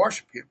things and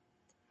worship Him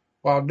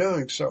while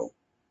doing so.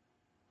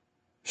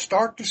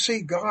 Start to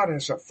see God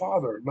as a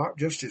Father, not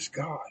just as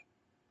God.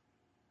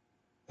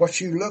 What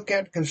you look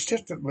at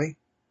consistently,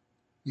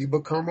 you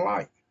become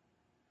like.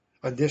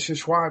 And this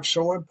is why it's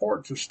so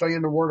important to stay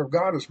in the Word of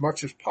God as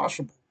much as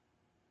possible.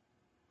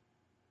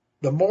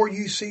 The more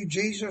you see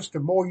Jesus, the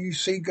more you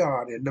see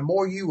God, and the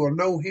more you will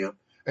know Him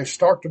and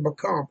start to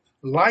become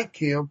like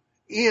Him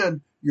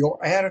in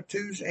your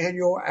attitudes and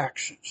your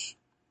actions.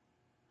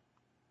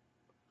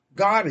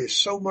 God is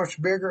so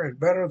much bigger and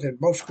better than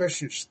most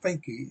Christians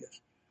think He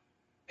is.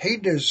 He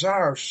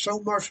desires so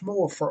much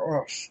more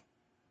for us.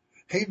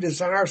 He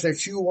desires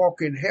that you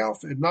walk in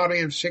health and not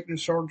in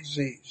sickness or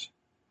disease.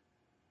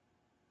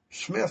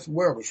 Smith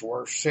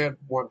Wigglesworth said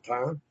one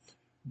time,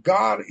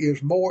 God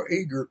is more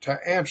eager to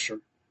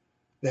answer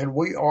than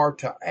we are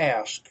to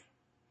ask.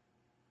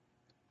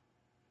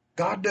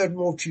 God doesn't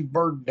want you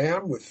burdened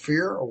down with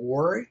fear or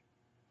worry.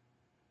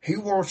 He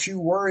wants you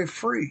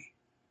worry-free.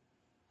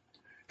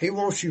 He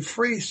wants you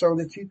free so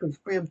that you can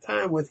spend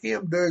time with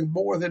Him doing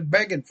more than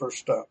begging for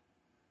stuff.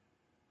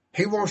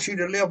 He wants you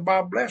to live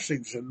by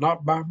blessings and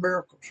not by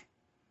miracles.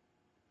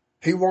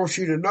 He wants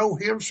you to know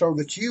Him so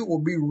that you will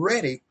be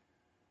ready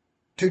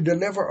to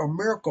deliver a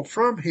miracle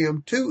from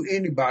Him to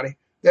anybody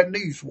that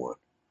needs one.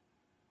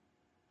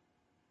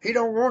 He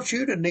don't want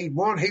you to need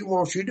one. He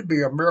wants you to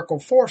be a miracle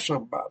for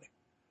somebody.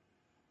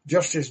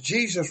 Just as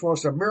Jesus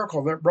was the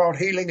miracle that brought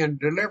healing and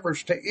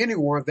deliverance to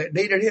anyone that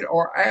needed it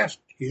or asked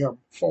Him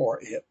for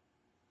it.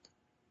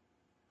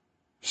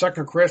 2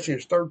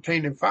 Corinthians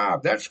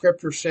 13:5, that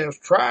scripture says,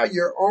 try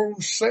your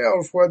own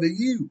selves whether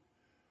you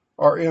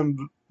are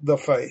in the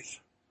faith.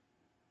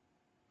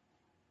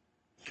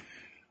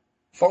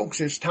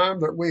 Folks, it's time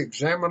that we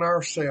examine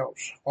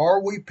ourselves.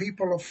 Are we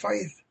people of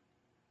faith?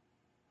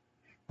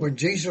 When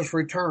Jesus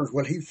returns,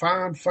 will He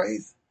find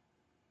faith?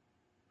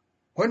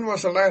 When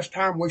was the last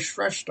time we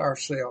stretched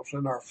ourselves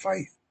in our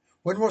faith?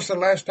 When was the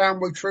last time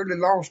we truly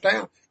launched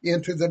out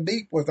into the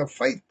deep with a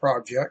faith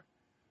project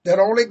that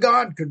only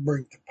God could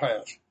bring to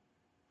pass?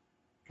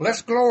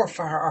 Let's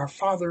glorify our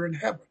Father in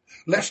heaven.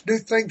 Let's do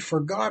things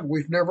for God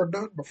we've never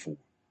done before.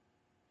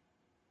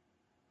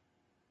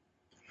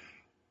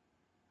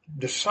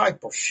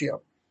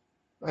 Discipleship.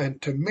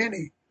 And to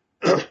many,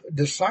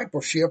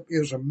 discipleship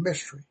is a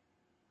mystery.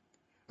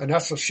 And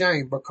that's a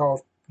shame,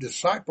 because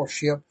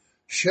discipleship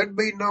should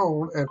be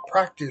known and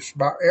practiced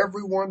by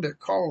everyone that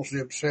calls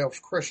themselves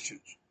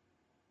Christians.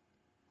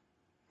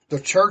 The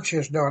church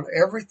has done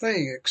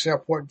everything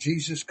except what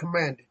Jesus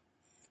commanded.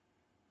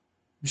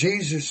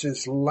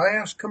 Jesus'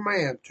 last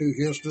command to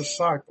His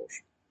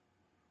disciples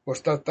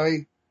was that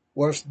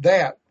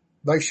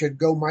they should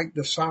go make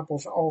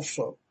disciples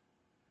also.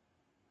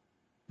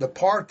 The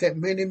part that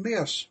many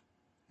miss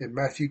in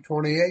Matthew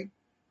 28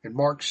 and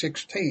Mark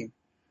 16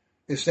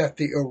 is that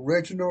the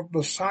original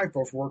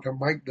disciples were to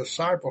make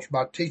disciples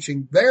by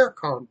teaching their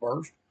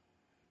converts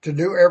to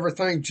do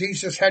everything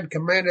Jesus had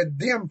commanded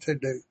them to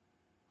do,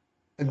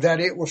 and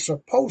that it was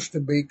supposed to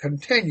be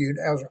continued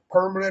as a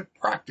permanent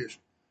practice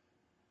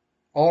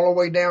all the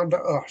way down to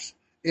us.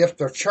 If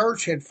the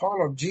church had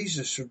followed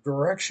Jesus'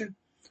 direction,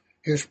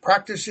 His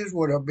practices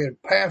would have been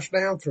passed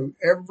down through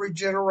every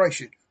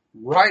generation,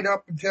 right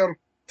up until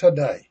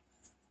today.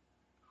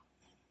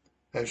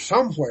 And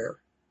somewhere,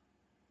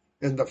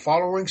 in the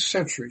following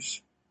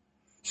centuries,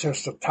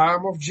 since the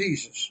time of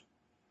Jesus,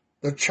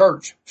 the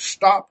church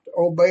stopped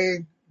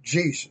obeying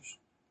Jesus.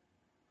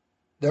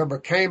 There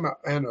became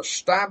an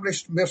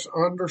established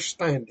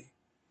misunderstanding.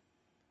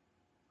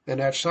 And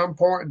at some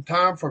point in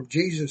time from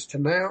Jesus to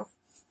now,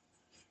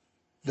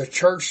 the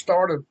church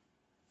started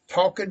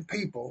talking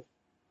people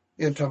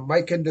into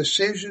making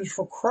decisions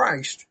for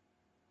Christ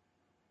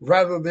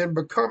rather than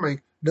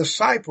becoming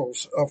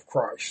disciples of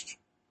Christ.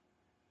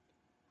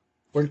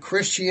 When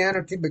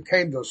Christianity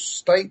became the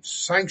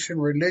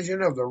state-sanctioned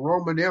religion of the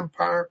Roman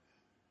Empire,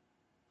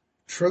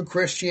 true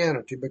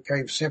Christianity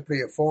became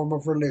simply a form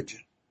of religion.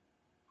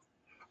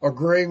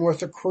 Agreeing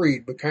with a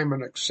creed became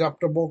an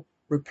acceptable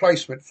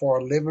replacement for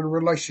a living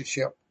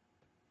relationship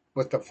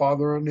with the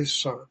Father and His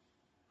Son.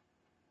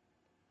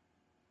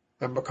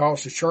 And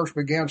because the church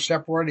began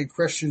separating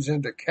Christians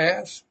into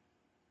castes,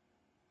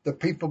 the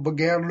people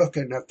began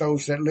looking at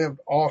those that lived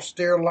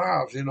austere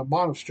lives in a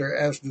monastery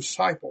as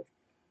disciples,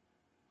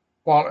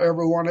 while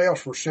everyone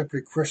else were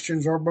simply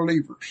Christians or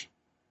believers.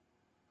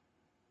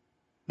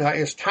 Now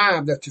it's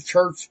time that the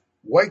church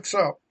wakes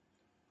up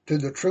to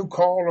the true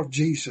call of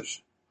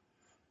Jesus.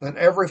 And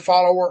every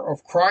follower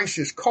of Christ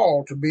is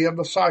called to be a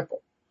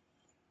disciple.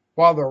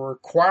 While the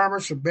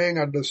requirements of being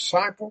a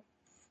disciple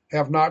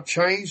have not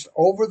changed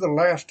over the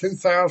last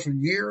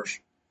 2,000 years,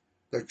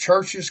 the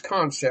church's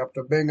concept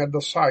of being a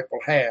disciple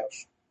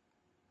has.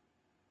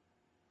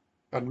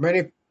 And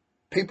many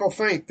people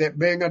think that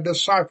being a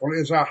disciple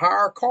is a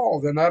higher call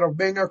than that of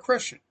being a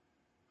Christian.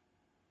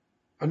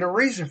 And the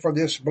reason for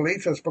this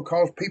belief is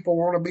because people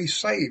want to be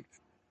saved,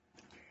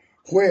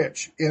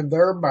 which in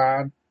their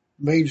mind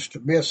means to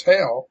miss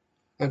hell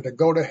and to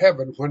go to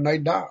heaven when they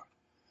die.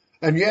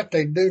 And yet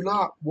they do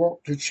not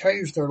want to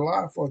change their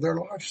life or their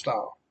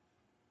lifestyle.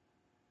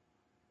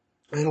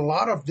 And a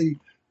lot of the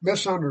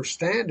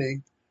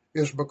misunderstanding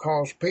is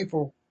because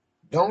people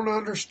don't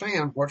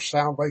understand what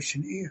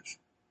salvation is.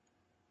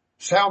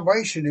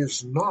 Salvation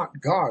is not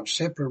God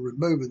simply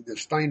removing the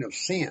stain of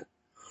sin.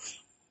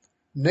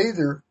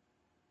 Neither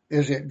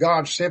is it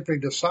God simply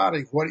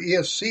deciding what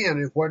is sin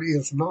and what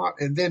is not,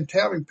 and then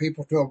telling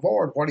people to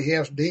avoid what He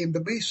has deemed to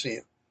be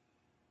sin.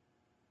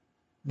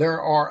 There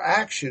are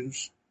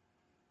actions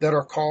that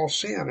are called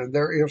sin, and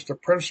there is the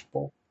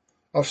principle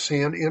of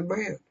sin in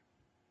man.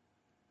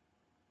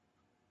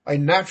 A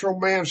natural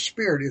man's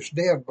spirit is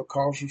dead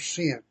because of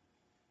sin.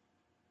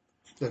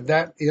 And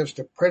that is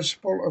the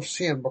principle of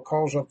sin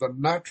because of the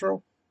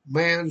natural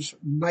man's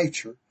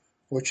nature,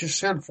 which is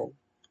sinful.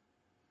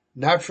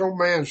 Natural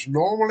man's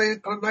normal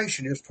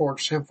inclination is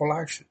towards sinful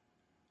action.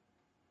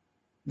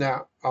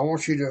 Now, I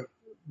want you to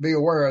be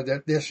aware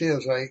that this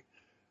is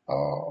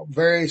a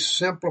very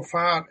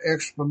simplified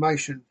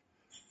explanation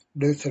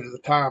due to the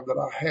time that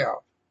I have.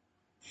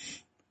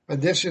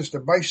 And this is the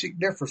basic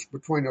difference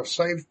between a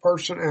saved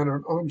person and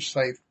an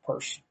unsaved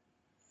person.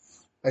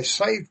 A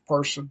saved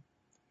person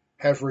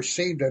has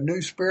received a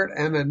new spirit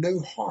and a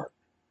new heart.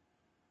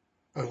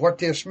 And what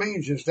this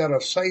means is that a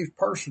saved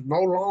person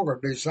no longer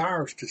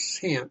desires to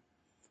sin.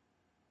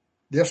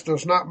 This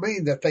does not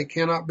mean that they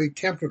cannot be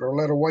tempted or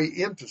led away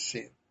into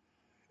sin.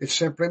 It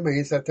simply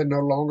means that they no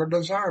longer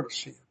desire to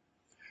sin.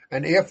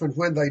 And if and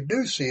when they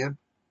do sin,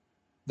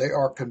 they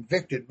are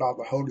convicted by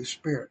the Holy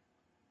Spirit.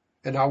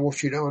 And I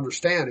want you to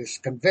understand, it's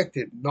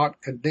convicted,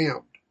 not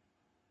condemned.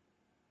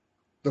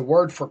 The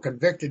word for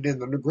convicted in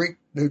the Greek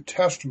New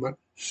Testament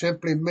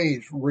simply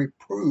means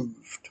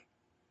reproved.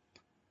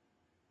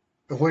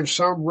 And when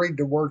some read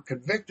the word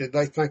convicted,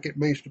 they think it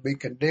means to be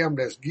condemned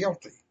as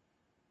guilty.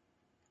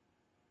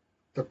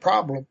 The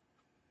problem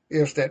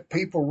is that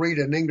people read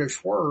an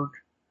English word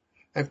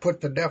and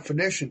put the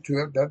definition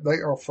to it that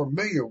they are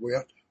familiar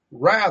with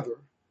rather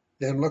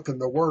than looking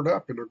the word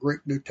up in the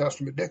Greek New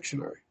Testament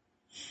dictionary.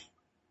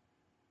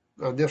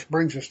 And this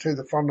brings us to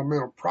the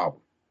fundamental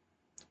problem.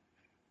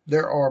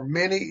 There are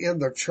many in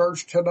the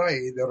church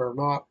today that are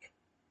not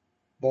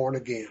born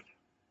again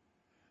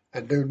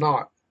and do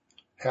not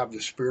have the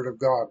Spirit of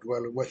God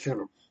dwelling within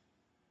them.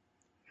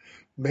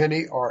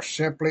 Many are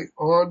simply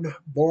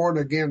unborn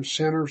again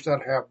sinners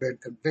that have been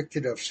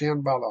convicted of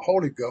sin by the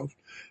Holy Ghost,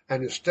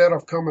 and instead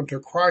of coming to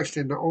Christ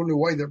in the only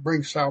way that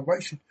brings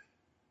salvation,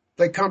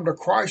 they come to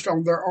Christ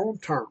on their own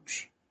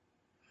terms,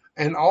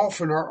 and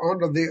often are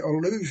under the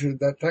illusion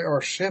that they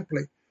are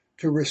simply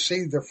to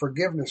receive the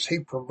forgiveness He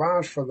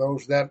provides for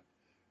those that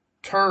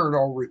turn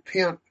or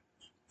repent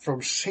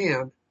from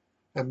sin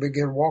and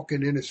begin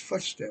walking in His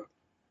footsteps.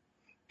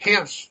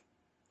 Hence,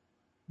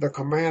 the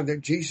command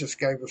that Jesus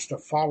gave us to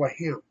follow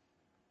Him.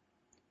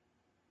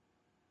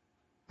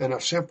 And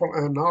a simple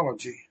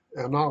analogy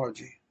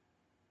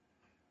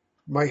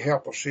may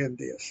help us in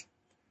this.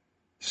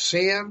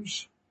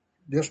 Sins,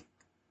 just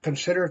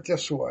consider it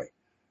this way.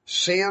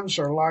 Sins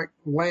are like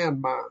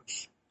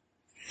landmines.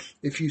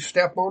 If you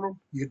step on them,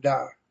 you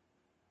die.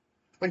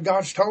 And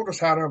God's told us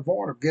how to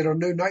avoid them, get a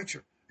new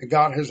nature. And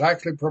God has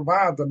actually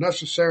provided the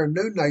necessary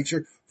new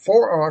nature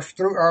for us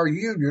through our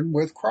union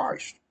with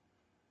Christ.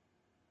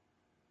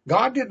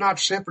 God did not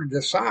simply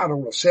decide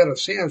on a set of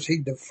sins. He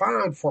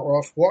defined for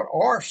us what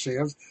are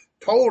sins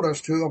told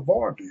us to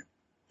avoid them.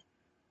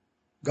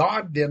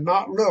 God did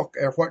not look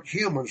at what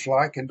humans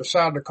like and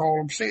decide to call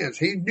them sins.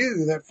 He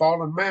knew that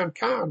fallen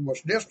mankind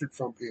was distant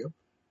from him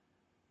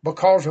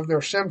because of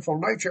their sinful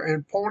nature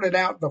and pointed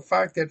out the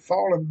fact that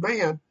fallen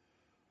man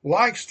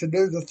likes to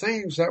do the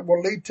things that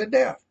will lead to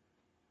death,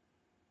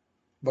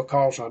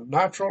 because a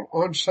natural,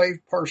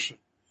 unsaved person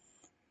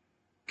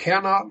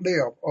cannot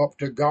live up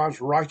to God's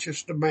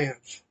righteous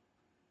demands.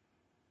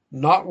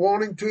 Not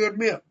wanting to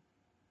admit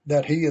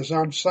that he is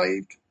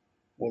unsaved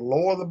will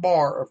lower the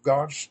bar of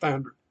God's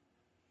standard.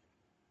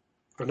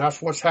 And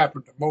that's what's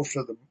happened to most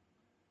of the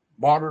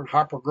modern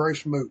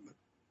hyper-grace movement.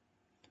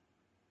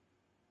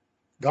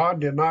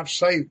 God did not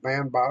save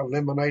man by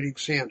eliminating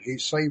sin. He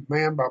saved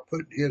man by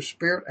putting his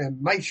spirit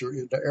and nature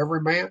into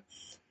every man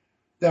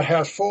that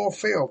has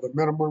fulfilled the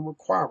minimum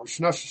requirements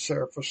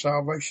necessary for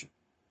salvation.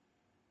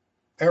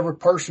 Every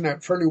person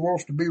that truly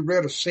wants to be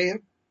rid of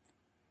sin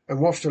and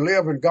wants to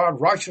live in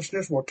God's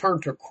righteousness will turn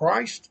to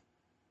Christ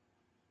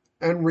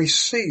and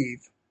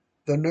receive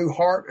the new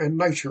heart and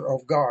nature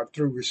of God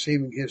through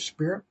receiving his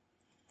spirit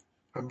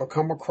and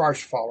become a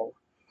Christ follower,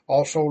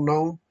 also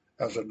known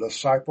as a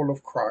disciple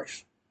of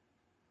Christ,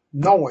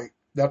 knowing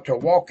that to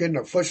walk in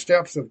the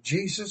footsteps of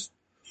Jesus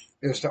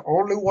is the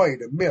only way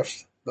to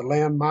miss the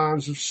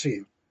landmines of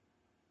sin.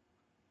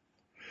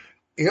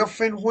 If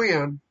and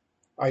when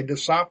a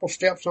disciple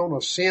steps on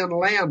a sin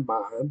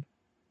landmine,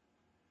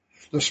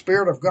 the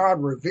Spirit of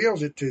God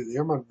reveals it to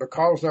them, and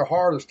because their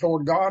heart is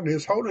toward God and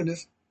his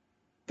holiness,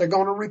 they're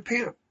going to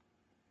repent,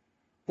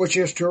 which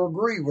is to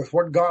agree with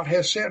what God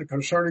has said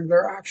concerning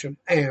their action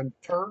and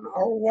turn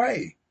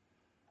away,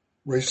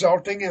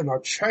 resulting in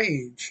a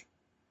change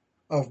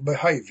of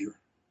behavior.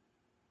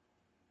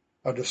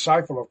 A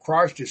disciple of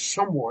Christ is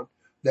someone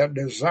that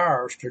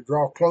desires to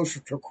draw closer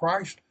to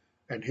Christ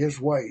and his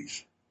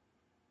ways.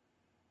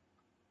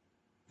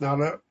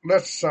 Now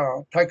let's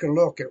take a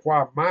look at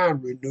why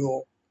mind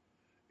renewal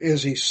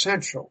is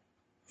essential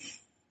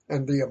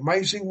and the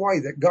amazing way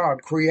that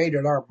God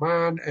created our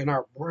mind and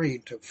our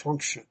brain to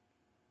function.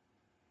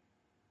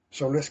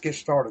 So let's get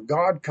started.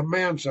 God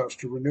commands us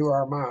to renew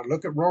our mind.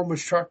 Look at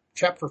Romans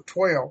chapter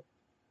 12,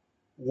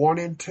 1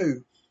 and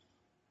 2.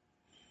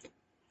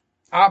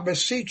 I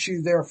beseech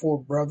you,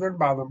 therefore, brethren,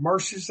 by the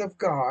mercies of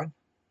God,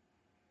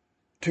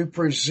 to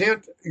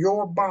present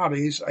your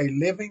bodies a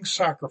living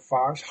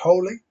sacrifice,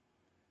 holy,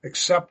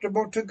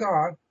 acceptable to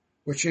God,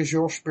 which is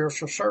your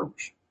spiritual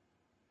service.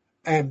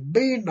 And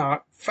be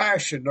not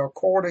fashioned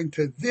according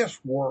to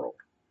this world,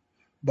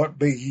 but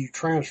be ye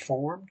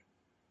transformed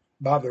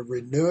by the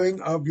renewing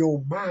of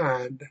your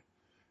mind,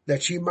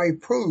 that ye may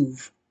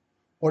prove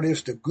what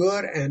is the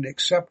good and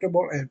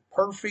acceptable and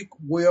perfect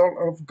will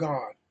of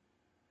God.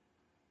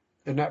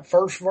 In that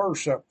first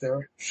verse up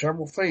there,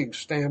 several things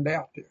stand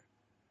out there.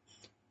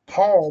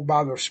 Paul,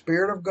 by the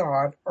Spirit of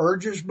God,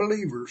 urges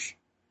believers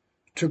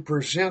to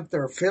present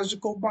their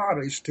physical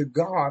bodies to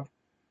God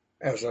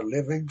as a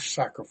living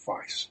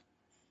sacrifice.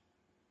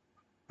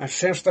 And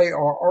since they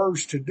are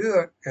urged to do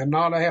it and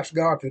not ask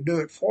God to do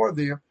it for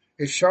them,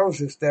 it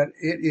shows us that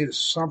it is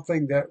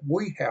something that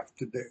we have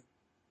to do.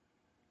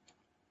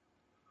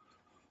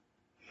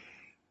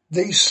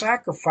 These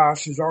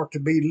sacrifices are to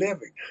be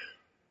living,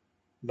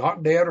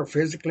 not dead or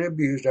physically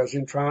abused, as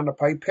in trying to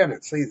pay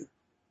penance either.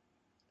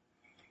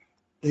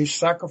 These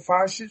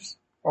sacrifices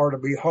are to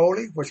be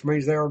holy, which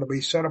means they are to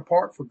be set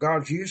apart for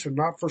God's use and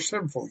not for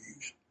sinful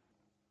use.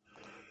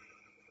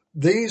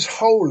 These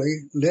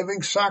holy,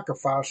 living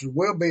sacrifices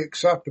will be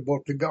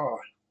acceptable to God.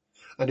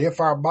 And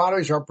if our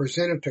bodies are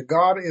presented to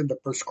God in the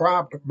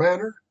prescribed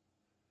manner,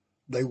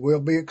 they will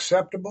be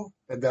acceptable,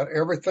 and that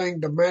everything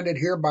demanded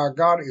here by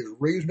God is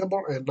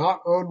reasonable and not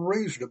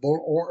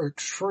unreasonable or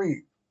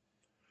extreme.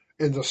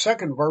 In the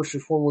second verse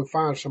is where we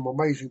find some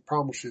amazing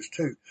promises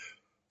too.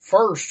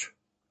 First,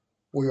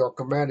 we are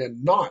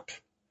commanded not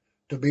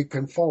to be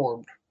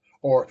conformed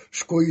or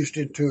squeezed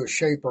into a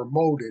shape or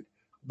molded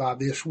by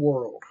this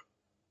world.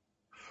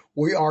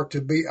 We are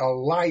to be a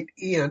light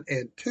in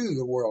and to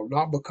the world,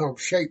 not become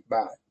shaped by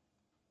it.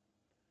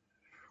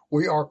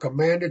 We are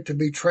commanded to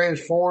be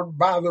transformed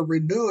by the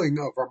renewing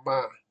of our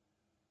mind.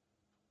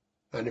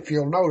 And if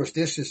you'll notice,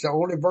 this is the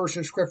only verse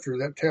in Scripture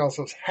that tells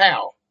us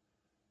how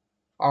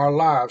our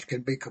lives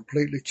can be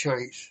completely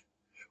changed.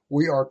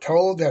 We are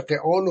told that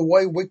the only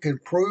way we can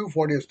prove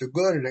what is the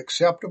good and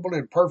acceptable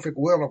and perfect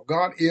will of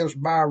God is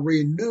by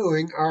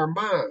renewing our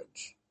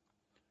minds.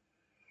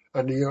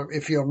 And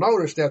if you'll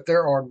notice that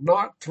there are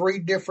not three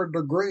different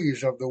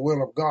degrees of the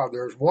will of God.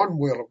 There's one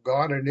will of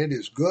God, and it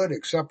is good,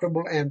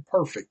 acceptable, and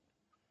perfect.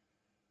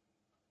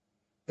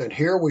 And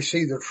here we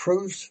see the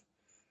truths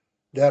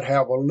that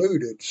have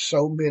eluded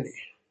so many.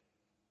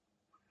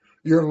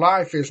 Your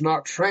life is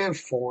not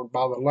transformed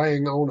by the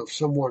laying on of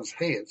someone's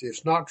hands.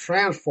 It's not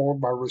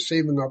transformed by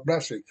receiving a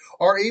blessing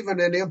or even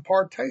an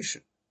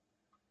impartation.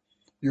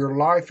 Your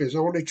life is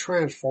only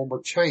transformed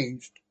or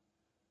changed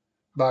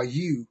by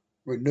you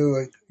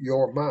renewing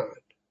your mind.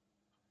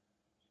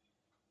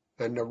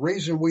 And the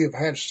reason we have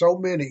had so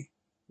many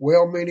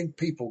well-meaning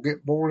people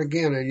get born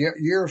again and yet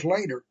years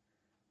later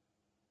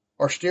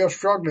are still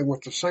struggling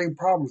with the same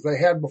problems they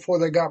had before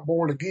they got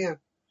born again,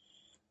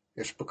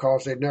 it's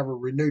because they never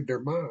renewed their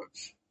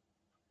minds.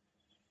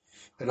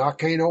 And I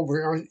can't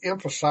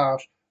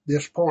overemphasize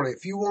this point.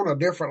 If you want a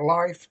different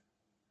life,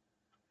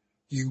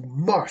 you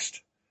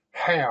must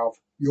have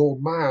your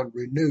mind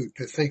renewed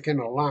to think in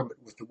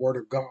alignment with the Word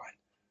of God.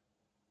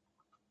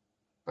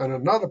 And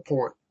another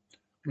point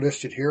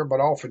listed here, but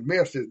often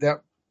missed, is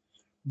that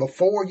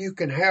before you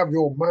can have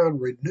your mind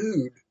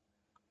renewed,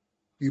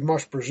 you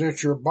must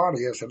present your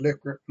body as a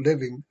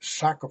living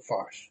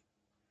sacrifice.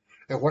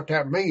 And what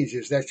that means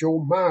is that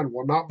your mind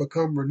will not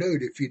become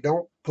renewed if you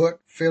don't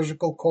put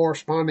physical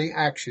corresponding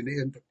action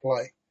into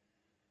play.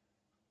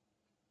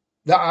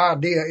 The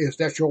idea is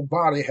that your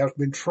body has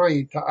been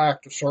trained to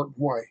act a certain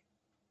way.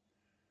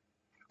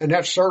 And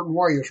that certain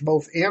way is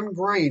both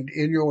ingrained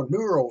in your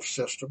neural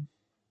system,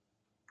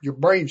 your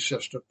brain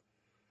system,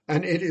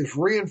 and it is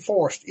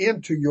reinforced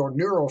into your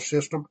neural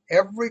system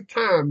every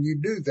time you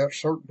do that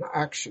certain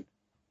action.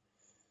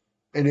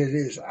 And it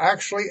is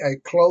actually a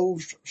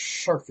closed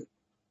circuit.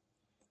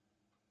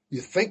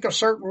 You think a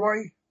certain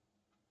way,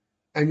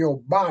 and your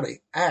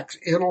body acts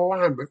in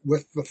alignment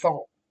with the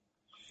thought.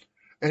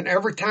 And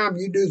every time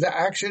you do the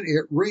action,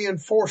 it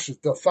reinforces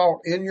the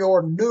thought in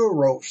your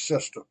neural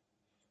system.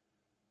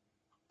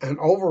 And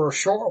over a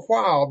short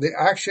while, the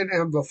action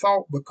and the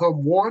thought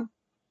become one,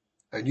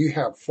 and you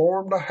have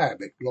formed a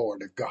habit, glory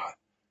to God.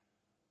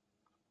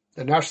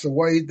 And that's the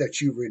way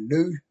that you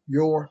renew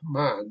your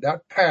mind.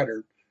 That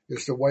pattern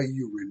is the way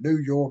you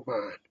renew your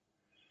mind.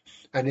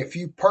 And if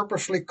you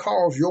purposely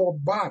cause your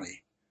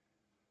body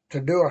to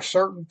do a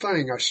certain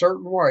thing a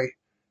certain way,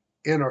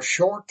 in a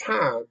short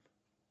time,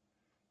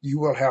 you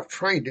will have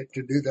trained it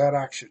to do that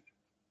action.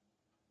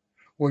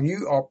 When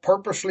you are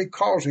purposely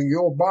causing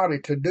your body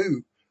to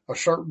do a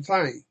certain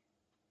thing,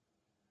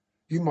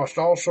 you must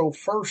also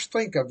first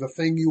think of the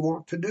thing you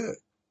want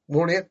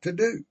it to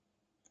do.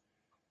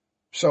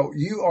 So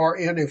you are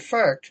in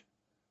effect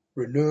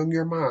renewing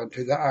your mind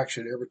to the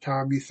action every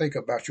time you think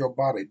about your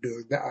body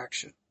doing the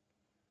action.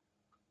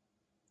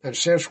 And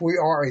since we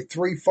are a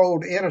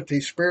threefold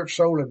entity, spirit,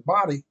 soul, and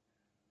body,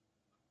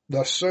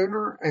 the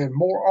sooner and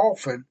more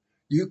often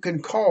you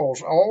can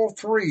cause all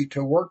three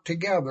to work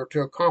together to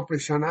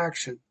accomplish an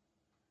action,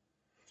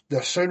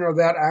 the sooner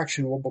that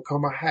action will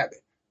become a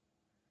habit,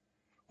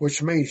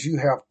 which means you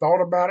have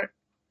thought about it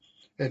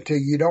until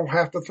you don't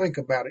have to think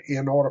about it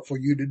in order for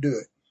you to do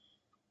it.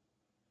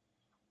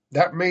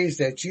 That means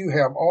that you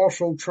have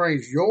also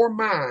trained your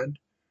mind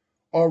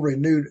or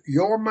renewed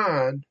your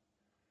mind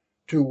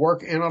to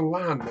work in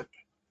alignment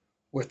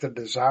with the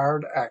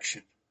desired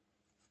action.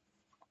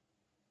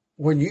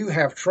 When you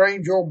have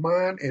trained your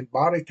mind and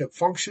body to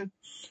function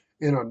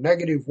in a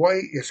negative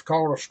way, it's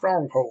called a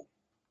stronghold.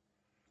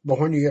 But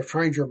when you have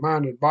trained your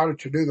mind and body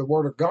to do the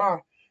Word of God,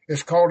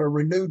 it's called a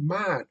renewed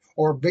mind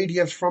or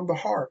obedience from the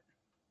heart.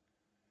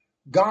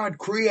 God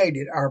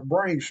created our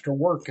brains to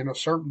work in a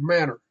certain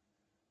manner.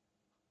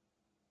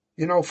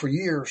 You know, for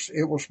years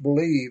it was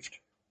believed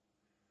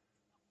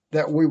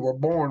that we were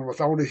born with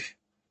only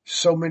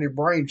so many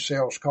brain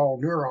cells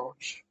called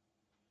neurons.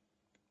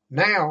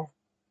 Now,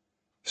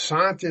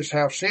 scientists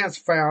have since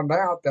found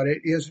out that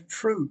it isn't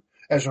true.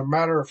 As a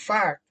matter of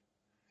fact,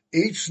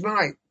 each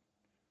night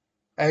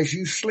as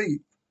you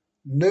sleep,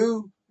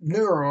 new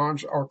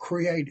neurons are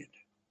created.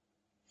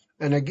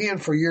 And again,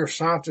 for years,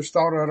 scientists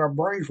thought that our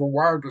brains were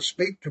wired to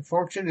speak, to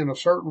function in a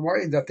certain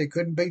way, that they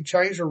couldn't be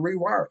changed or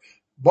rewired.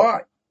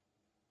 But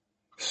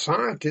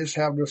scientists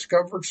have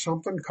discovered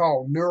something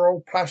called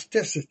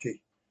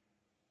neuroplasticity.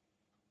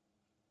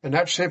 And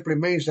that simply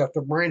means that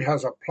the brain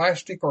has a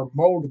plastic or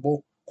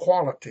moldable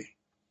quality,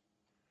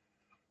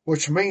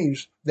 which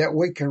means that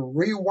we can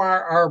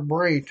rewire our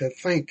brain to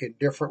think in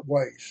different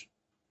ways.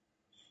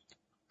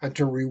 And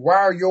to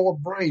rewire your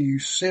brain, you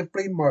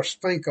simply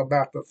must think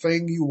about the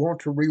thing you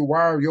want to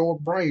rewire your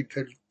brain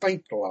to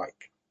think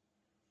like.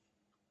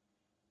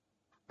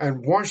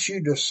 And once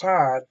you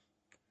decide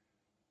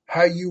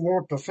how you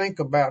want to think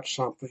about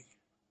something,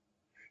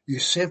 you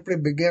simply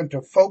begin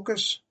to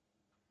focus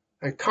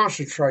and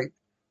concentrate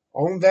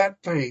on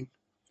that thing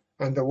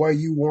and the way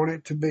you want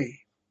it to be.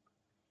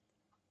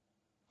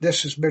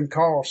 This has been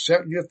called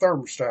setting your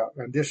thermostat,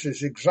 and this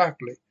is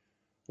exactly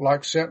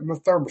like setting a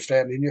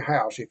thermostat in your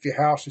house. If your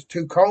house is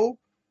too cold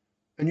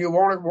and you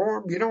want it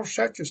warm, you don't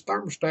set your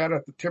thermostat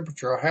at the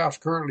temperature a house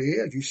currently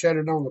is. You set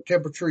it on the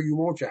temperature you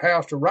want your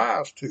house to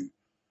rise to.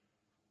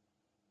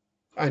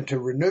 And to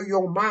renew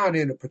your mind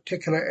in a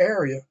particular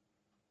area,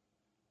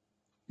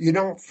 you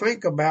don't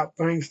think about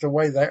things the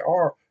way they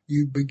are.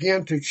 You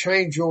begin to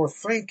change your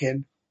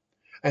thinking,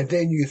 and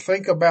then you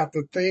think about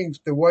the things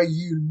the way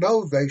you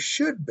know they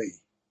should be.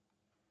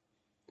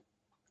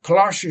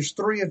 Colossians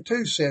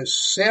 3:2 says,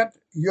 set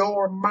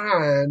your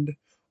mind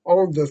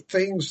on the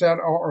things that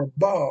are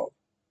above,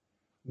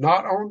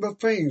 not on the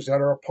things that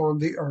are upon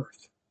the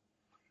earth.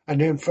 And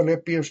then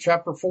Philippians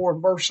chapter 4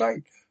 and verse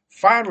 8,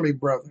 finally,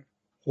 brethren,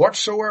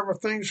 whatsoever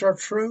things are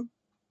true,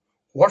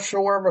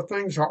 whatsoever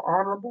things are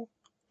honorable,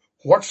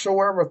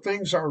 whatsoever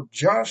things are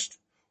just,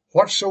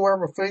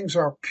 whatsoever things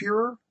are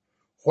pure,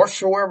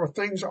 whatsoever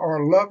things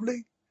are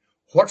lovely,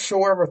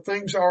 whatsoever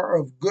things are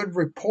of good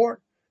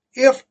report,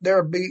 if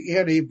there be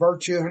any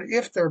virtue and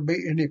if there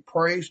be any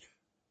praise,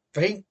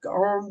 think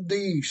on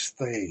these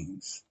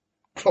things.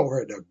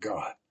 Glory to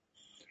God.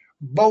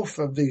 Both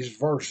of these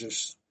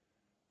verses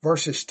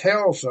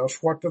tells us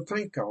what to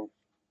think on.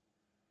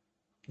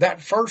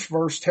 That first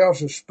verse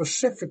tells us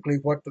specifically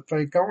what to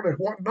think on and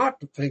what not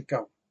to think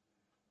on.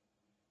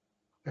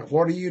 And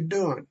what are you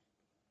doing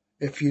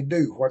if you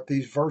do what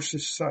these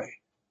verses say?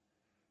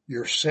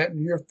 You're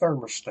setting your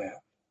thermostat.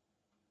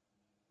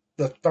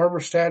 The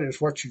thermostat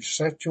is what you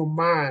set your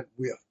mind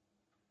with.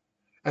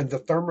 And the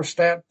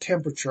thermostat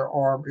temperature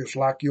arm is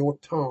like your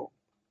tongue.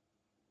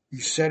 You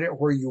set it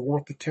where you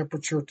want the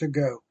temperature to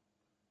go.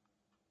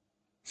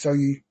 So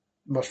you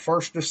must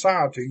first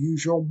decide to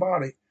use your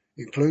body,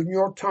 including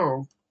your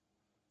tongue,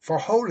 for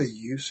holy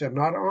use and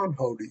not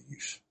unholy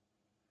use.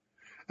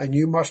 And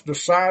you must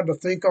decide to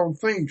think on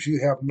things you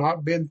have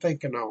not been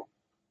thinking on.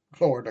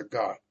 Glory to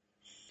God.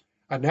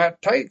 And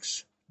that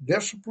takes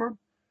discipline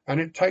and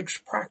it takes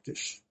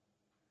practice.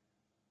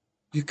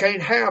 You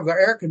can't have the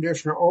air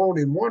conditioner on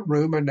in one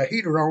room and the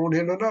heater on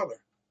in another.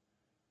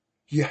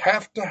 You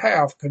have to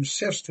have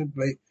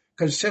consistency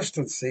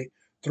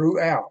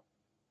throughout.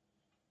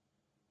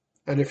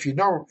 And if you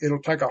don't,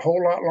 it'll take a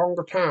whole lot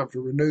longer time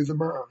to renew the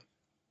mind.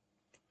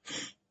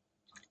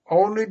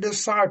 Only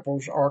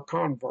disciples are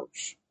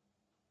converts.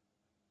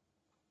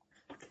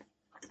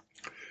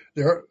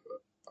 There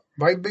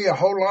may be a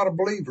whole lot of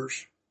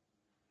believers,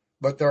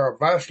 but there are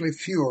vastly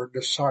fewer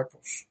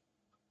disciples.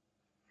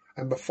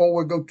 And before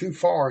we go too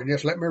far in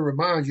this, let me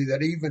remind you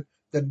that even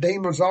the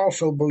demons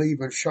also believe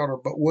and shudder.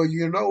 But will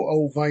you know,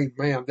 O vain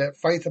man, that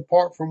faith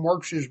apart from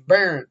works is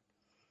barren?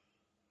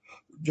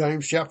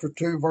 James chapter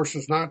 2,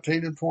 verses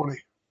 19 and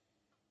 20.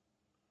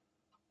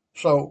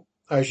 So,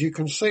 as you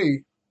can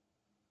see,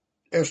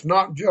 it's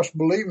not just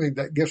believing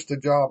that gets the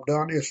job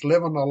done. It's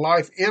living a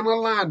life in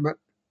alignment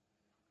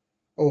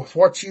with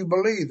what you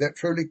believe that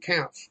truly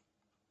counts.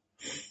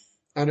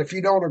 And if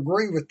you don't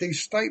agree with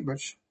these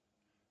statements,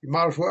 you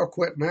might as well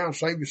quit now and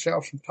save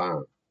yourself some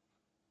time.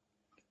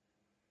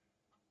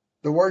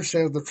 The word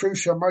says the truth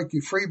shall make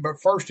you free,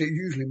 but first it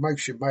usually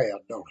makes you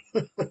mad, don't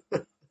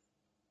it?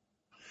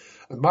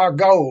 And my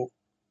goal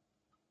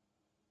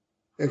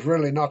is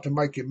really not to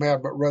make you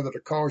mad, but rather to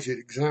cause you to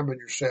examine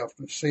yourself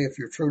and see if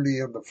you're truly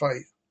in the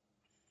faith.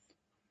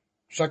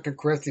 2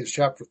 Corinthians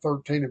chapter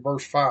 13 and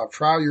verse 5,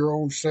 try your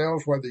own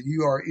selves whether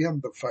you are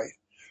in the faith.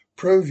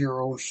 Prove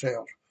your own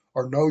selves.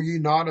 Or know ye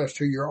not as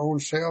to your own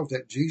selves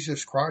that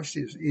Jesus Christ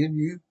is in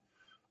you,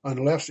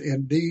 unless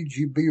indeed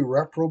you be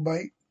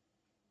reprobate?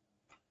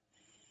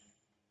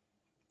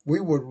 We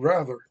would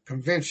rather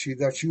convince you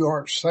that you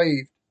aren't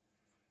saved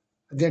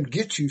and then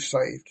get you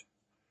saved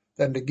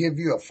than to give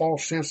you a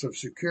false sense of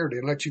security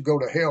and let you go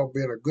to hell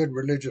being a good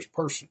religious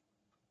person.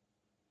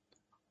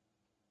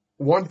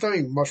 One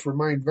thing must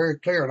remain very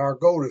clear, and our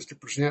goal is to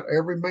present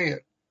every man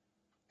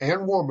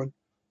and woman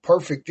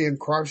perfect in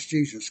Christ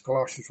Jesus,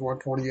 Colossians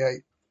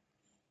 1:28.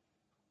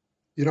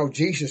 You know,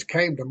 Jesus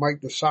came to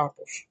make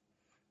disciples.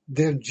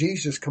 Then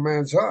Jesus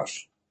commands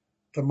us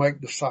to make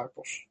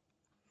disciples.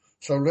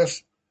 So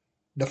let's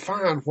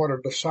define what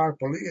a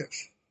disciple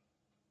is.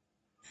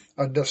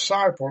 A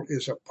disciple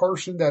is a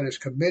person that is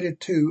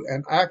committed to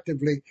and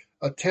actively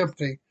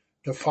attempting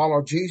to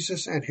follow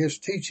Jesus and his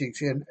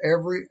teachings in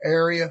every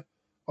area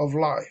of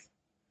life.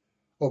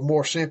 Or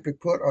more simply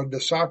put, a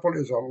disciple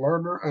is a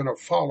learner and a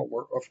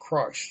follower of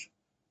Christ.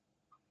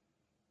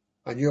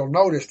 And you'll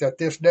notice that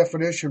this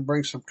definition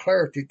brings some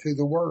clarity to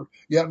the word,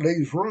 yet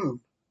leaves room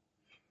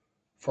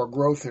for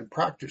growth in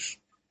practice.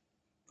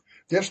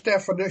 This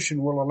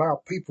definition will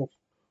allow people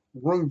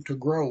room to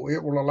grow.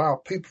 It will allow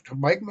people to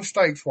make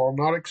mistakes while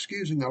not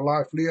excusing a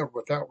life lived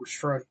without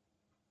restraint.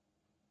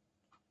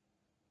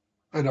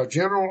 And a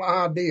general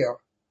idea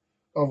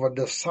of a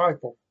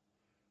disciple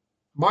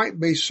might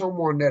be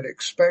someone that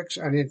expects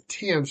and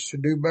intends to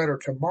do better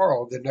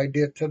tomorrow than they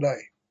did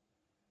today.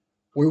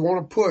 We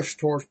want to push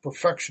towards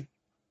perfection,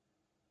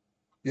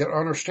 yet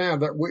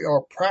understand that we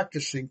are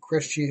practicing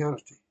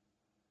Christianity.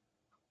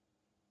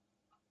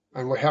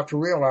 And we have to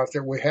realize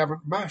that we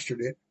haven't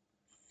mastered it,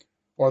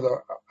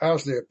 or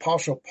as the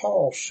Apostle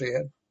Paul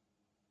said,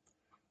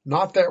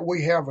 not that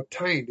we have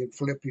attained in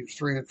Philippians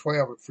 3 and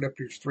 12 and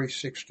Philippians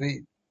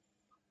 3:16.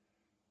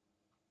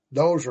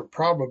 Those are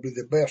probably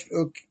the best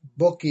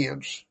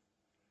bookends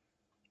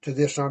to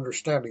this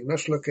understanding.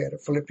 Let's look at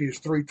it. Philippians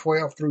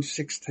 3:12 through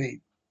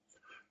 16.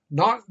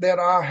 Not that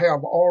I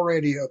have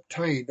already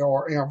obtained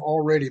or am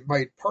already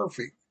made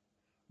perfect,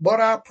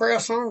 but I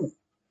press on,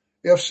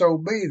 if so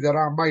be that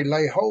I may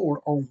lay hold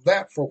on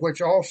that for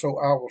which also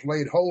I was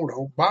laid hold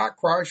on by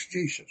Christ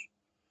Jesus.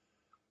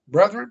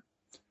 Brethren,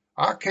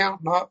 I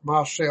count not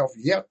myself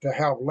yet to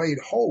have laid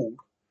hold,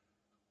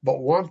 but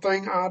one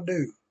thing I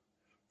do,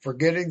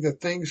 forgetting the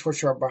things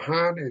which are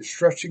behind and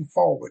stretching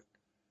forward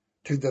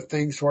to the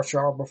things which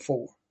are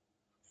before.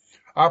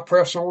 I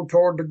press on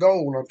toward the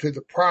goal unto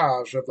the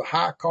prize of the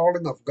high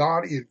calling of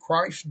God in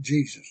Christ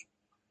Jesus.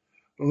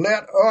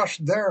 Let us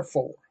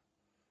therefore,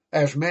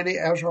 as many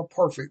as are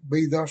perfect,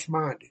 be thus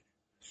minded.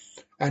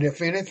 And if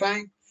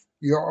anything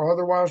you are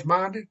otherwise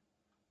minded,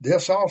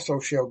 this also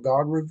shall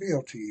God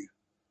reveal to you.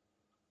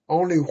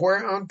 Only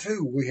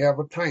whereunto we have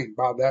attained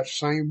by that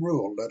same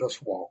rule let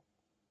us walk.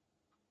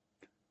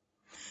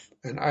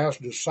 And as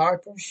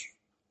disciples,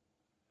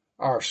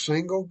 our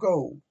single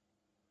goal,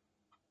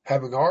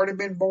 having already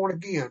been born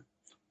again,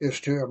 is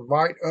to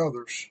invite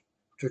others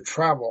to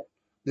travel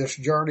this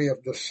journey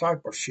of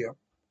discipleship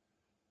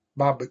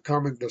by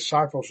becoming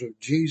disciples of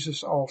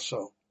Jesus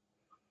also.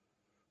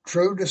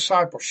 True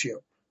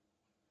discipleship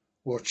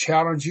will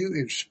challenge you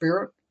in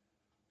spirit,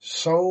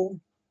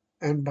 soul,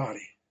 and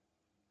body.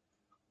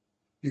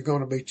 You're going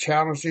to be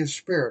challenged in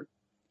spirit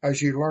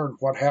as you learn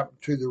what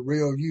happened to the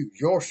real you,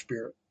 your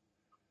spirit,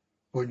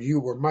 when you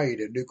were made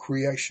a new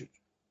creation.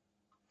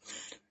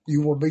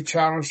 You will be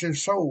challenged in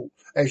soul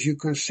as you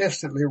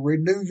consistently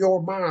renew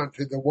your mind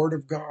to the Word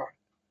of God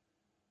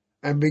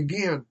and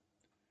begin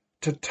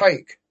to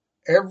take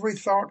every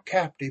thought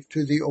captive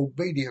to the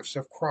obedience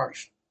of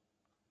Christ.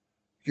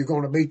 You're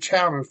going to be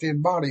challenged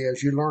in body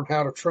as you learn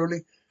how to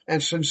truly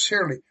and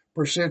sincerely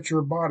present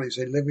your bodies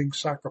a living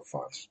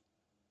sacrifice.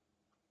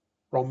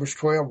 Romans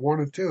 12, 1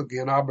 and 2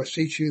 again, I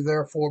beseech you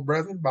therefore,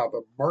 brethren, by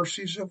the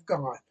mercies of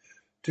God,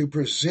 to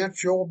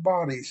present your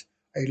bodies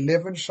a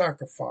living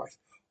sacrifice,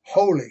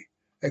 holy,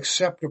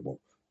 acceptable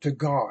to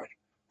God,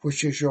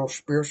 which is your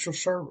spiritual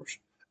service.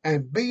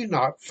 And be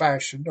not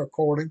fashioned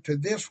according to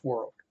this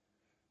world,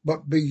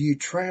 but be ye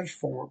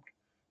transformed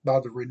by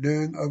the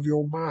renewing of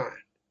your mind,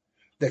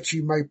 that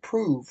ye may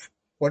prove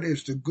what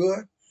is the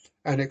good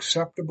and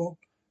acceptable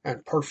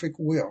and perfect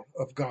will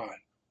of God.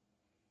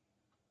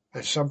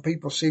 And some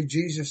people see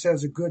Jesus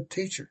as a good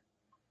teacher,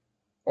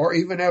 or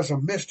even as a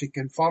mystic,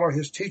 and follow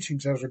his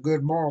teachings as a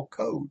good moral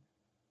code.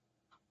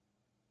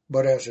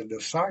 But as a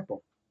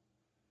disciple,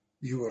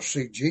 you will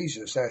see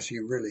Jesus as he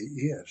really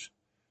is,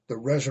 the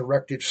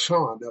resurrected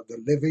Son of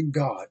the living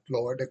God,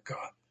 glory to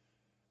God.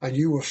 And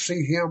you will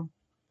see him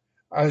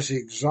as the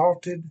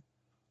exalted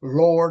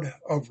Lord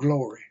of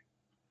glory.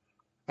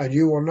 And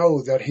you will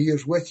know that he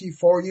is with you,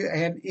 for you,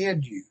 and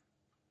in you.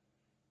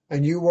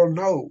 And you will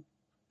know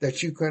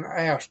that you can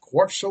ask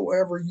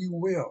whatsoever you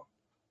will,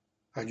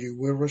 and you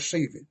will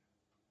receive it,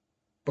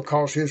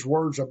 because his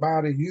words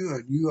abide in you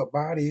and you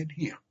abide in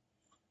him.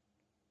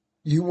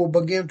 You will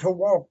begin to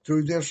walk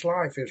through this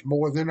life as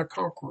more than a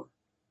conqueror,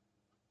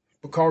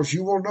 because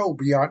you will know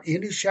beyond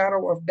any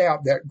shadow of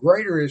doubt that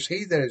greater is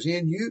he that is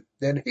in you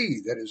than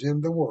he that is in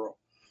the world.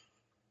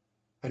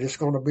 And it's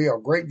going to be a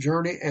great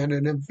journey and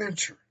an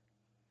adventure.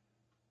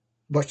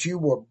 But you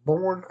were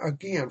born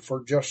again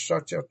for just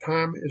such a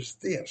time as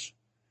this,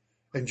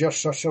 and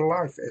just such a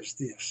life as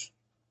this.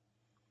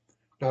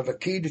 Now the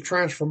key to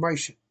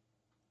transformation,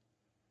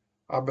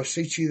 I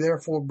beseech you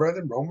therefore,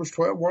 brethren, Romans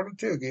 12, 1 and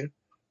 2 again,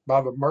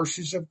 by the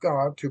mercies of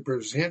God, to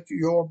present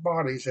your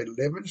bodies a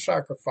living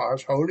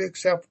sacrifice, wholly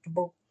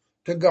acceptable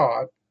to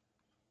God,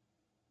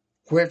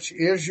 which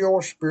is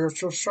your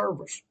spiritual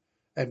service.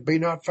 And be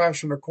not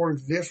fashioned according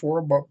to this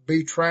world, but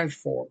be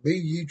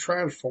ye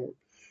transformed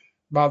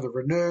by the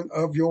renewing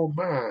of your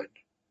mind,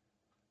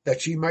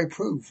 that ye may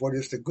prove what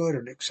is the good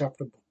and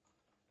acceptable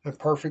and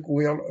perfect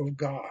will of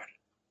God.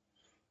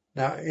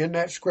 Now, in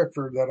that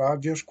scripture that I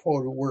just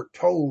quoted, we're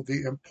told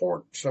the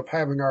importance of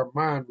having our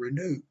mind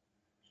renewed.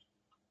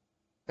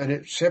 And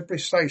it simply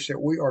states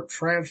that we are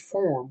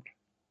transformed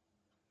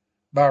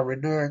by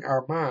renewing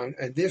our mind.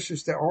 And this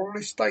is the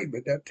only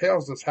statement that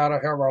tells us how to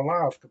have our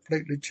lives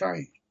completely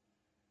changed.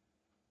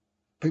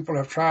 People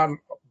have tried a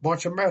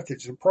bunch of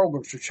methods and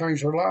programs to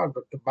change their lives,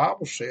 but the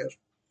Bible says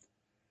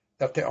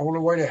that the only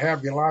way to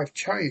have your life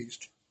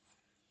changed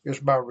is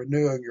by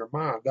renewing your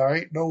mind. There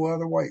ain't no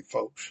other way,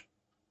 folks.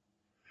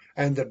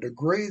 And the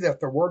degree that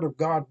the Word of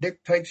God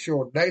dictates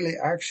your daily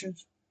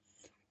actions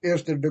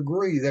is the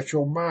degree that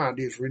your mind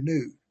is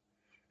renewed.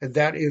 And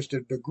that is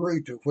the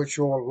degree to which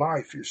your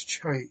life is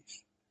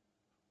changed.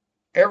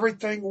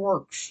 Everything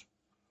works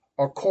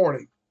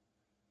according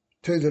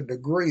to the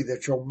degree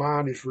that your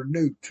mind is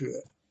renewed to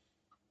it.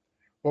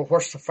 Well,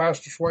 what's the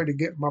fastest way to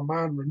get my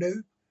mind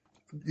renewed?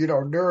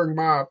 During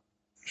my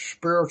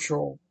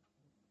spiritual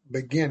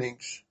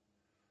beginnings,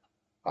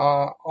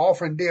 I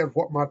often did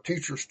what my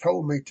teachers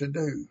told me to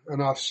do,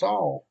 and I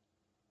saw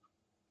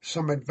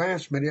some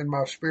advancement in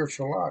my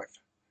spiritual life.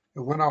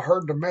 And when I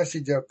heard the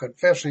message of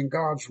confessing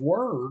God's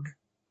Word,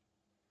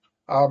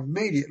 I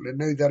immediately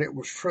knew that it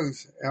was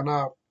truth, and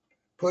I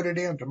put it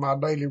into my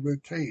daily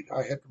routine.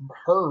 I had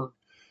heard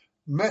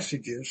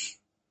messages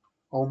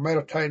on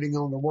meditating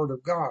on the Word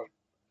of God,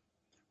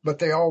 but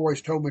they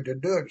always told me to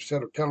do it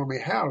instead of telling me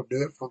how to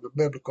do it from the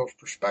biblical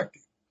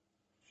perspective.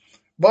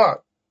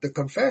 But the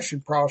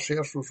confession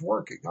process was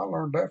working. I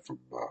learned that from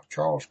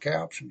Charles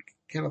Capps and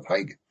Kenneth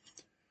Hagin.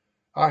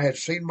 I had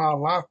seen my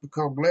life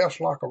become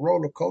less like a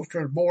roller coaster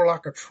and more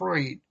like a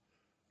train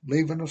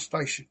leaving a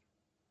station.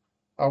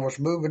 I was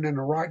moving in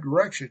the right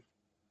direction,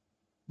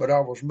 but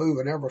I was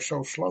moving ever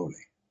so slowly.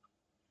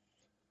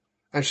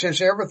 And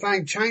since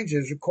everything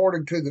changes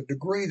according to the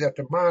degree that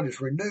the mind is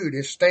renewed,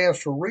 it stands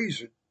to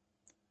reason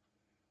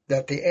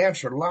that the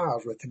answer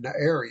lies within the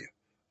area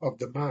of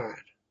the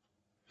mind.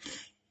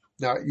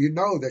 Now, you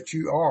know that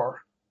you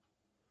are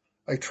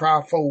a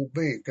trifold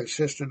being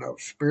consisting of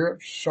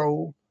spirit,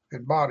 soul,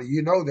 and body.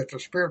 You know that the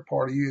spirit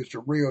part of you is the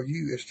real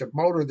you. It's the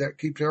motor that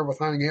keeps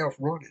everything else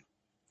running.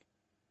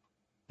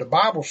 The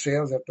Bible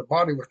says that the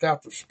body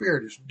without the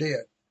spirit is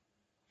dead,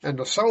 and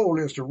the soul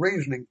is the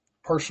reasoning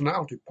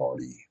personality part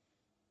of you.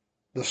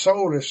 The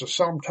soul is the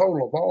sum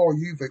total of all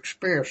you've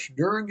experienced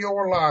during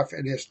your life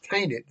and is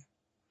tainted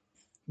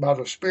by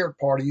the spirit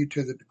part of you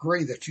to the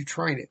degree that you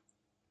train it.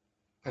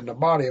 And the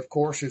body, of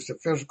course, is the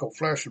physical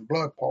flesh and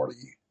blood part of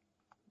you.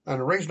 And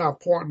the reason I'm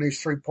pointing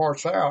these three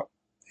parts out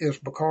is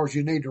because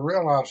you need to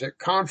realize that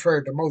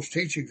contrary to most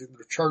teachings in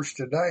the church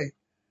today,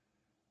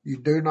 you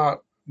do not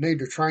need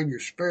to train your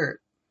spirit.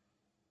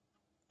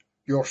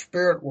 Your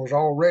spirit was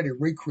already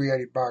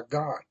recreated by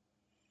God.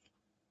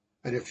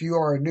 And if you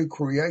are a new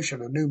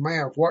creation, a new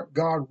man, what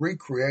God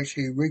recreates,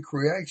 he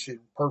recreates in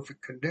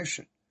perfect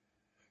condition.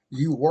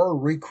 You were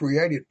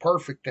recreated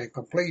perfect and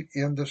complete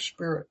in the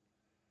spirit.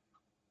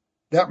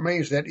 That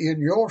means that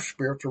in your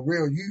spirit, the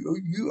real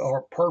you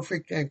are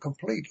perfect and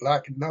complete,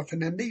 lacking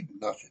nothing and needing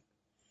nothing.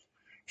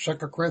 2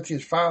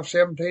 Corinthians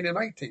 5:17 and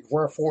 18.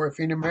 Wherefore, if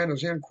any man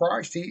is in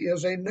Christ, he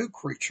is a new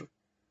creature.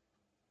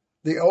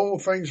 The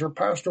old things are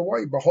passed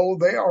away. Behold,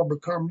 they are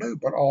become new,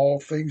 but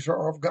all things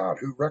are of God,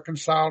 who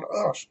reconciled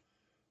us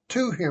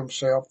to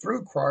himself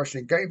through Christ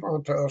and gave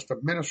unto us the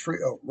ministry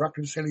of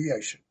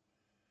reconciliation.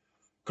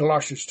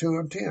 Colossians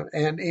 2:10.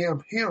 And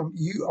in him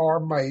you are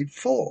made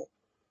full,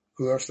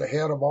 who is the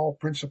head of all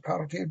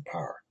principality and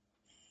power.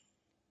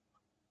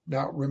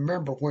 Now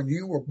remember, when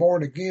you were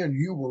born again,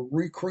 you were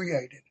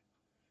recreated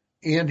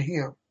in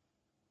him.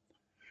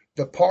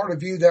 The part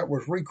of you that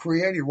was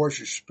recreated was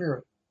your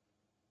spirit.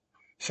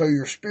 So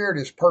your spirit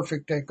is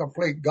perfect and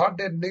complete. God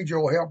didn't need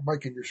your help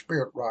making your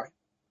spirit right.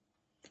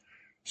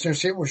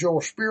 Since it was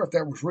your spirit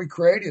that was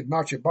recreated,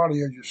 not your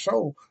body or your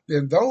soul,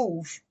 then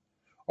those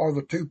are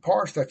the two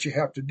parts that you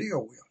have to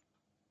deal with.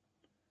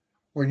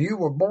 When you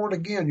were born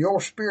again, your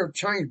spirit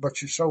changed,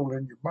 but your soul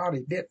and your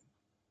body didn't.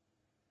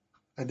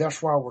 And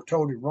that's why we're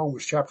told in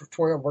Romans chapter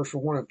 12, verses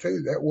 1 and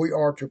 2, that we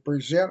are to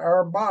present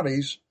our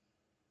bodies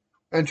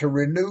and to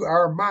renew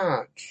our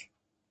minds.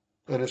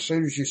 And as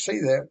soon as you see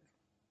that,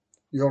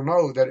 you'll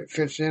know that it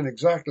fits in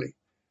exactly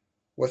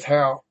with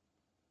how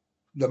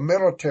the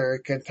military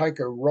can take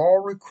a raw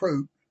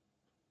recruit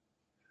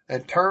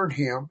and turn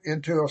him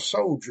into a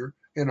soldier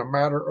in a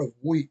matter of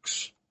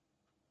weeks.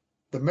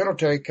 The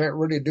military can't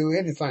really do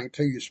anything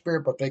to your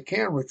spirit, but they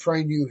can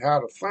retrain you how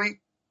to think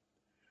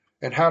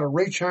and how to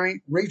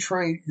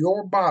retrain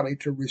your body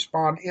to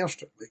respond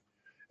instantly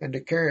and to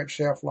carry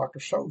itself like a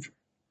soldier.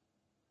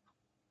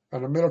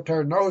 And the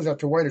military knows that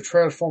the way to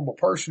transform a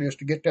person is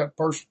to get that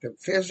person to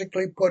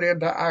physically put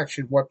into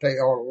action what they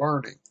are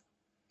learning.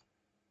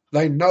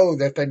 They know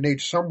that they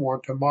need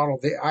someone to model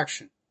the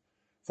action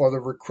for the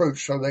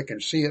recruits so they can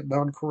see it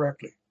done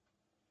correctly.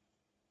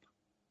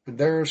 And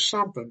there is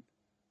something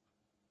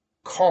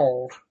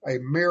called a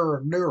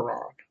mirror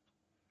neuron,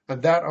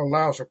 and that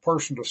allows a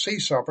person to see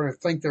something and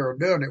think they're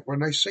doing it when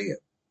they see it.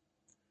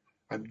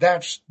 And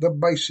that's the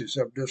basis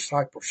of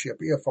discipleship.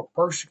 If a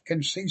person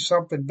can see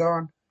something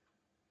done,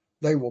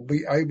 they will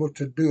be able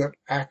to do it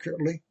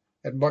accurately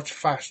and much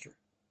faster.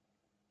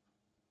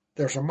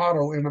 There's a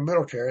motto in the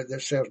military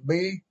that says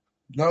be,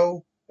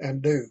 know,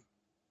 and do.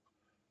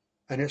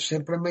 And it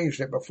simply means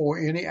that before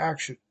any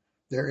action,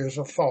 there is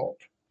a thought.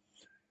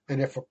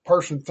 And if a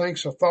person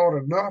thinks a thought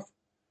enough,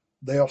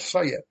 they'll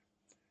say it.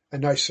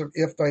 And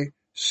if they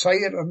say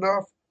it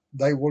enough,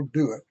 they will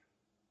do it.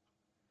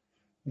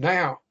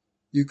 Now,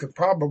 you can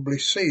probably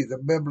see the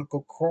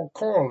biblical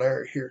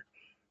corollary here.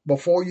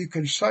 Before you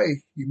can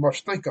say, you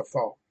must think a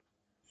thought.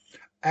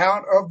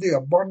 Out of the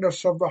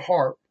abundance of the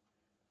heart,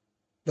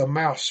 the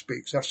mouth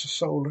speaks. That's the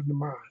soul and the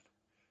mind.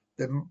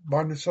 The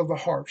abundance of the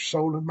heart,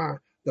 soul and mind,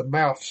 the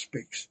mouth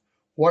speaks.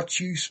 What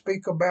you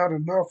speak about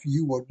enough,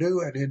 you will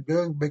do, and in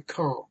doing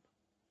become.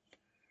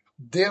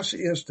 This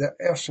is the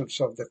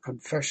essence of the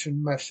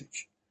confession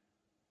message.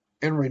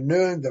 In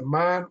renewing the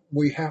mind,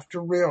 we have to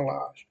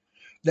realize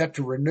that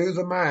to renew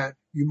the mind,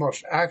 you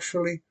must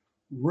actually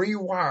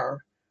rewire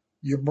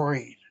your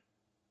brain.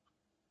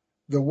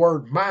 The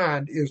word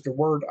mind is the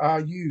word I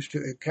use to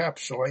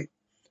encapsulate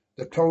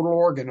the total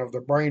organ of the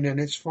brain and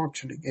its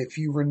functioning. If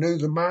you renew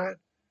the mind,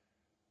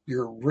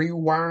 you're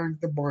rewiring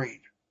the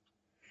brain.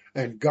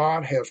 And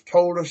God has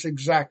told us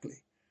exactly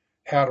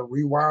how to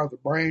rewire the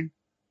brain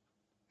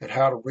and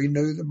how to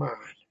renew the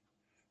mind.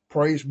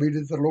 Praise be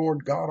to the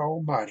Lord God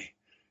Almighty.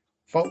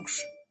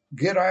 Folks,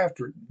 get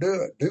after it.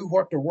 Do it. Do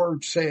what the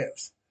Word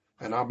says.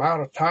 And I'm out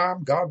of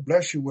time. God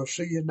bless you. We'll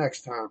see you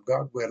next time,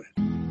 God willing.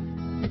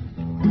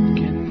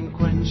 Can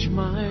quench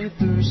my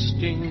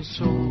thirsting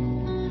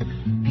soul.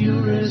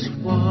 Purest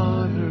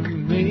water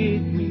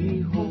made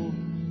me whole.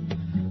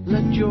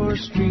 Let your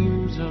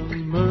streams of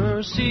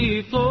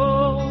mercy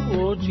flow.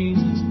 Oh,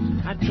 Jesus,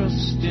 I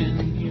trust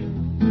in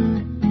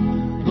you.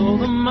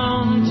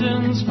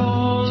 mountains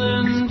fall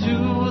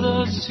into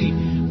the sea,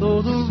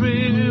 though the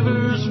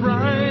rivers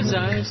rise,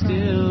 I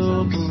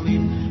still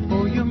believe.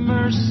 For your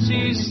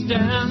mercy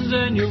stands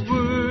and your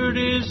word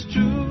is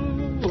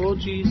true. Oh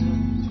Jesus,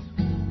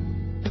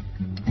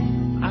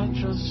 I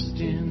trust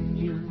in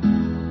you.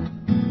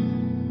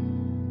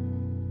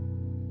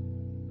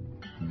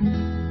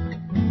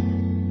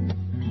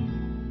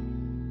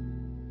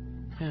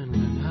 And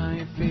when I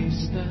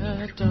face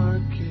that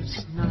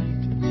darkest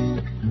night,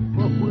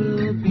 what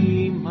will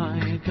be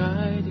my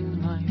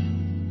guiding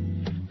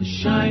light? The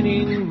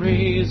shining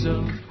rays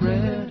of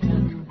red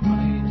and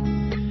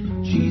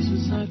white.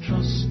 Jesus, I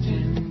trust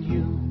in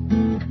you.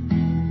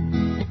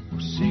 Oh,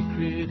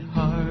 Sacred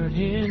Heart,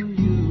 in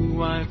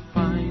you I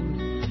find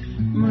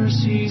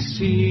mercy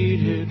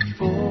seated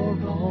for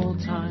all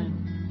time.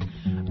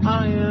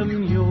 I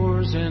am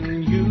yours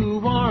and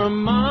you are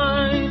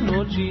mine.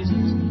 Oh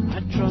Jesus, I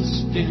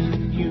trust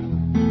in you.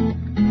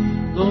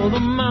 Though the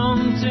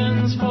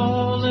mountains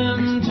fall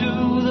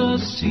into the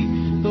sea,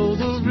 though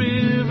the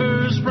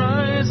rivers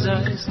rise,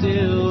 I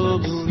still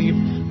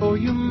believe. For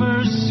your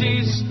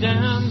mercy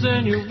stands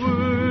and your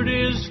word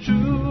is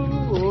true.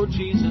 Oh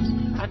Jesus,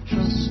 I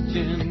trust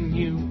in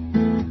you.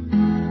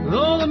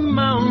 Though the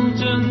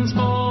mountains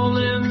fall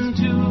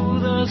into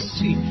the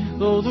sea,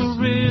 though the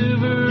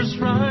rivers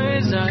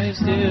rise, I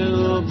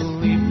still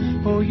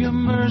believe. For your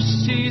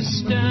mercy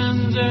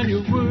stands and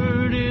your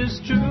word is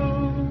true.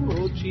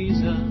 Oh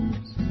Jesus,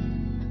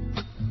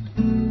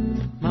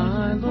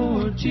 my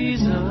Lord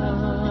Jesus,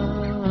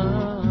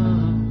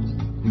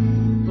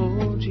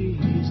 oh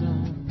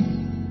Jesus,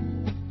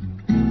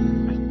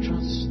 I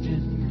trust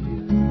in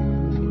you.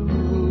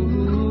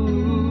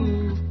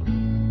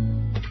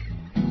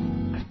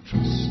 I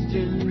trust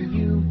in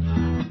you.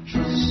 I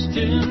trust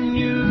in